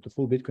switch to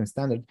full Bitcoin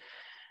standard,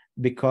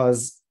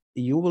 because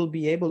you will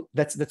be able,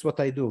 that's what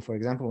I do. For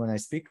example, when I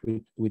speak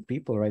with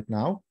people right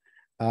now,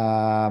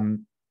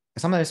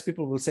 sometimes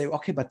people will say,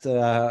 okay, but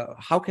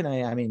how can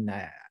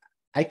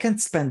I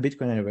can't spend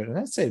Bitcoin anywhere. And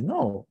I say,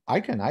 no, I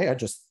can. I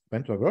just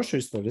went to a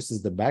grocery store. This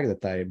is the bag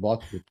that I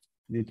bought with,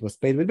 it was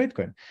paid with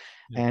Bitcoin.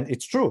 Yeah. And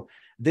it's true.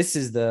 This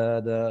is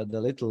the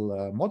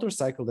little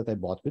motorcycle that I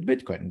bought with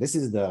Bitcoin. This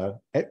is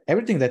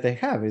everything that I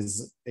have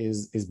is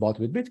bought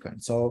with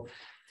Bitcoin.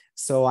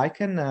 So I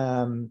can,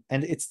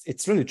 and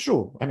it's really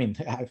true. I mean,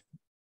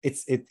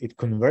 it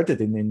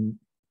converted in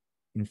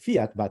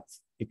fiat, but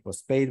it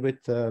was paid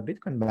with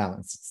Bitcoin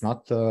balance. It's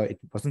not, it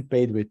wasn't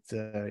paid with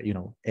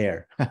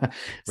air. Right.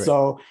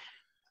 So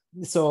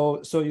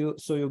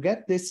you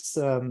get this,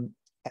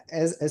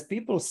 as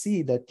people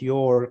see that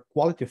your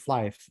quality of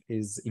life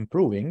is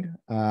improving,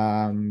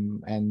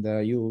 and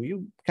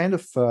you kind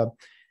of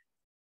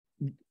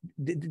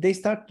they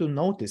start to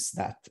notice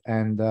that.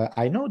 And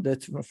I know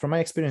that from my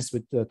experience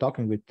with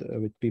talking with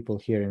people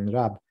here in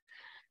Rab,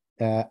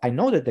 I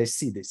know that they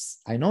see this.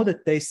 I know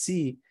that they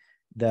see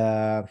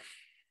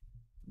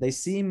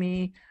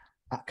me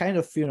kind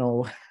of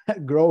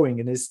growing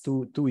in these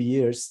two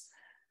years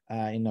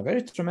in a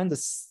very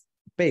tremendous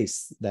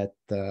pace, that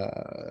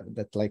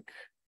like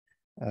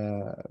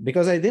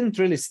because I didn't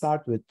really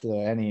start with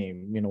any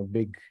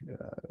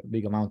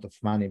big amount of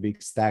money,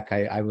 big stack.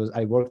 I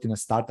worked in a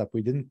startup.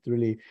 We didn't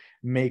really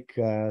make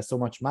so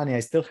much money. I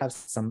still have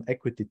some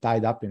equity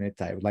tied up in it.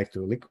 I would like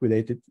to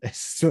liquidate it as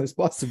soon as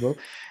possible,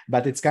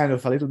 but it's kind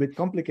of a little bit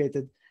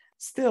complicated.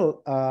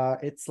 Still,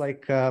 it's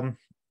like I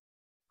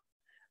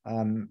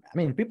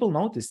mean, people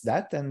notice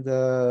that, and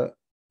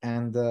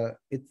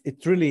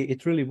it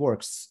really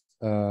works.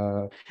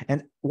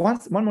 And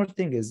one more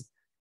thing is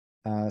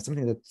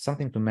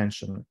something to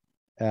mention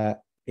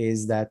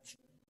is that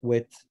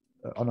with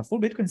on a full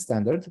Bitcoin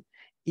standard,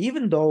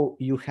 even though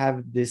you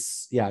have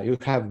this, you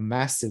have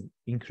massive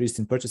increase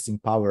in purchasing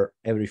power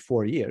every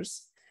 4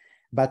 years,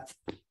 but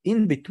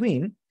in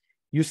between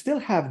you still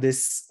have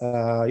this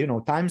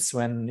times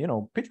when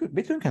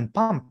Bitcoin can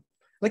pump.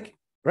 Like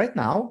right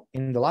now,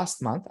 in the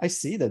last month, I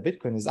see that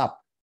Bitcoin is up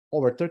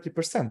over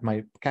 30%.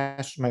 My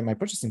cash, my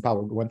purchasing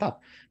power went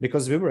up,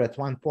 because we were at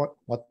one point,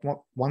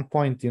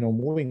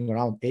 moving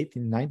around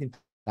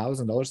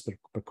 $18,000-$19,000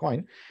 per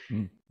coin.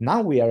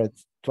 Now we are at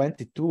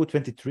 22,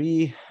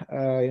 23.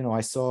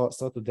 I saw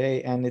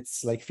today, and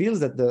it's like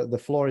feels that the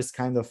floor is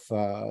kind of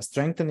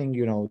strengthening.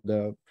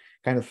 The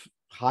kind of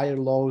higher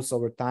lows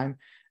over time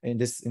in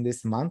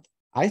this month.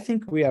 I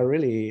think we are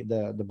really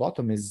the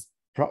bottom is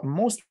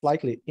most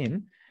likely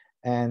in,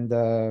 and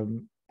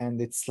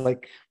it's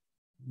like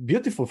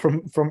beautiful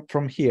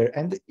from here.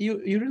 And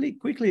you really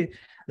quickly,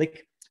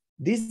 like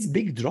these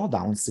big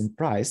drawdowns in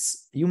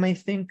price, you may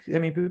think,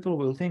 people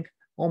will think,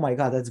 oh my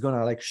god, that's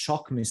gonna like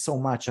shock me so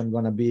much, I'm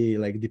gonna be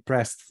like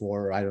depressed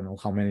for I don't know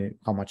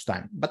how much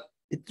time. But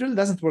it really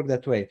doesn't work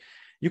that way.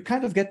 You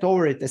kind of get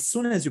over it as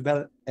soon as you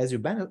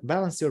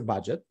balance your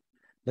budget.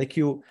 Like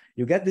you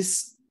get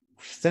this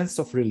sense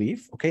of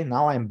relief. Okay,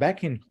 now I'm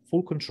back in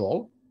full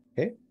control.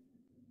 Okay,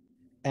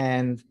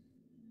 and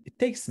it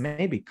takes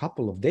maybe a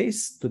couple of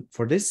days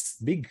for this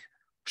big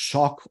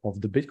shock of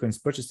the Bitcoin's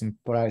purchasing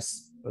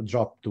price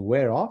drop to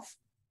wear off,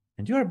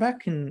 and you are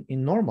back in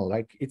normal.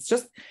 Like it's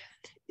just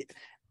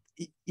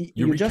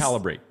you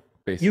recalibrate.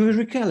 Basically, you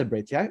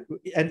recalibrate, yeah,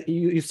 and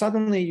you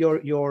suddenly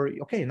you're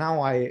okay.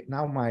 Now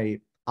my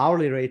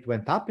hourly rate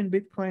went up in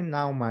Bitcoin.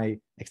 Now my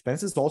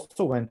expenses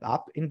also went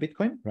up in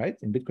Bitcoin, right?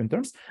 In Bitcoin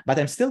terms, but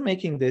I'm still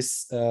making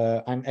this.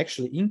 I'm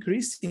actually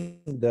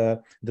increasing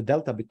the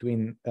delta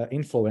between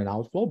inflow and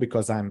outflow,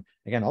 because I'm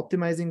again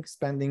optimizing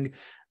spending,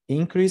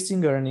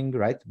 increasing earning,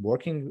 right?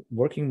 Working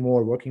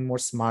more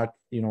smart.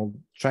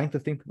 Trying to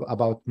think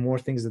about more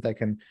things that I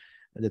can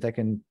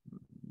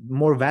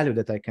more value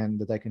that I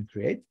can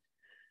create.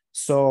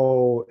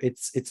 So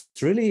it's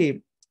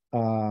really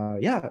from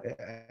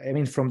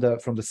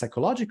the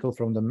psychological,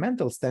 from the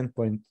mental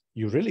standpoint,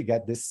 you really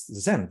get this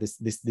zen,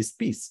 this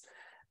peace,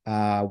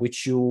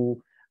 which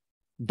you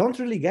don't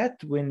really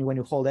get when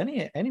you hold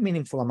any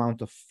meaningful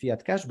amount of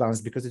fiat cash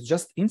balance, because it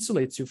just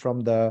insulates you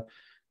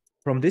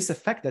from this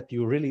effect that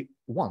you really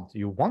want.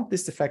 You want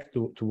this effect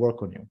to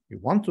work on you. You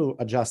want to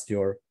adjust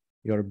your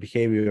your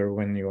behavior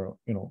when you're,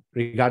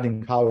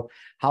 regarding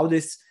how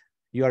this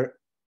your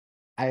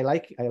I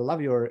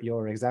love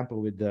your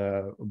example with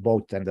the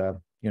boat and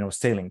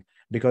sailing,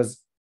 because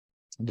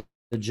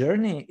the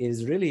journey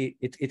is really,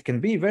 it can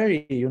be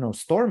very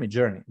stormy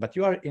journey, but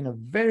you are in a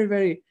very,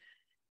 very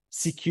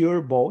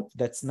secure boat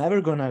that's never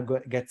gonna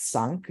get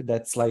sunk,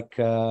 that's like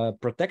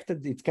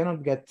protected, it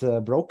cannot get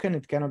broken,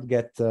 it cannot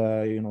get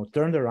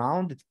turned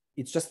around,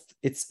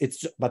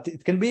 but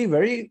it can be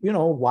very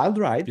wild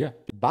ride. Yeah.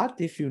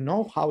 But if you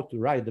know how to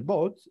ride the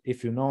boat,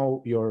 if you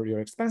know your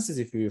expenses,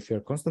 if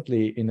you're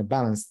constantly in a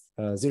balanced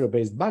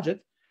zero-based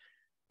budget,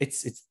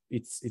 it's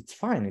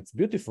fine, it's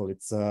beautiful,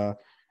 it's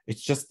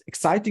just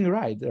exciting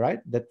ride, right?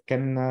 That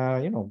can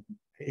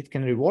it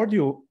can reward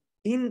you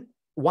in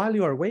while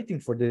you are waiting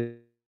for the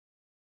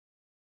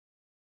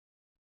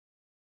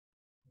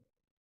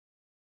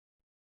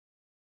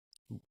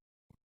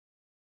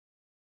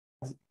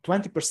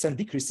 20%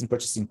 decrease in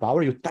purchasing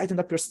power. You tightened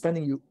up your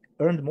spending, you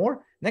earned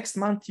more. Next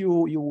month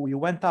you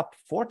went up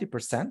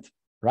 40%,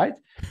 right?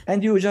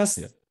 And you just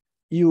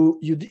you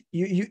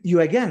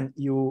again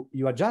you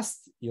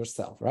adjust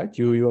yourself, right?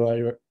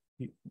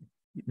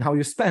 Now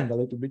you spend a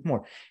little bit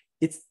more.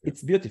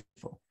 It's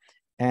beautiful.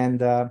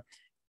 And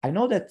I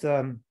know that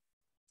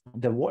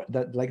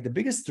the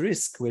biggest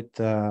risk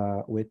with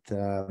I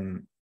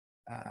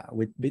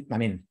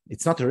mean,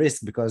 it's not a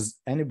risk, because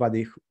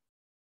anybody,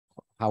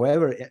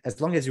 however, as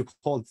long as you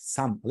hold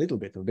a little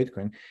bit of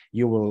Bitcoin,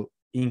 you will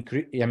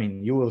increase. I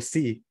mean, you will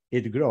see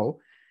it grow.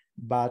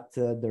 But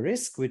the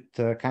risk with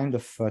kind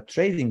of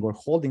trading or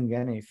holding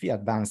any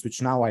fiat balance,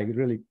 which now I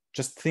really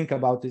just think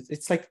about it,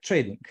 it's like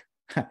trading.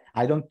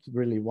 I don't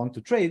really want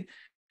to trade,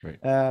 right.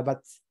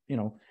 But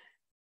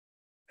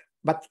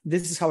but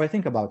this is how I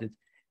think about it.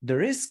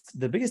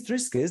 The biggest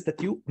risk is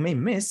that you may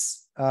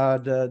miss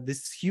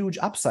this huge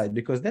upside,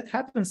 because that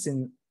happens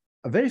in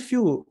a very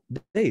few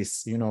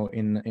days,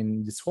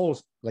 in this whole,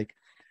 like,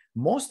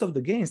 most of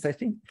the gains, I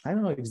think, I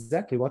don't know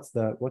exactly what's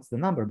the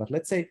number, but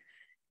let's say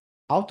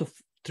out of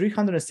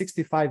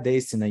 365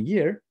 days in a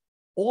year,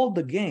 all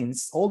the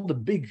gains, all the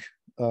big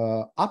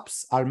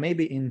ups are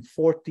maybe in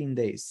 14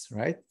 days,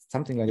 right?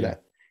 Something like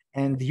that.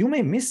 And you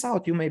may miss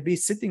out, you may be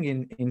sitting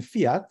in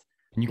fiat.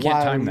 And you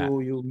can't time that.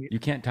 You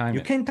can't time it.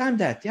 You can't time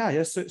that.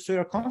 Yeah. So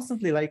you're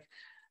constantly like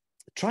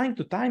trying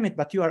to time it,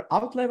 but you are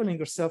out leveling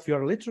yourself. You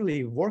are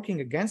literally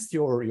working against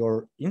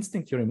your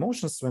instinct, your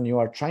emotions, when you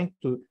are trying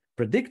to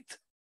predict.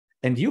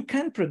 And you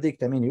can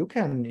predict. I mean, you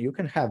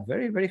can have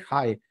very, very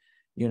high,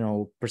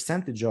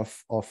 percentage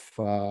of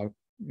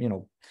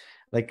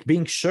like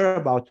being sure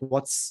about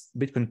what's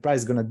Bitcoin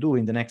price going to do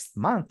in the next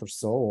month or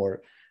so,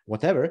 or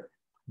whatever.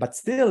 But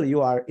still,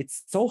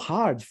 it's so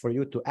hard for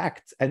you to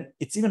act, and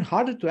it's even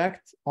harder to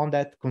act on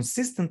that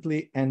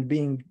consistently, and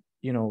being,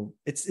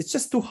 it's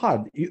just too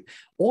hard.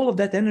 All of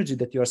that energy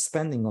that you are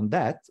spending on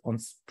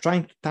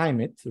trying to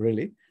time it,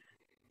 really,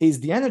 is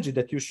the energy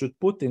that you should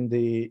put in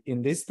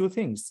these two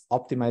things: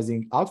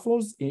 optimizing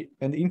outflows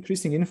and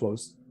increasing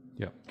inflows.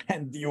 Yeah.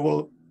 And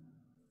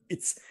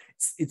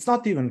it's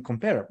not even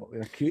comparable.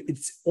 Like,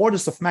 it's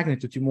orders of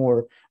magnitude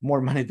more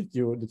money that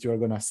you are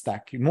going to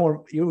stack. You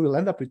will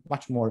end up with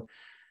much more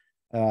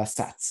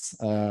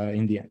sats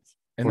in the end.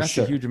 And that's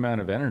a huge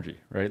amount of energy,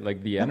 right?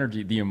 Like the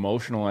energy, the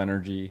emotional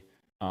energy,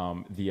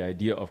 the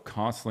idea of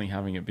constantly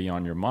having it be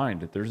on your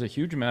mind, that there's a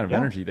huge amount of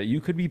energy that you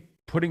could be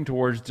putting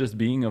towards just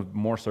being of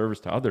more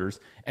service to others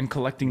and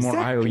collecting more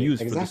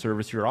IOUs for the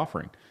service you're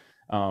offering.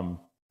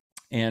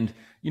 And,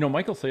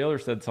 Michael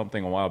Saylor said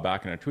something a while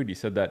back in a tweet. He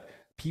said that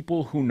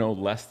people who know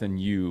less than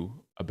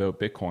you about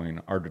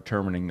Bitcoin are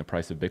determining the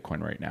price of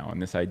Bitcoin right now.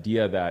 And this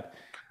idea that,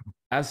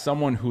 as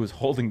someone who is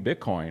holding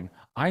Bitcoin,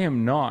 I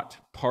am not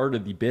part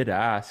of the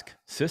bid-ask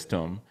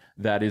system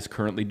that is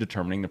currently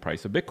determining the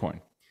price of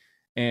Bitcoin.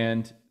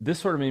 And this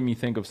sort of made me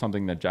think of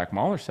something that Jack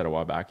Mahler said a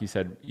while back. He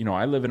said,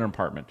 I live in an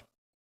apartment.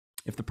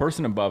 If the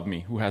person above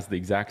me who has the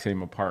exact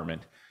same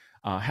apartment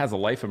has a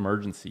life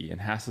emergency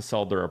and has to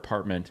sell their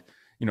apartment,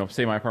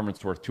 say my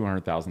apartment's worth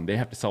 $200,000, they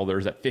have to sell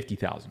theirs at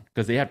 $50,000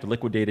 because they have to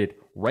liquidate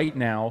it right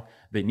now.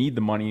 They need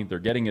the money. They're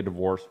getting a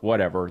divorce,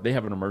 whatever. They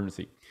have an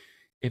emergency.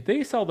 If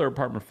they sell their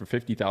apartment for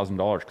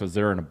 $50,000 because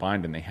they're in a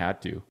bind and they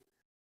had to,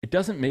 it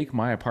doesn't make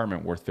my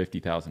apartment worth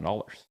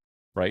 $50,000,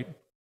 right?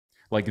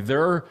 Like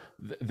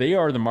they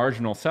are the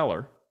marginal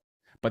seller,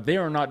 but they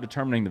are not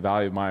determining the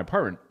value of my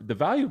apartment. The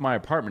value of my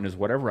apartment is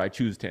whatever I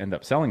choose to end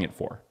up selling it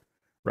for,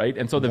 right?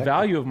 And so the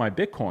value of my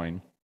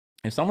Bitcoin,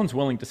 if someone's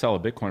willing to sell a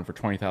Bitcoin for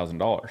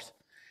 $20,000,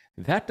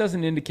 that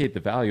doesn't indicate the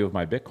value of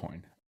my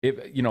Bitcoin.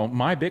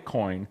 My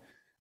Bitcoin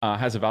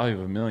has a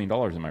value of $1 million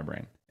in my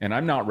brain. And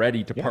I'm not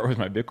ready to part with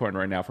my Bitcoin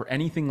right now for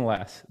anything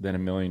less than $1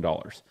 million.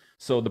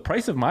 So the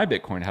price of my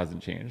Bitcoin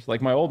hasn't changed.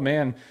 Like my old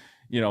man,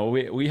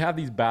 we have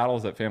these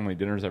battles at family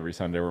dinners every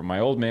Sunday where my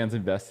old man's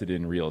invested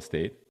in real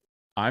estate.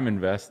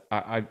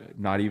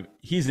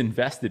 He's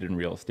invested in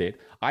real estate.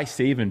 I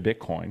save in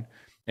Bitcoin.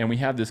 And we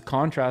have this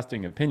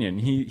contrasting opinion.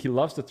 He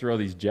loves to throw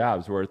these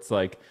jabs where it's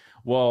like,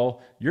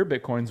 well, your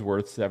Bitcoin's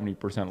worth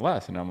 70%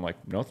 less. And I'm like,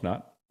 no, it's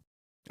not.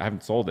 I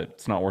haven't sold it.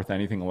 It's not worth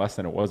anything less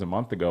than it was a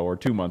month ago or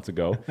 2 months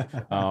ago.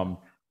 Um,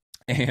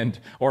 and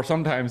or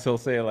sometimes he'll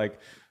say like,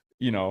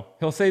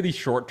 he'll say these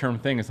short-term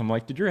things. I'm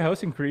like, did your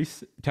house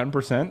increase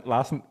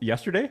 10%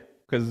 yesterday?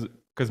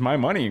 Because my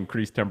money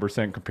increased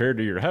 10% compared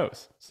to your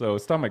house. So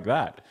stuff like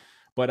that.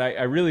 But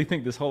I really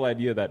think this whole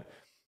idea that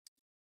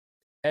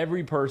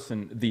every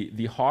person,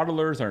 the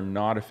hodlers are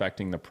not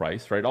affecting the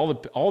price, right?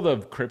 All the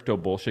crypto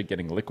bullshit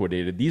getting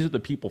liquidated. These are the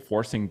people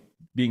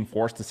being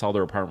forced to sell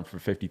their apartment for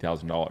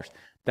 $50,000.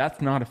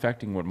 That's not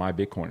affecting what my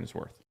Bitcoin is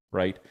worth,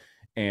 right?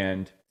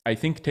 And I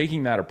think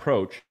taking that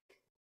approach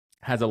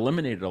has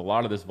eliminated a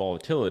lot of this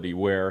volatility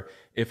where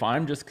if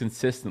I'm just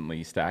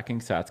consistently stacking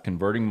sats,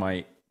 converting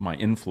my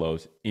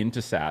inflows into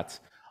sats,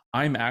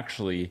 I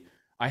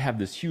have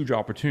this huge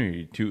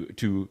opportunity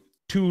to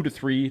 2 to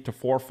 3 to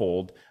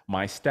 4-fold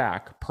my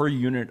stack per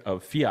unit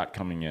of fiat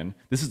coming in.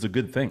 This is a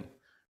good thing,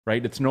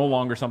 right? It's no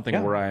longer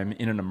something where I'm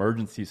in an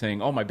emergency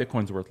saying, oh, my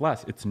Bitcoin's worth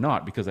less. It's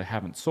not, because I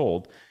haven't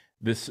sold.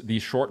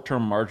 These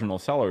short-term marginal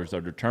sellers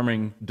are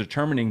determining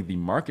the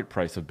market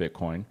price of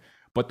Bitcoin,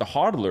 but the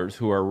hodlers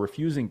who are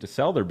refusing to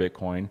sell their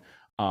Bitcoin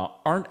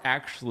aren't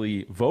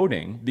actually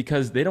voting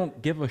because they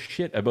don't give a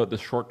shit about the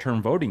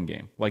short-term voting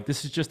game. Like,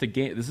 this is just a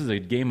game. This is a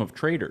game of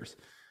traders.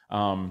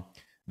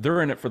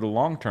 They're in it for the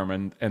long term,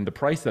 and the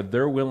price that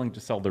they're willing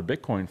to sell their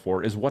Bitcoin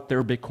for is what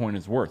their Bitcoin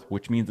is worth,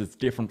 which means it's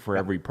different for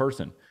every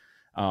person.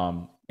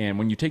 And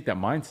when you take that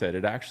mindset,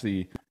 it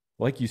actually,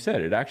 like you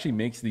said, it actually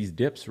makes these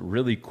dips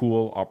really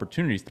cool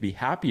opportunities to be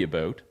happy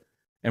about.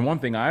 And one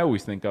thing I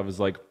always think of is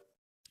like,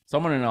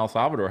 someone in El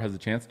Salvador has a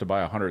chance to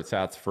buy 100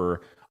 sats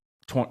for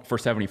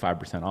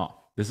 75% off.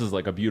 This is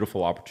like a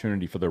beautiful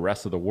opportunity for the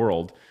rest of the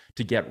world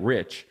to get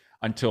rich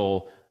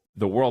until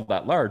the world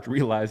at large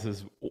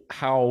realizes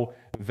how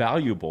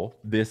valuable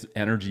this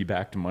energy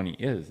backed money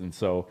is. And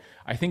so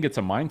I think it's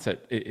a mindset.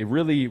 It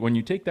really, when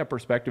you take that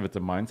perspective, it's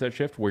a mindset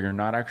shift where you're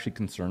not actually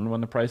concerned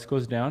when the price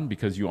goes down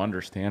because you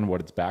understand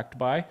what it's backed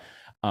by.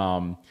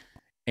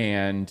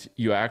 And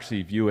you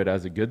actually view it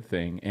as a good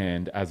thing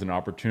and as an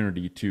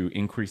opportunity to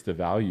increase the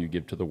value you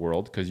give to the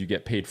world because you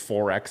get paid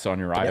 4x on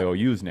your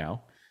IOUs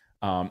now,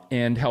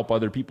 and help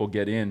other people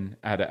get in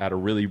at a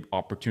really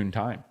opportune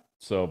time.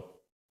 So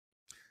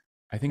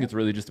I think it's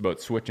really just about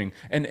switching.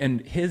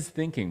 And his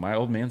thinking, my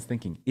old man's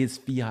thinking, is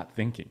fiat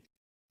thinking.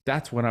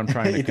 That's what I'm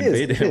trying to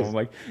convey to him. I'm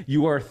like,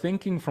 you are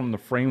thinking from the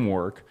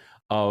framework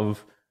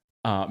of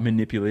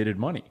manipulated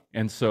money.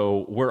 And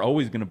so we're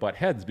always going to butt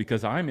heads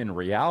because I'm in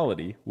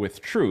reality with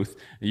truth.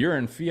 You're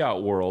in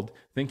fiat world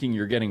thinking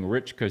you're getting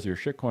rich because your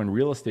shitcoin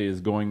real estate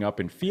is going up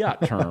in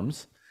fiat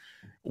terms.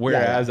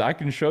 Whereas I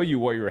can show you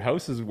what your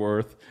house is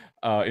worth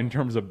in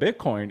terms of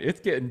Bitcoin. It's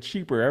getting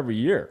cheaper every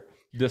year.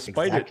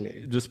 Despite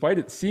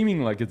it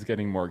seeming like it's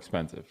getting more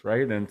expensive,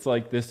 right? And it's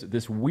like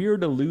this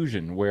weird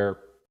illusion where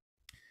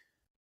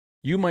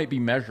you might be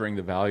measuring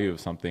the value of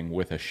something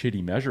with a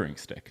shitty measuring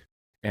stick,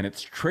 and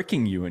it's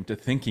tricking you into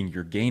thinking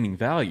you're gaining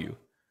value.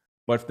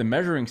 But if the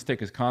measuring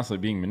stick is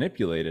constantly being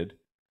manipulated,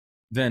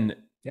 then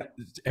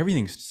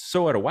everything's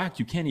so out of whack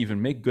you can't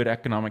even make good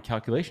economic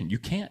calculation. You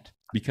can't,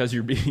 because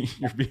you're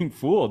being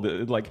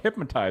fooled, like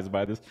hypnotized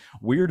by this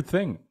weird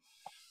thing.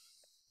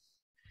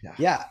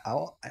 I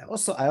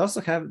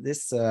also have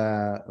this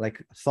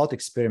like thought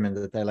experiment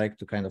that I like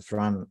to kind of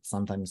run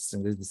sometimes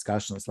in these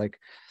discussions. Like,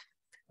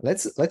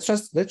 let's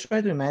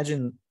try to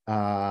imagine,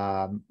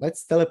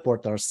 let's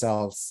teleport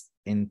ourselves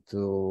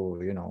into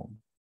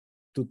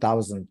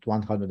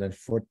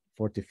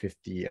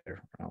 2150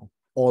 year.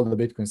 All the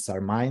Bitcoins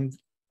are mined.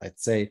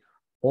 Let's say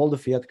all the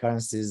fiat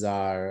currencies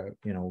are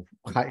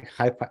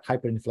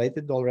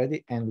hyperinflated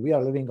already, and we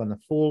are living on a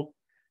full,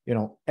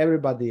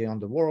 everybody on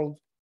the world,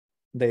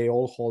 they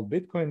all hold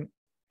Bitcoin,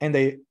 and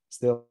they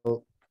still,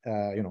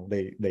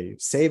 they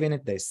save in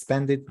it, they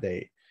spend it,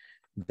 they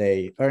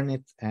earn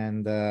it,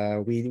 and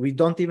we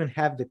don't even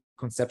have the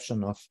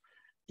conception of,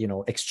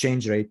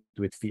 exchange rate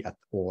with fiat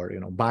or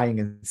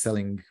buying and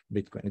selling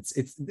Bitcoin.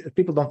 It's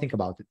people don't think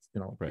about it.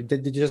 Right.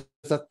 They just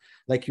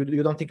like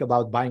you don't think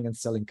about buying and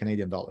selling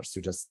Canadian dollars.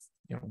 You just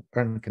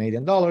earn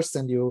Canadian dollars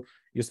and you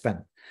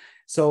spend.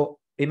 So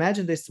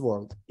imagine this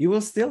world. You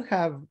will still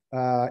have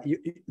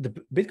the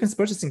Bitcoin's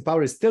purchasing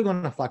power is still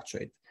going to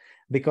fluctuate,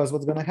 because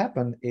what's going to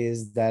happen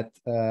is that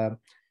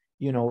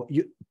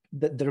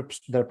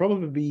there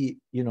probably be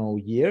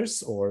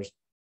years or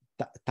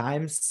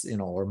times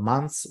or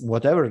months,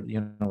 whatever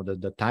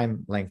the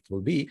time length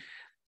will be,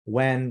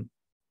 when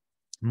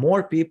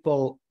more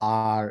people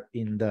are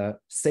in the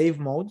save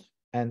mode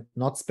and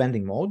not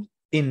spending mode,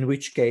 in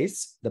which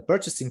case the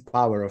purchasing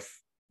power of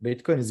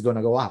Bitcoin is going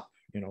to go up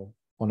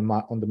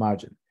on the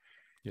margin.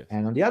 Yes.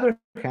 And on the other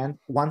hand,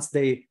 once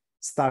they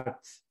start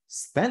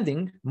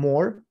spending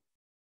more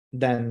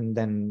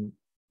than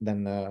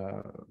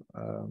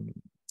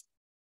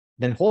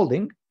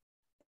holding,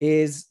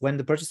 is when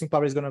the purchasing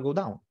power is going to go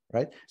down,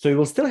 right? So you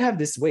will still have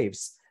these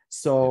waves.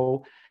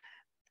 So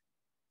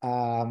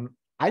I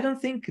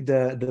don't think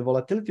the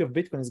volatility of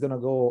Bitcoin is going to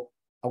go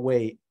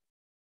away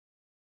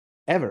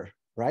ever,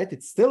 right?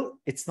 It's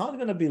not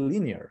going to be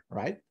linear,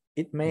 right?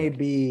 it may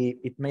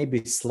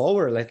be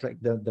slower, like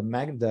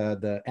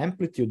the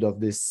amplitude of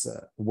this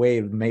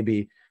wave may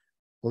be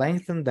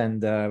lengthened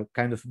and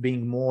kind of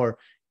being more,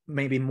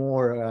 maybe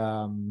more,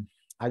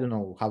 I don't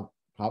know how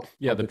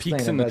The to explain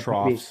peaks it, and the but maybe,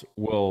 troughs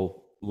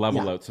will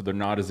level yeah, out, so they're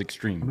not as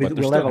extreme, we but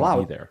they're will still level going to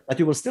be out, there. but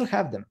you will still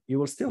have them. You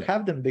will still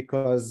have them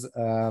because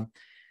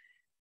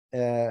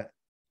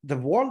the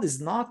world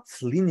is not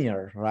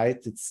linear, right?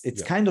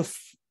 It's kind of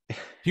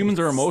humans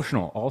are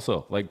emotional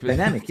also, like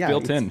dynamic. Yeah,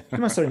 built in.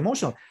 humans are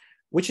emotional,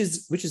 which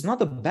is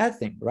not a bad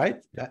thing,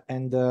 right?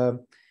 And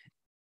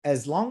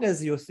as long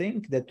as you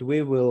think that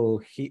we will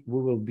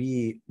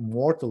be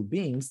mortal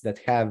beings that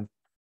have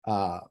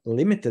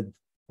limited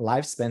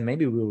lifespan,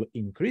 maybe we will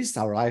increase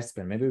our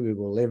lifespan, maybe we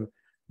will live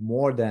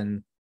more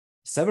than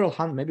several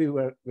hundred, maybe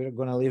we're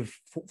going to live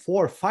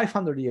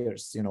 400-500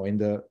 years, you know, in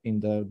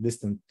the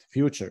distant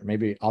future.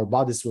 Maybe our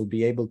bodies will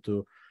be able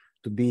to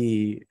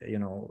be, you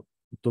know,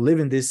 to live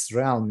in this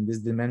realm, in this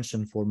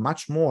dimension for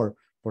much more,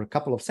 for a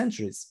couple of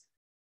centuries.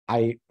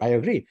 I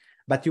agree,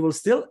 but you will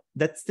still,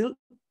 that still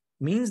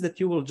means that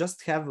you will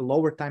just have a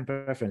lower time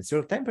preference.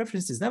 Your time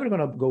preference is never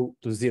going to go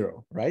to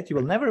zero, right? You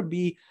will never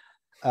be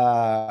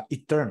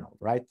eternal,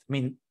 right? I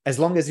mean, as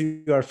long as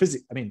you are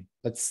physical, I mean,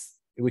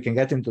 we can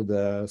get into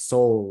the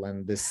soul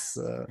and this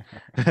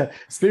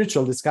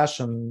spiritual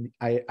discussion.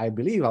 I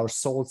believe our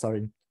souls are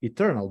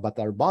eternal, but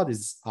our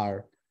bodies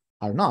are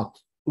not.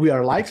 We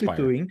are likely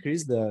to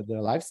increase the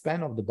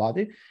lifespan of the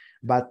body,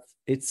 but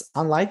it's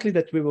unlikely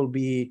that we will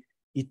be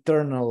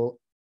eternal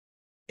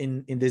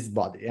in this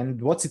body.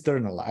 And what's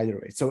eternal either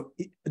way? So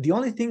the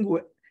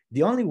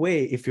only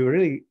way, if you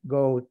really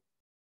go,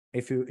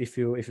 if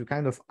you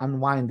kind of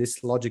unwind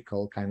this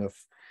logical kind of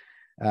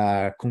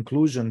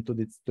conclusion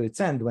to its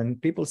end, when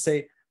people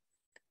say,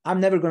 I'm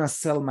never going to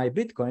sell my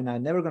Bitcoin,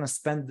 I'm never going to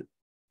spend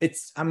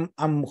it's,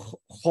 I'm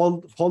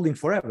holding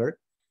forever,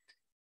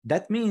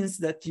 that means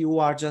that you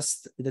are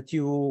just, that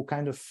you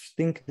kind of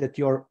think that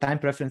your time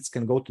preference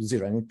can go to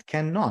zero, and it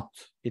cannot.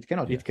 Yes.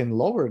 It can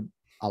lower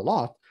a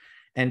lot,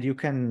 and you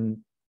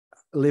can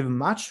live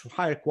much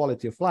higher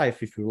quality of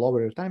life if you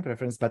lower your time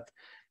preference, but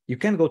you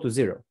can go to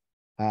zero.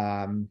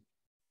 So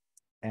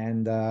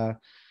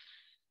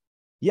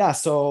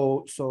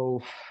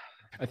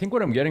I think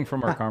what I'm getting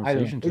from our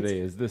conversation today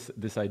is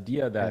this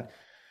idea that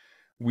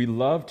we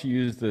love to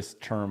use this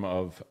term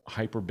of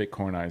hyper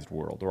Bitcoinized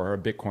world, or a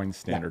Bitcoin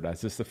standard,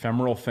 as this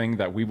ephemeral thing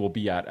that we will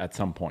be at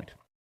some point.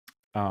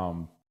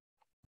 And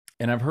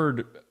I've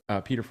heard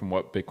Peter from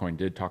What Bitcoin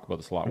Did talk about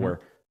this a lot,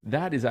 where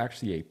that is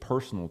actually a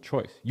personal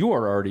choice. You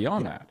are already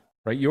on that,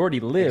 right? You already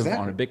live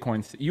on a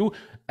Bitcoin. You,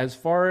 as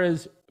far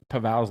as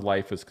Pavao's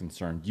life is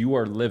concerned, you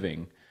are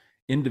living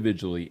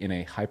individually in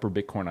a hyper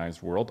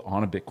Bitcoinized world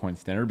on a Bitcoin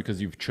standard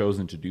because you've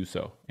chosen to do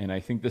so. And I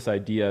think this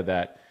idea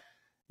that,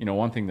 you know,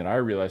 one thing that I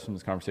realized from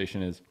this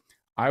conversation is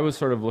I was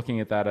sort of looking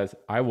at that as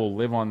I will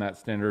live on that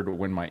standard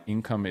when my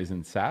income is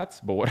in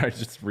sats. But what I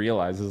just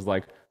realized is,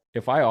 like,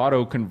 if I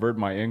auto convert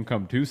my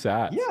income to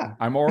sats,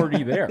 I'm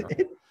already there.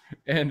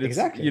 And it's,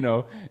 you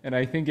know, and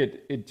I think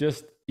it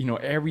just, you know,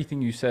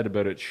 everything you said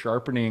about it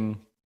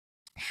sharpening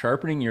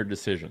your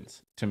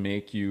decisions to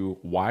make you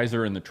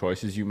wiser in the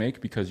choices you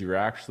make, because you're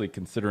actually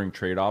considering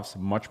trade-offs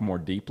much more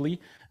deeply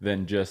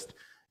than just,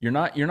 you're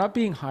not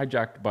being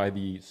hijacked by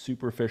the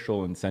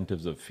superficial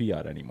incentives of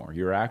fiat anymore.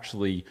 You're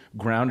actually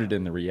grounded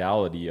in the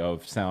reality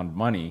of sound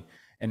money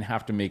and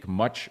have to make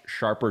much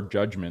sharper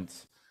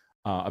judgments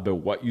about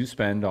what you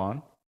spend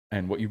on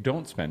and what you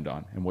don't spend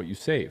on and what you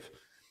save.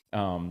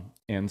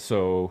 And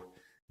so,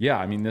 yeah,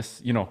 I mean,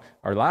 this, you know,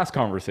 our last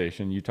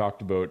conversation, you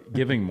talked about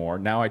giving more.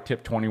 Now I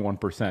tip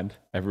 21%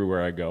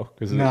 everywhere I go,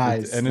 because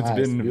it's been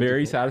beautiful.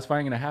 Very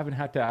satisfying, and I haven't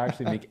had to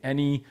actually make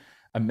any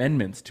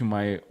amendments to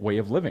my way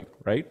of living,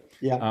 right?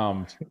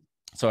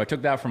 So I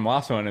took that from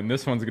last one, and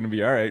this one's going to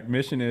be, all right,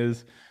 mission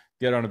is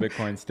get on a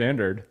Bitcoin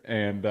standard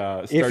and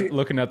start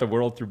looking at the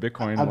world through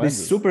Bitcoin I'll lenses.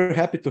 Be super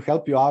happy to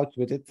help you out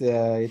with it.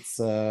 It's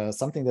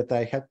something that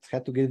I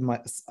had to give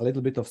a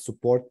little bit of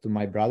support to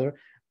my brother.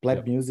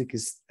 Pleb Music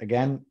is,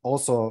 again,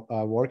 also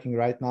working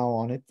right now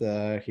on it.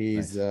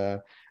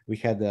 We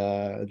had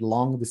a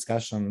long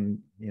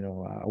discussion, you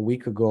know, a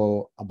week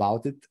ago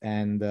about it,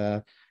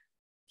 and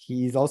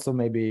he's also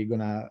maybe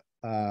gonna.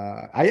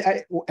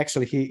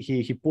 Actually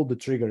he pulled the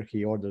trigger.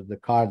 He ordered the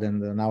card,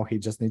 and now he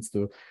just needs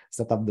to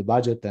set up the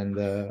budget. And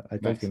I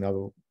told him I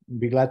will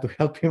be glad to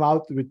help him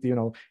out with, you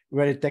know,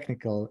 very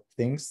technical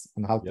things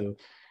on how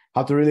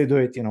to really do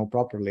it, you know,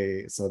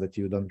 properly, so that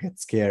you don't get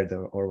scared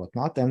or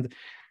whatnot. And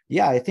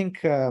yeah, I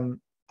think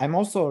I'm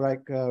also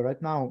like right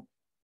now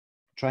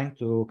trying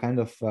to kind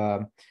of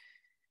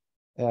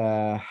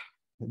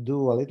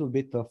do a little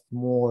bit of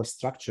more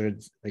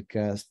structured, like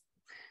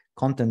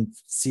content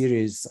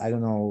series. I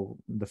don't know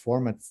the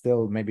format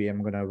still. Maybe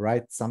I'm gonna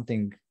write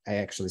something. I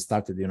actually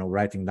started, you know,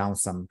 writing down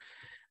some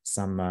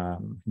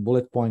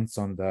bullet points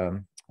on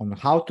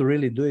how to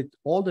really do it,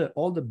 all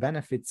the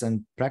benefits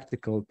and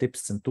practical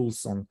tips and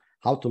tools on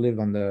how to live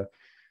on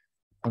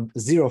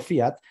zero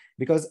fiat,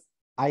 because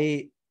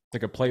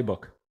like a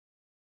playbook.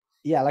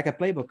 Yeah, like a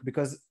playbook,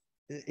 because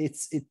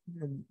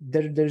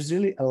there's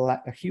really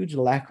a huge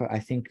lack, I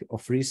think,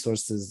 of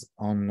resources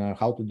on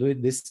how to do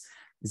it. This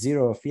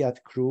zero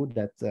fiat crew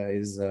that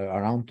is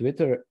around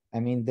Twitter, I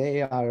mean,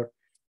 they are,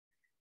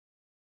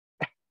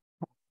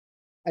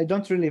 I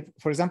don't really,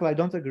 for example, I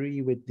don't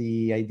agree with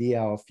the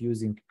idea of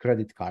using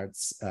credit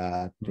cards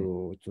to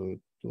do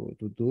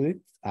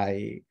it.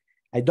 I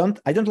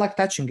don't like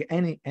touching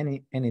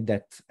any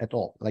debt at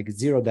all, like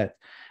zero debt,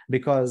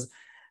 because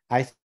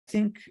I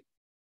think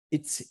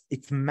it's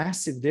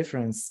massive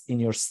difference in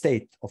your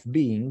state of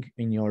being,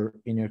 in your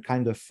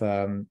kind of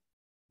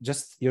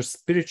just your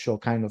spiritual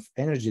kind of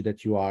energy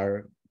that you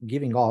are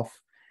giving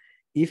off,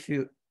 if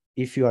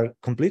you are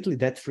completely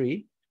debt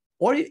free,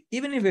 or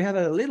even if you have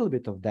a little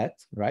bit of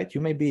debt, right? You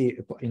may be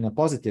in a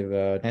positive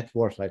net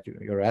worth, like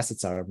your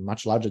assets are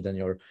much larger than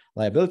your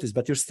liabilities,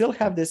 but you still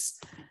have this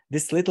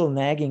little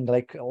nagging,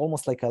 like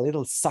almost like a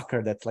little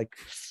sucker that's like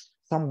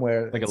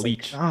somewhere, like a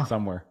leech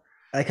somewhere,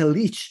 like a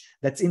leech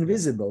that's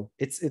invisible.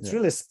 It's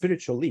really a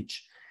spiritual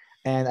leech,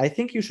 and I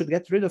think you should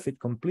get rid of it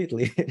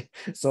completely.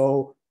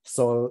 so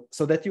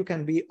that you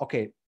can be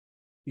okay.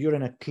 You're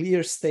in a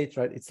clear state,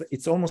 right?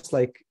 It's almost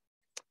like,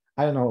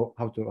 I don't know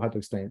how to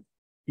explain it.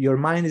 Your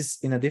mind is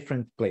in a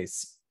different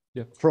place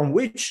from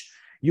which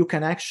you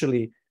can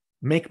actually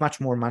make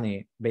much more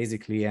money,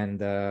 basically, and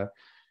do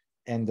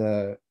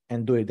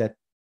it that,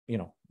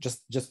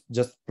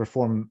 just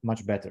perform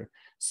much better.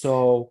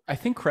 So I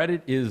think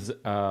credit is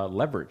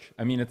leverage.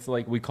 I mean, it's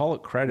like we call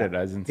it credit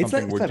as in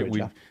something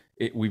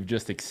we've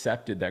just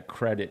accepted that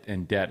credit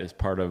and debt is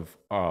part of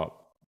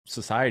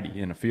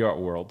society in a fiat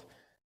world.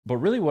 But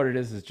really what it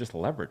is just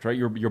leverage, right?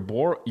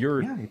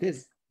 It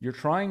is. You're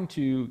trying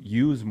to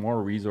use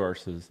more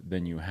resources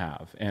than you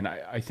have. And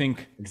I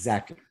think,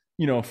 exactly,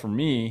 for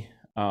me,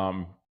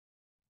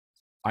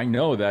 I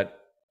know that,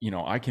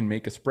 I can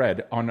make a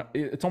spread on,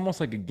 it's almost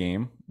like a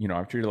game.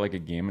 I've treated it like a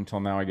game until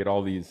now. I get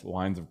all these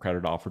lines of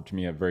credit offered to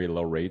me at very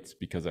low rates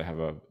because I have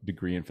a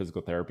degree in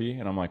physical therapy.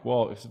 And I'm like,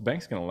 well, if the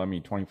bank's going to lend me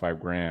 25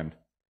 grand,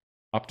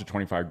 up to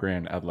 25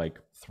 grand at like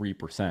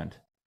 3%,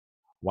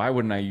 why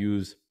wouldn't I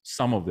use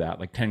some of that,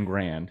 like 10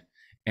 grand,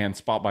 and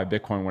spot buy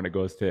Bitcoin when it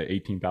goes to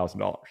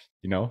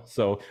 $18,000,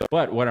 So,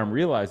 but what I'm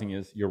realizing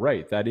is, you're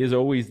right. That is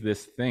always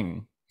this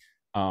thing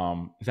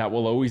that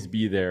will always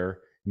be there.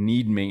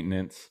 Need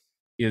maintenance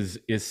is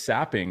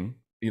sapping,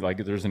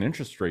 like there's an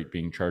interest rate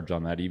being charged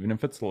on that, even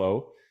if it's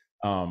low.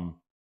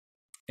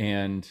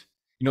 And,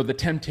 the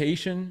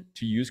temptation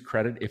to use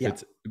credit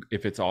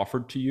if it's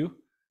offered to you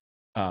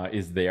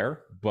is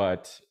there.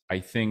 But I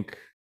think,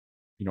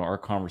 our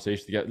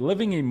conversation together,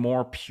 living a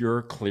more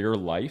pure, clear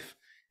life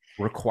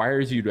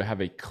requires you to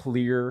have a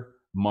clear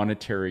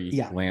monetary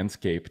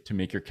landscape to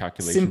make your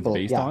calculations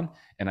based on.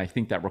 And I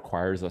think that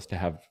requires us to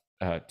have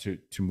to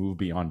move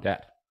beyond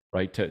debt,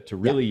 right? To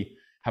really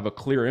have a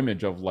clear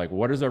image of like,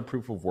 what is our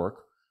proof of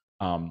work?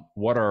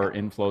 What are our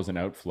inflows and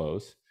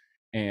outflows?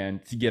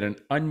 And to get an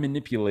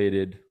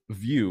unmanipulated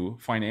view,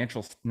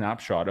 financial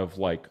snapshot of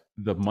like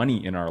the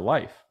money in our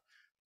life.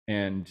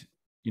 And,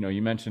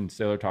 you mentioned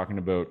Saylor talking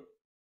about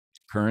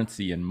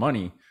currency and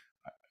money.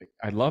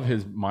 I love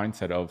his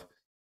mindset of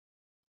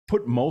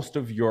put most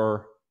of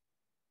your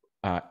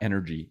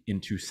energy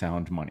into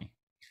sound money.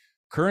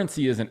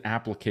 Currency is an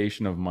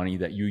application of money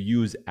that you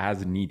use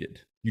as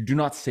needed. You do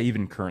not save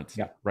in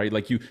currency, right?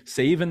 Like you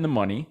save in the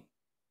money,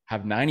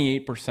 have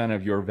 98%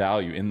 of your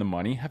value in the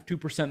money, have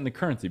 2% in the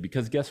currency.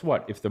 Because guess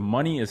what? If the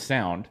money is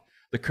sound,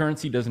 the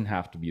currency doesn't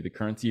have to be. The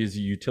currency is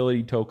a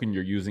utility token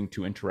you're using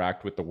to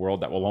interact with the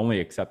world that will only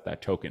accept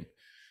that token.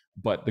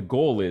 But the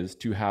goal is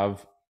to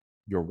have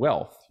your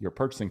wealth, your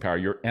purchasing power,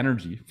 your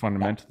energy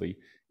fundamentally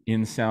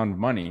in sound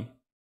money,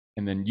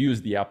 and then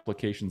use the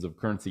applications of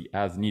currency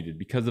as needed.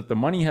 Because if the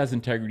money has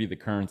integrity, the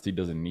currency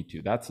doesn't need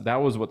to.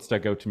 That was what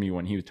stuck out to me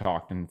when he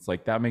talked. And it's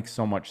like, that makes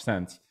so much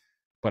sense.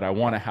 But I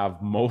want to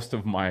have most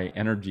of my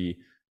energy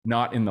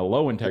not in the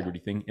low integrity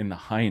thing, in the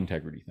high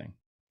integrity thing.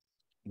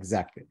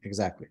 Exactly.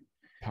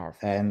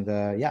 Powerful. And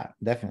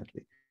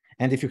definitely.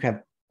 And if you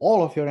have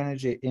all of your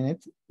energy in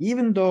it,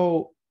 even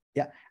though,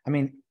 I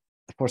mean,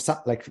 for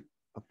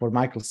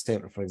Michael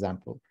Saylor, for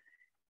example,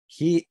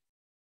 he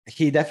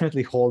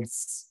definitely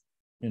holds,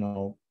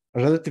 a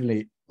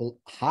relatively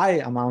high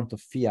amount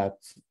of fiat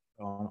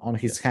on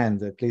his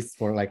hand, at least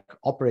for like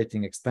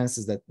operating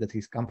expenses that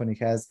his company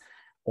has,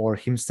 or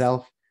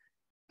himself.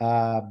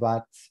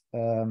 But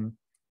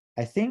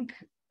I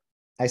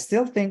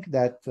still think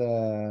that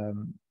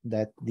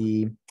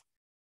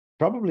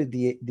probably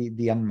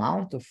the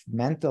amount of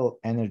mental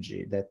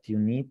energy that you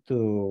need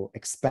to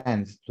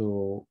expend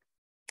to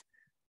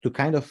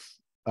kind of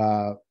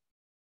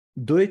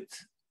do it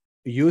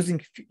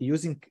using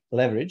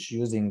leverage,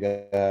 using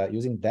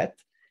debt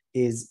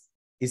is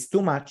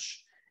too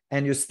much.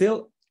 And you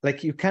still,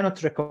 like, you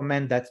cannot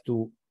recommend that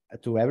to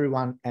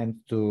everyone,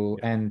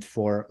 and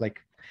for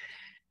like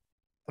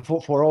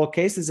for all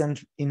cases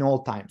and in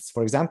all times.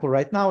 For example,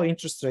 right now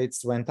interest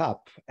rates went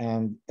up,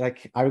 and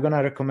like, are you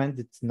gonna recommend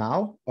it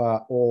now,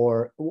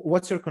 or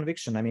what's your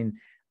conviction? I mean,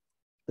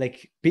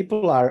 like,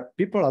 people are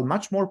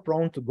much more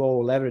prone to go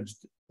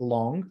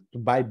long to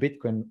buy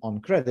Bitcoin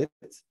on credit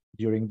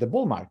during the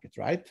bull market,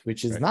 right?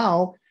 Which is Right.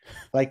 now,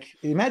 like,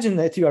 imagine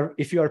that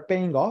if you are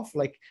paying off,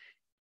 like,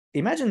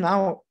 imagine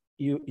now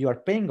you are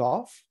paying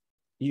off,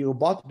 you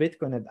bought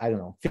Bitcoin at, I don't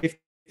know,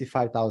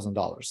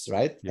 $55,000,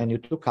 right? Yeah. And you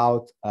took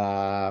out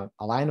a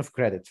line of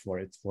credit for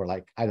it for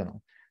like, I don't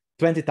know,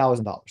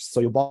 $20,000. So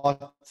you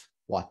bought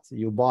what?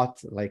 You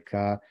bought like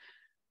a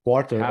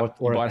quarter or You a bought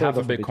third half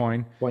a of a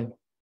Bitcoin, Bitcoin.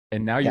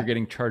 and now you're Yeah.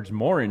 getting charged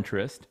more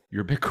interest.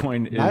 Your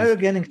Bitcoin Now is, you're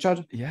getting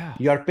charged. yeah,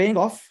 You are paying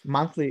off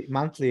monthly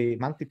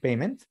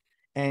payment,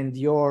 and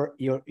your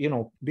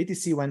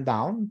BTC went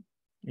down,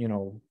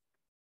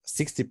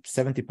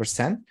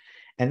 60-70%.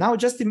 And now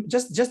just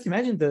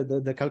imagine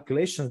the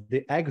calculations,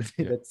 the agony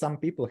yeah, that some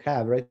people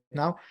have right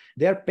now.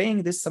 They are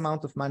paying this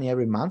amount of money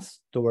every month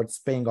towards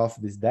paying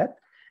off this debt,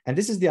 and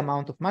this is the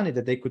amount of money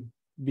that they could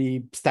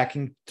be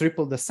stacking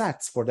triple the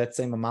sats for that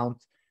same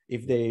amount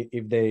if they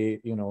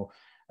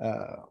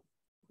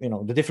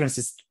the difference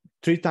is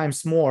 3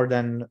 times more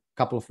than a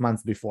couple of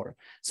months before.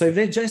 So if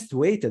they just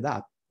waited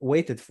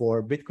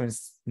for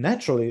Bitcoin's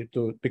naturally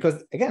to,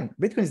 because again,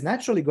 Bitcoin is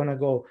naturally going to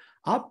go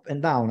up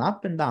and down,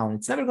 up and down.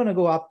 It's never going to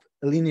go up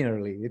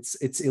linearly.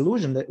 It's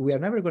illusion that we are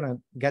never going to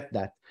get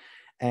that.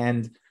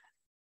 And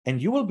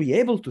you will be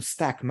able to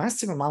stack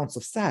massive amounts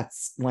of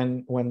sats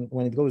when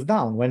it goes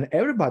down. When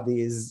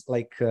everybody is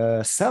like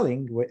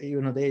selling,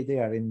 they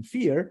are in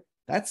fear.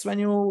 That's when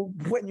you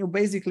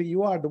basically,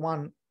 you are the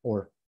one,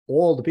 or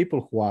all the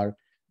people who are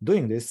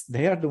doing this,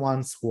 they are the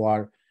ones who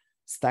are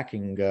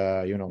stacking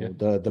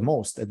the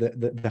most at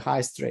the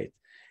highest rate,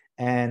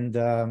 and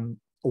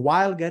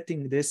while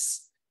getting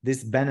this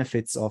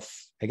benefits of,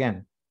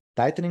 again,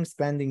 tightening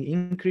spending,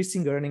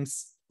 increasing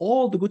earnings,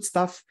 all the good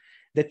stuff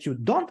that you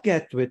don't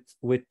get with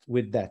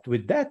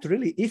that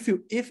really,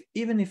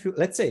 even if you,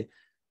 let's say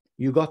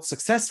you got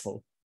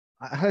successful,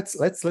 let's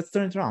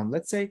turn it around.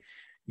 Let's say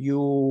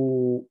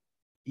you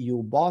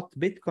bought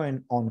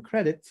Bitcoin on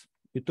credit,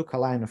 you took a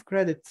line of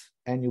credit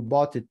and you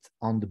bought it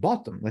on the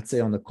bottom, let's say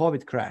on the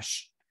COVID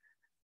crash,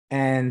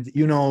 and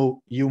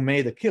you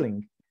made a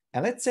killing.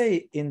 And let's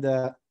say in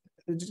the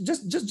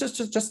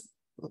just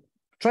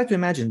try to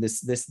imagine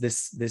this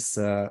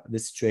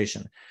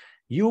situation.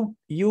 You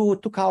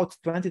took out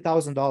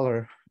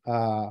 $20,000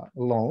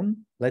 loan,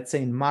 let's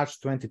say in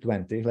March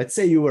 2020. Let's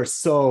say you were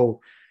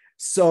so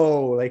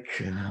like,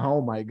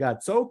 oh my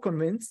God, so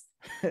convinced.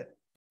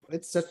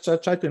 Let's just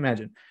try to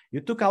imagine.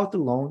 You took out the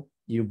loan,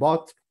 you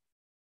bought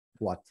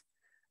what?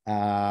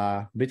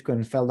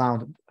 Bitcoin fell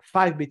down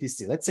 5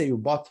 BTC. Let's say you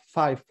bought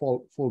 5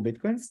 full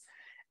Bitcoins,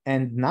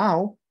 and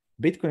now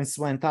Bitcoins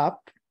went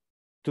up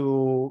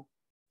to,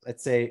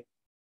 let's say,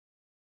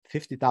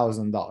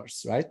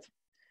 $50,000, right?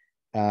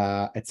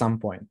 At some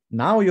point.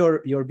 Now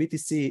your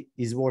BTC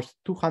is worth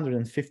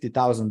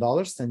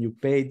 $250,000, and you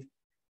paid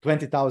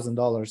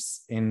 $20,000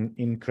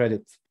 in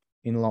credit,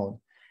 in loan.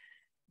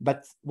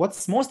 But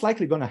what's most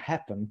likely going to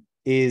happen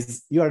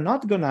is you are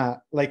not going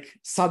to like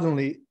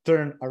suddenly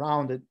turn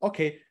around and,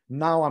 okay,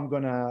 now I'm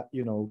going to,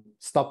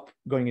 stop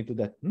going into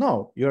that.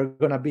 No, you're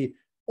going to be,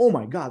 oh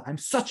my God, I'm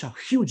such a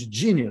huge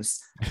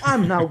genius.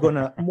 I'm now going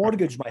to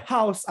mortgage my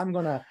house. I'm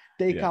going to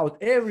take out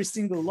every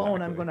single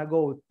loan. Exactly. I'm going to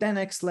go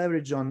 10x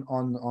leverage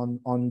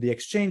on the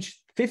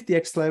exchange,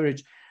 50x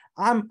leverage.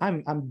 I'm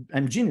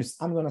genius.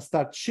 I'm going to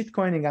start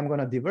shitcoining. I'm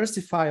going to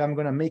diversify. I'm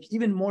going to make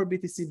even more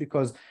BTC,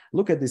 because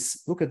look at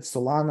this, look at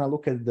Solana,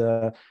 look at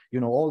the,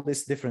 all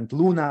this different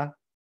Luna,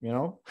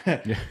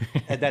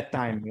 at that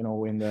time,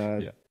 in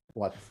the,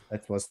 what,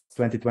 that was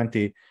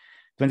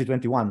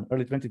 2021,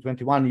 early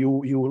 2021,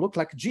 you look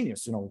like a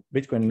genius.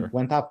 Bitcoin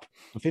went up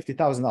to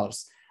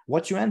 $50,000.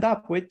 What you end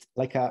up with,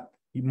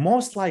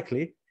 most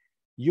likely,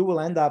 you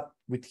will end up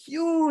with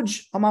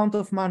huge amount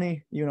of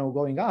money,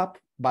 going up,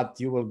 but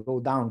you will go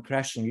down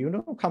crashing. You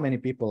know how many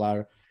people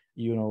are,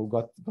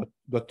 got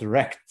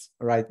wrecked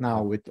right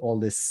now with all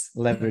this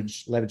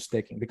leverage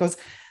taking, because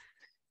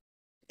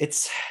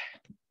it's,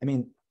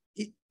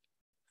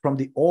 from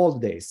the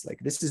old days, like,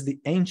 this is the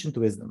ancient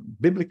wisdom,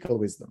 biblical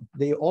wisdom.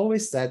 They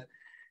always said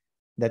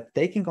that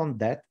taking on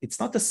debt, it's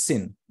not a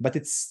sin, but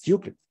it's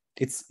stupid.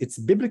 It's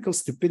biblical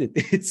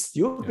stupidity. It's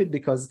stupid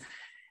because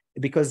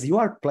you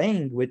are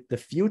playing with the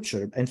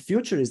future, and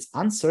future is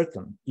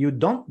uncertain. You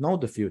don't know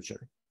the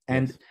future.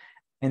 And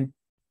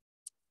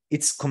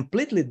it's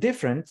completely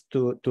different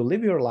to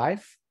live your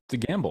life. It's a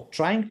gamble.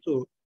 Trying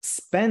to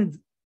spend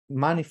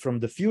money from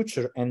the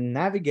future and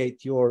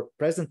navigate your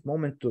present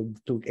moment to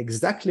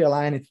exactly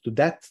align it to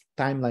that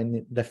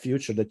timeline, the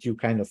future that you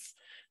kind of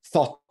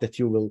thought that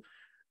you will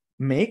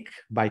make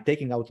by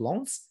taking out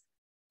loans.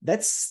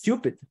 That's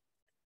stupid.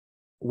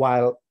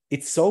 While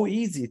it's so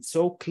easy, it's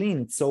so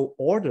clean, it's so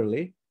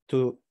orderly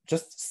to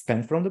just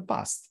spend from the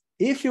past.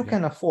 If you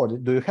can afford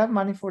it, do you have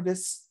money for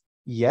this?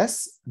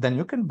 Yes, then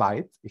you can buy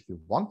it if you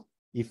want.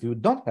 If you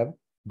don't have,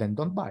 then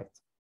don't buy it.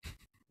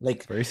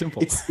 Like, very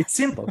simple. It's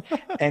simple.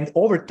 And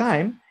over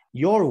time,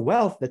 your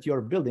wealth that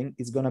you're building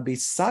is going to be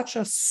such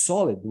a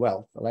solid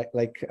wealth.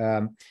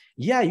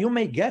 You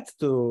may get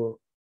to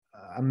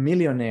a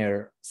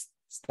millionaire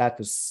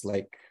status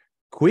like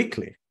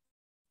quickly,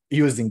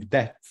 using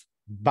debt.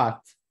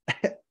 But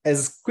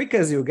as quick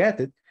as you get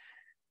it,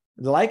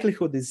 the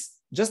likelihood is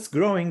just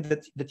growing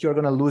that you're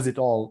going to lose it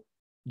all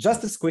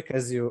just as quick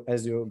as you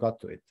got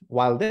to it.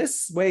 While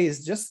this way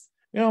is just,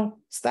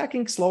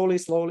 stacking slowly.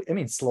 I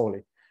mean,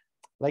 slowly.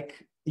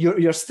 Like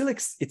you're still,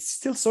 it's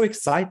still so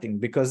exciting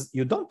because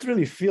you don't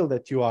really feel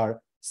that you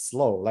are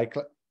slow. Like,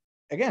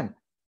 again,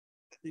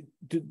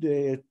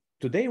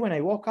 today when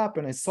I woke up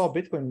and I saw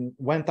Bitcoin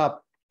went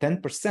up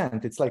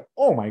 10%, it's like,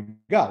 oh my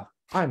God,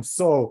 I'm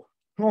so,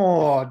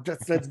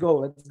 let's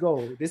go.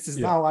 This is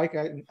now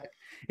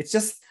it's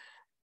just,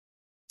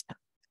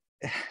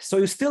 so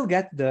you still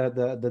get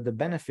the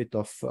benefit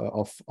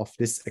of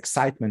this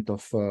excitement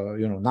of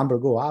number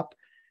go up,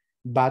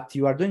 but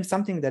you are doing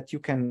something that you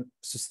can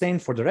sustain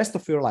for the rest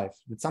of your life.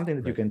 It's something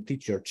that you can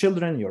teach your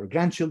children, your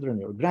grandchildren,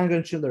 your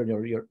grandchildren,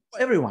 your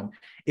everyone.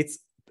 It's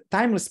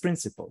timeless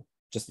principle.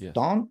 Just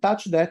don't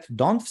touch that.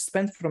 Don't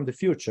spend from the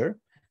future.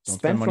 Don't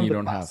spend money you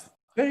don't past. have.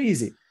 Very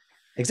easy.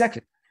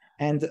 Exactly.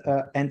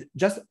 And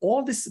just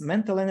all this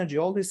mental energy,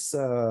 all these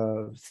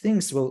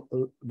things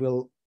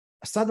will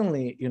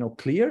suddenly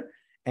clear,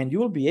 and you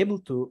will be able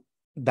to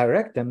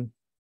direct them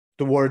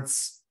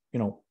towards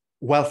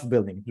wealth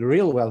building,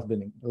 real wealth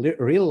building,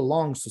 real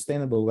long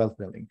sustainable wealth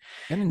building.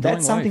 And enjoying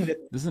that's something life.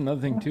 This is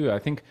another thing too. I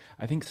think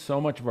so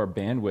much of our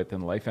bandwidth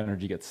and life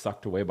energy gets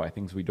sucked away by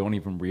things we don't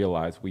even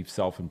realize we've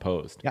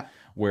self-imposed.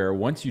 Where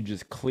once you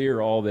just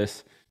clear all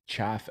this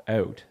chaff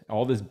out,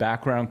 all this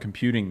background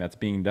computing that's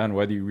being done,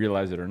 whether you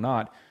realize it or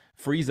not,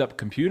 frees up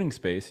computing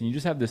space, and you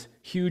just have this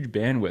huge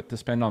bandwidth to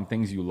spend on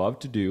things you love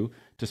to do,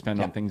 to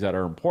spend on things that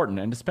are important,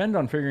 and to spend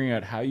on figuring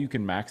out how you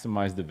can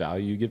maximize the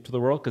value you give to the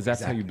world, because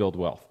that's how you build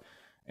wealth.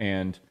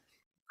 And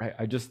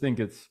I just think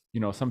it's,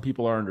 some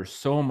people are under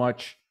so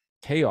much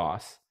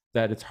chaos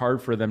that it's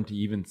hard for them to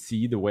even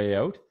see the way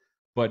out.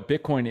 But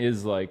Bitcoin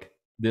is like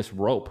this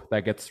rope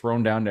that gets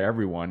thrown down to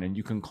everyone, and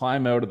you can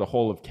climb out of the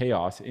hole of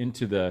chaos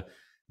into the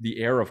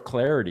air of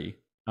clarity.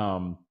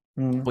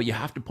 But you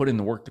have to put in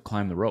the work to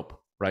climb the rope.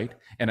 Right.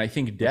 And I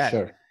think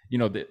debt,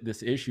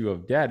 this issue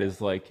of debt is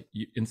like,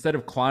 instead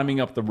of climbing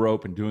up the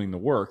rope and doing the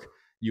work,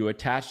 you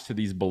attach to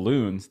these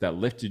balloons that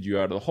lifted you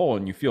out of the hole,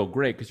 and you feel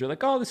great because you're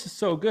like, oh, this is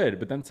so good.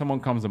 But then someone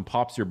comes and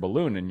pops your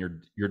balloon and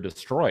you're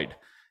destroyed.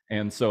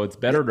 And so it's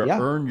better to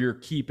earn your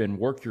keep and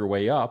work your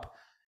way up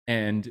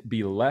and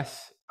be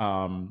less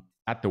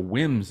at the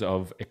whims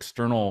of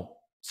external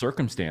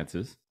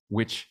circumstances,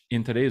 which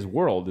in today's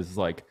world is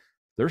like,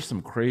 there's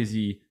some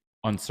crazy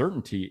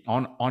uncertainty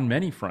on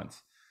many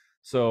fronts.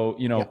 So,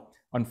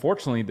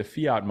 unfortunately, the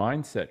fiat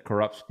mindset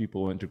corrupts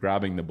people into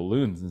grabbing the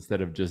balloons instead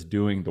of just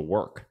doing the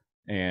work.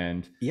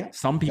 And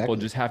some people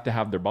just have to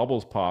have their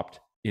bubbles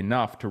popped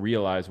enough to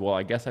realize, well,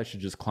 I guess I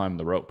should just climb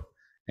the rope.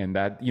 And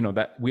that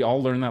we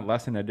all learn that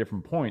lesson at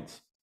different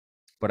points.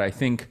 But I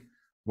think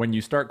when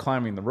you start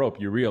climbing the rope,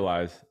 you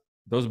realize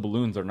those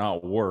balloons are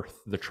not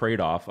worth the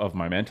trade-off of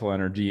my mental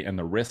energy and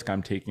the risk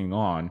I'm taking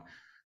on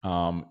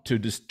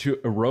to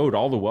erode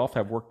all the wealth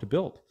I've worked to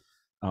build.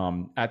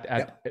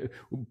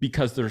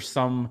 Because there's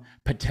some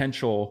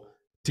potential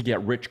to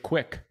get rich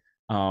quick.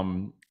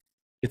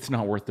 It's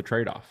not worth the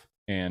trade-off.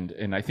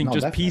 And I think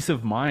just definitely. Peace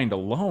of mind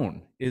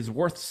alone is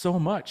worth so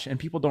much, and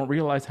people don't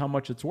realize how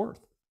much it's worth.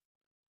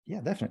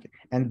 Yeah, definitely.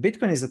 And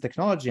Bitcoin is a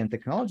technology, and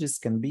technologies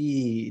can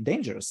be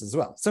dangerous as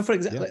well. So for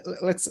example,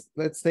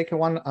 let's take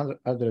one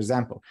other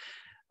example.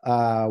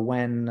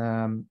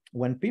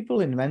 When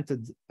people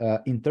invented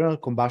internal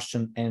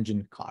combustion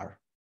engine car,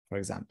 for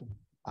example,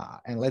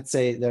 and let's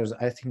say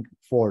I think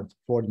Ford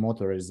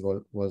Motors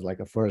was like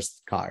a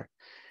first car.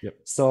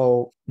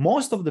 So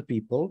most of the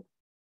people,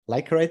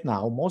 like right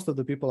now, most of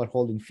the people are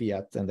holding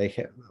fiat, and they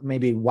have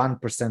maybe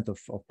 1%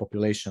 of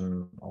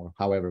population or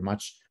however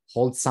much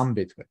hold some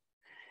Bitcoin.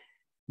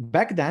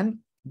 Back then,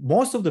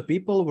 most of the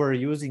people were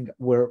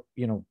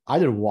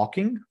either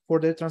walking for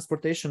their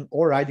transportation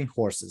or riding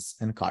horses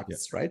and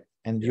carts, right?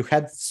 And you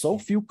had so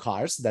few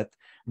cars that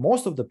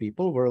most of the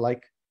people were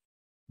like,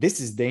 this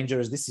is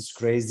dangerous, this is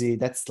crazy,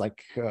 that's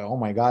like, oh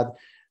my God,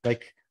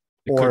 like,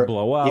 it could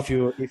blow up. If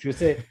you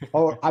say,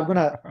 oh, I'm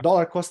gonna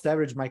dollar cost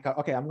average my car,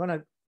 okay, I'm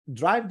gonna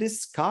drive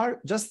this car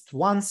just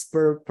once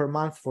per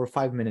month for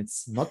 5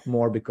 minutes, not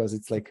more, because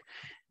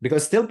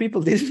still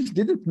people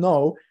didn't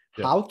know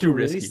how to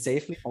really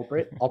safely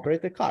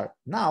operate a car.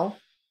 Now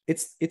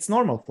it's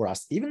normal for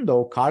us, even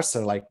though cars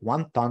are like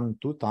 1 ton,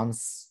 2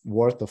 tons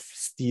worth of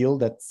steel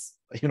that's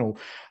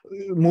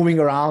moving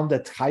around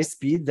at high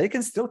speed. They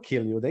can still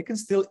kill you, they can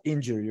still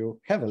injure you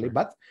heavily,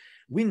 but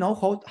we know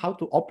how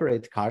to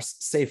operate cars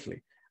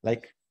safely.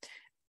 Like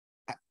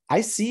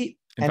I see,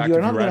 in fact,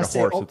 you're not going to say,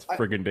 horse, it's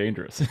friggin'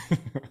 dangerous.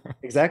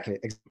 Exactly.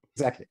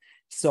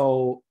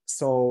 So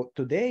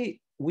today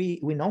we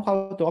know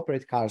how to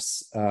operate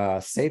cars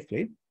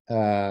safely,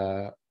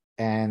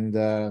 and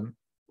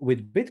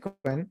with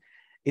Bitcoin,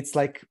 it's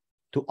like,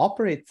 to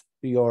operate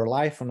your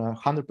life on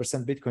 100%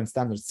 Bitcoin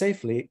standard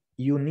safely,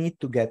 you need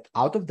to get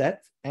out of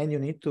debt, and you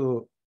need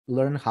to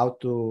learn how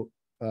to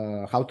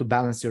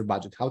balance your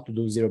budget, how to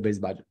do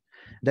zero-based budget.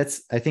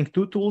 That's, I think,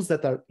 2 tools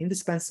that are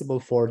indispensable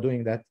for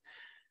doing that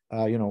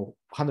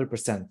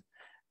 100%.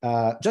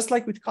 Just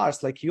like with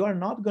cars, like you are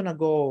not gonna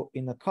go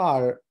in a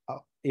car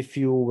if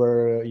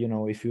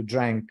you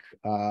drank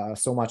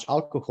so much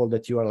alcohol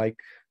that you are like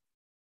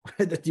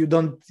that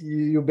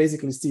you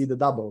basically see the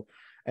double,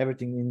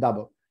 everything in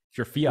double. If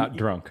you're Fiat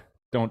drunk,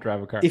 don't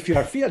drive a car. If you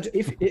are Fiat,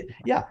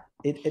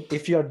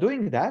 if you are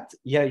doing that,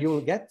 you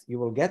will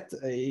get.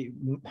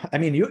 I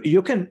mean,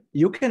 you can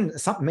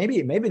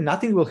maybe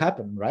nothing will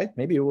happen, right?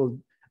 Maybe you will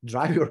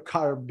drive your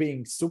car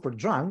being super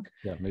drunk,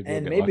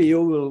 and maybe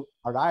you will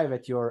arrive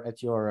at your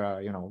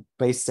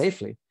place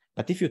safely.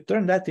 But if you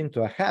turn that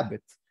into a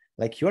habit,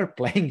 like you're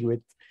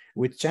playing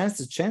with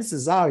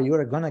chances are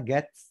you're gonna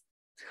get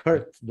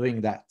hurt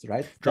doing that,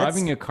 right?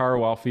 Driving a car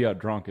while Fiat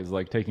drunk is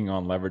like taking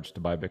on leverage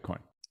to buy Bitcoin.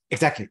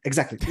 Exactly.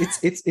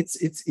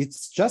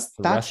 It's just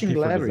touching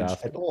leverage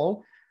at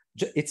all.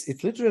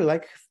 It's literally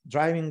like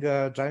driving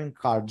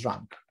car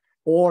drunk,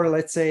 or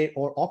let's say,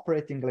 or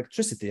operating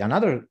electricity.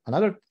 Another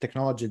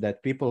technology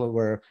that people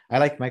were. I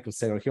like Michael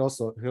Saylor. He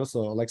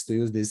also likes to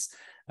use these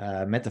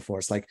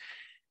metaphors. Like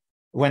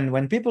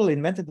when people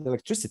invented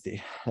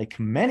electricity, like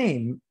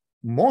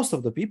most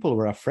of the people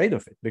were afraid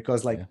of it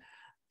because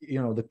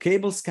the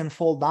cables can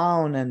fall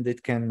down and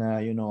it can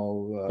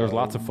there's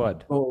lots of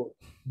FUD.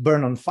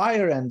 Burn on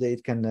fire, and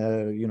it can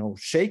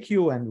shake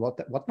you and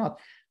whatnot.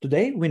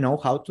 Today we know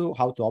how to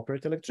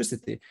operate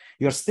electricity.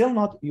 You're still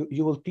not,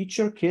 you will teach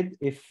your kid,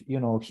 if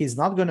he's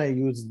not going to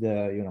use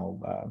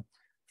the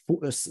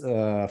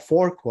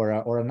fork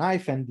or a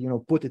knife and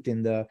put it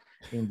in the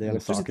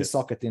electricity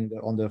socket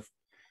on the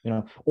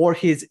or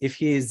if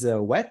he's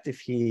wet,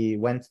 if he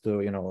went to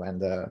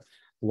and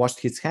washed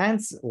his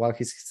hands while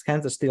his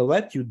hands are still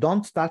wet, you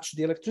don't touch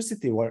the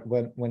electricity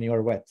when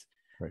you're wet,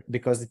 right?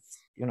 Because it's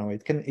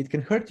it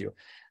can hurt you.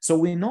 So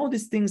we know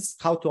these things,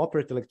 how to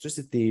operate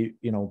electricity.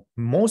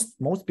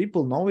 Most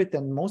people know it,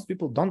 and most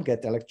people don't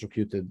get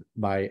electrocuted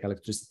by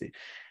electricity.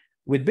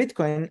 With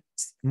Bitcoin,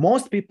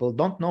 most people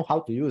don't know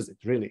how to use it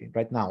really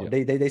right now.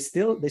 Yeah. They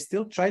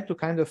still try to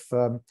kind of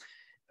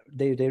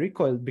they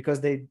recoil because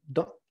they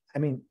don't. I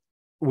mean,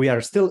 we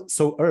are still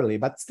so early,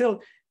 but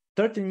still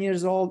 13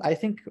 years old. I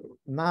think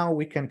now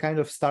we can kind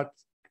of start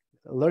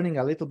learning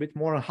a little bit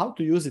more on how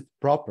to use it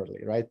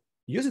properly, right?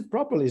 Use it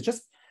properly is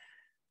just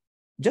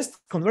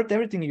convert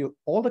everything,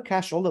 all the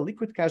cash, all the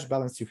liquid cash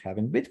balance you have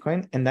in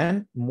Bitcoin, and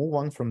then move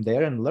on from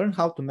there and learn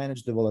how to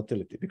manage the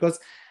volatility, because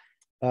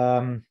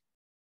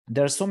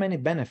there are so many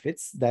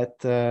benefits that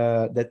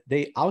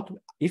they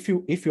if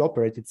you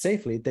operate it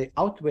safely, they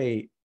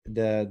outweigh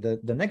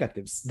the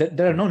negatives.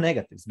 There are no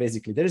negatives.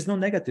 Basically, there is no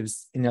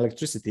negatives in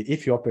electricity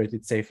if you operate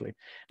it safely.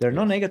 There are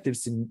no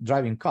negatives in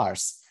driving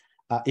cars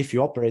if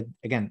you operate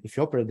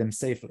them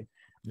safely.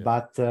 Yeah.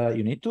 But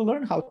you need to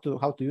learn how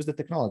to use the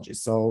technology.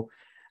 So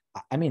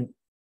I mean,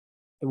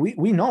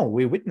 we know,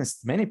 we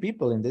witnessed many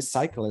people in this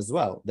cycle as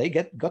well. They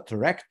got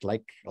wrecked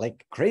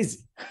like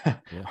crazy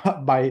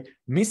by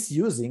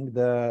misusing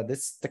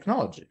this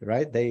technology,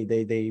 right?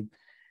 They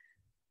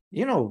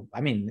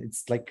I mean,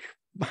 it's like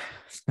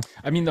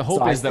I mean, the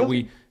hope is that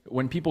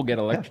when people get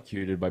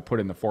electrocuted by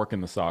putting the fork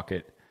in the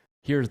socket,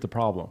 here's the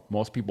problem.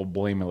 Most people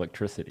blame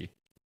electricity.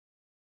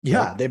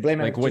 Yeah, right? They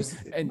blame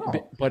electricity.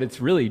 But it's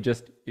really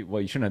just,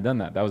 well, you shouldn't have done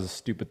that. That was a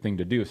stupid thing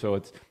to do. So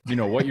it's,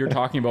 what you're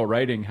talking about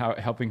writing,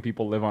 helping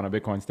people live on a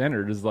Bitcoin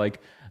standard is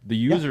like the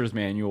user's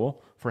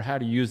manual for how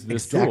to use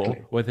this tool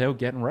without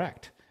getting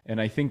wrecked. And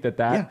I think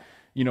that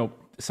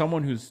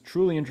someone who's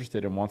truly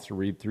interested and wants to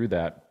read through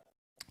that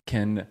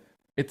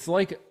it's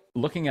like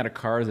looking at a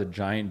car as a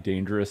giant,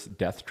 dangerous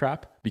death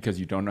trap because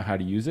you don't know how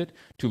to use it,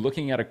 to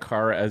looking at a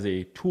car as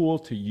a tool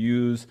to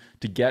use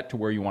to get to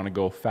where you want to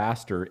go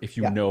faster if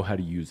you know how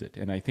to use it.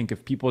 And I think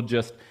if people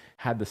just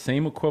had the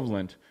same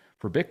equivalent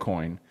for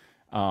Bitcoin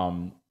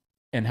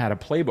and had a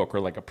playbook or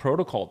like a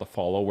protocol to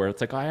follow where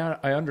it's like,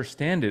 I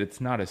understand it,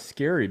 it's not as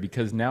scary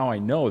because now I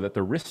know that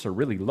the risks are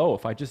really low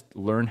if I just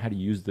learn how to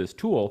use this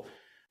tool.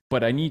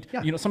 But I need,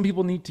 some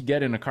people need to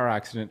get in a car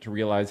accident to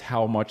realize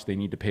how much they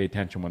need to pay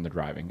attention when they're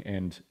driving.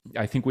 And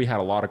I think we had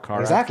a lot of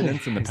car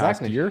accidents in the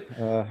past year,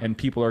 and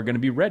people are going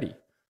to be ready.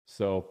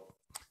 So,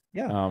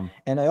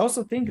 and I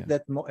also think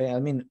that,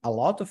 a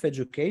lot of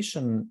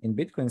education in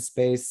Bitcoin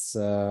space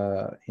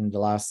in the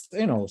last,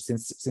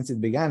 since it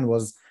began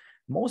was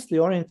mostly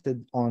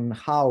oriented on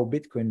how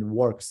Bitcoin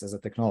works as a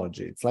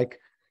technology. It's like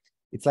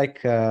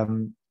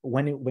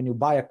when you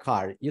buy a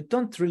car, you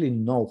don't really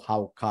know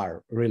how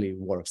car really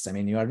works. I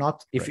mean, you are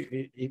not,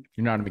 you're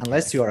not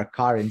unless you are a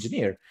car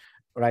engineer,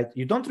 right?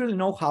 You don't really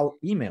know how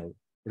email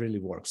really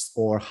works,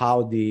 or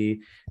how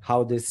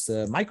this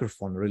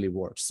microphone really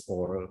works,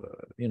 or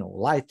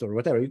light or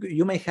whatever.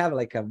 You may have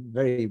like a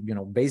very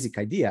basic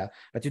idea,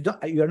 but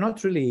you are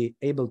not really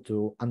able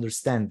to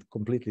understand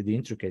completely the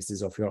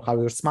intricacies of how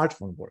your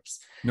smartphone works.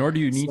 Nor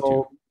do you need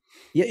to.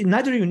 Yeah,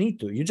 neither you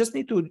need to. You just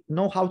need to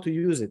know how to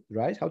use it,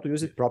 right? How to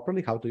use it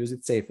properly, how to use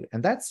it safely.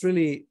 And that's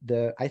really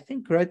I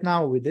think right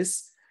now with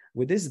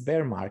this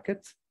bear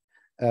market,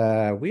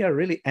 we are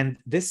really, and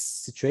this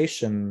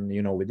situation,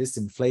 with this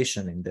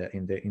inflation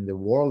in the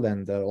world,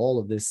 and all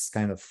of this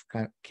kind of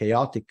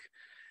chaotic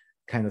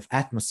kind of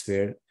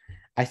atmosphere,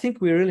 I think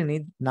we really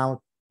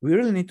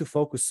need to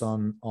focus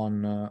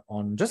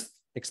on just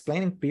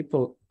explaining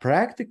people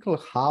practical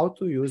how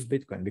to use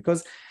Bitcoin,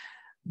 because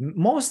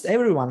most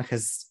everyone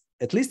has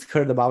at least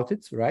heard about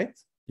it, right?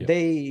 Yeah.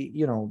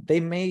 They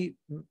may,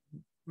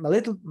 a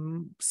little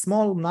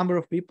small number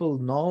of people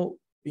know,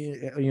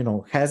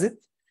 has it,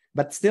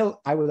 but still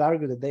I would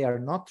argue that they are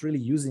not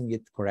really using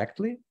it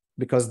correctly,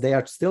 because they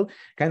are still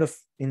kind of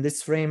in this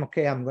frame.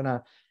 Okay, I'm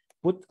gonna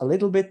put a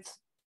little bit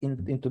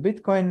into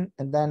Bitcoin,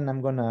 and then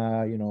I'm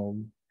gonna,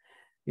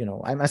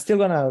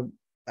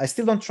 I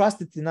still don't trust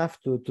it enough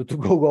to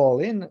go all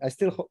in. I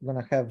still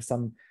gonna have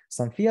some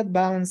fiat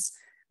balance,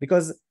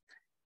 because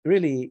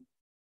really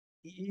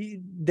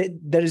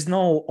there is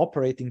no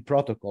operating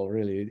protocol.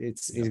 Really,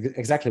 it's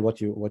exactly what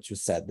you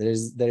said.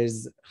 There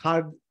is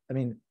hard. I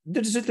mean,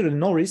 there's literally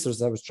no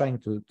resource. I was trying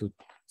to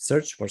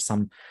search for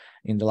some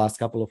in the last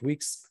couple of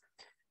weeks.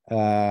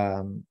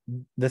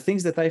 The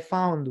things that I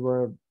found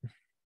were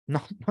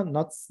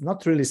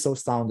not really so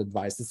sound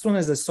advice. As soon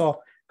as I saw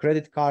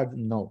credit card,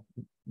 no,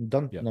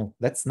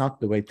 that's not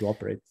the way to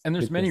operate. And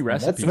there's many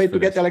recipes. That's the way to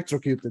get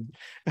electrocuted.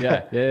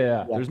 Yeah.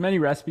 There's many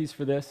recipes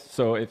for this.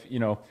 So if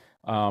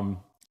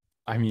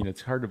I mean,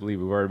 it's hard to believe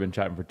we've already been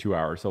chatting for 2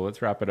 hours, so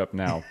let's wrap it up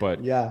now. But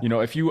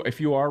if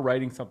you are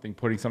writing something,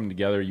 putting something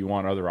together, you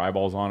want other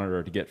eyeballs on it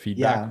or to get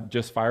feedback,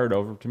 just fire it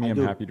over to me.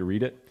 I'm happy to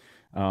read it.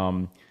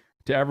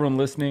 To everyone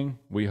listening,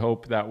 we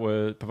hope that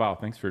was Pavao.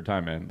 Thanks for your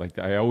time, man. Like,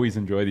 I always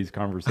enjoy these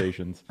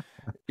conversations.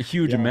 A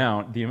huge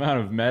amount, the amount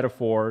of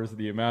metaphors,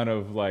 the amount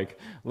of like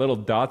little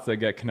dots that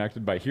get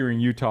connected by hearing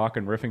you talk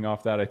and riffing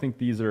off that. I think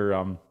these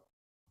are,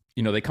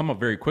 they come up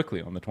very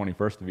quickly on the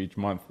 21st of each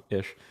month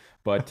ish.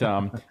 But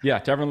to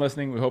everyone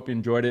listening, we hope you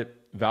enjoyed it.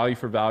 Value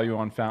for value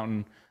on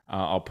Fountain.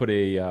 I'll put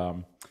a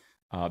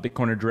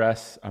Bitcoin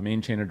address, a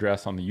main chain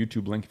address on the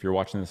YouTube link. If you're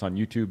watching this on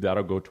YouTube,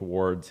 that'll go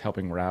towards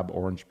helping Rab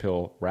Orange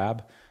Pill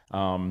Rab.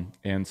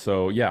 And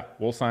so,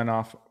 we'll sign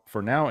off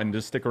for now, and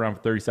just stick around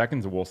for 30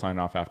 seconds and we'll sign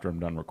off after I'm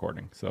done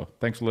recording. So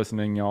thanks for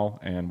listening, y'all,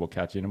 and we'll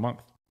catch you in a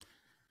month.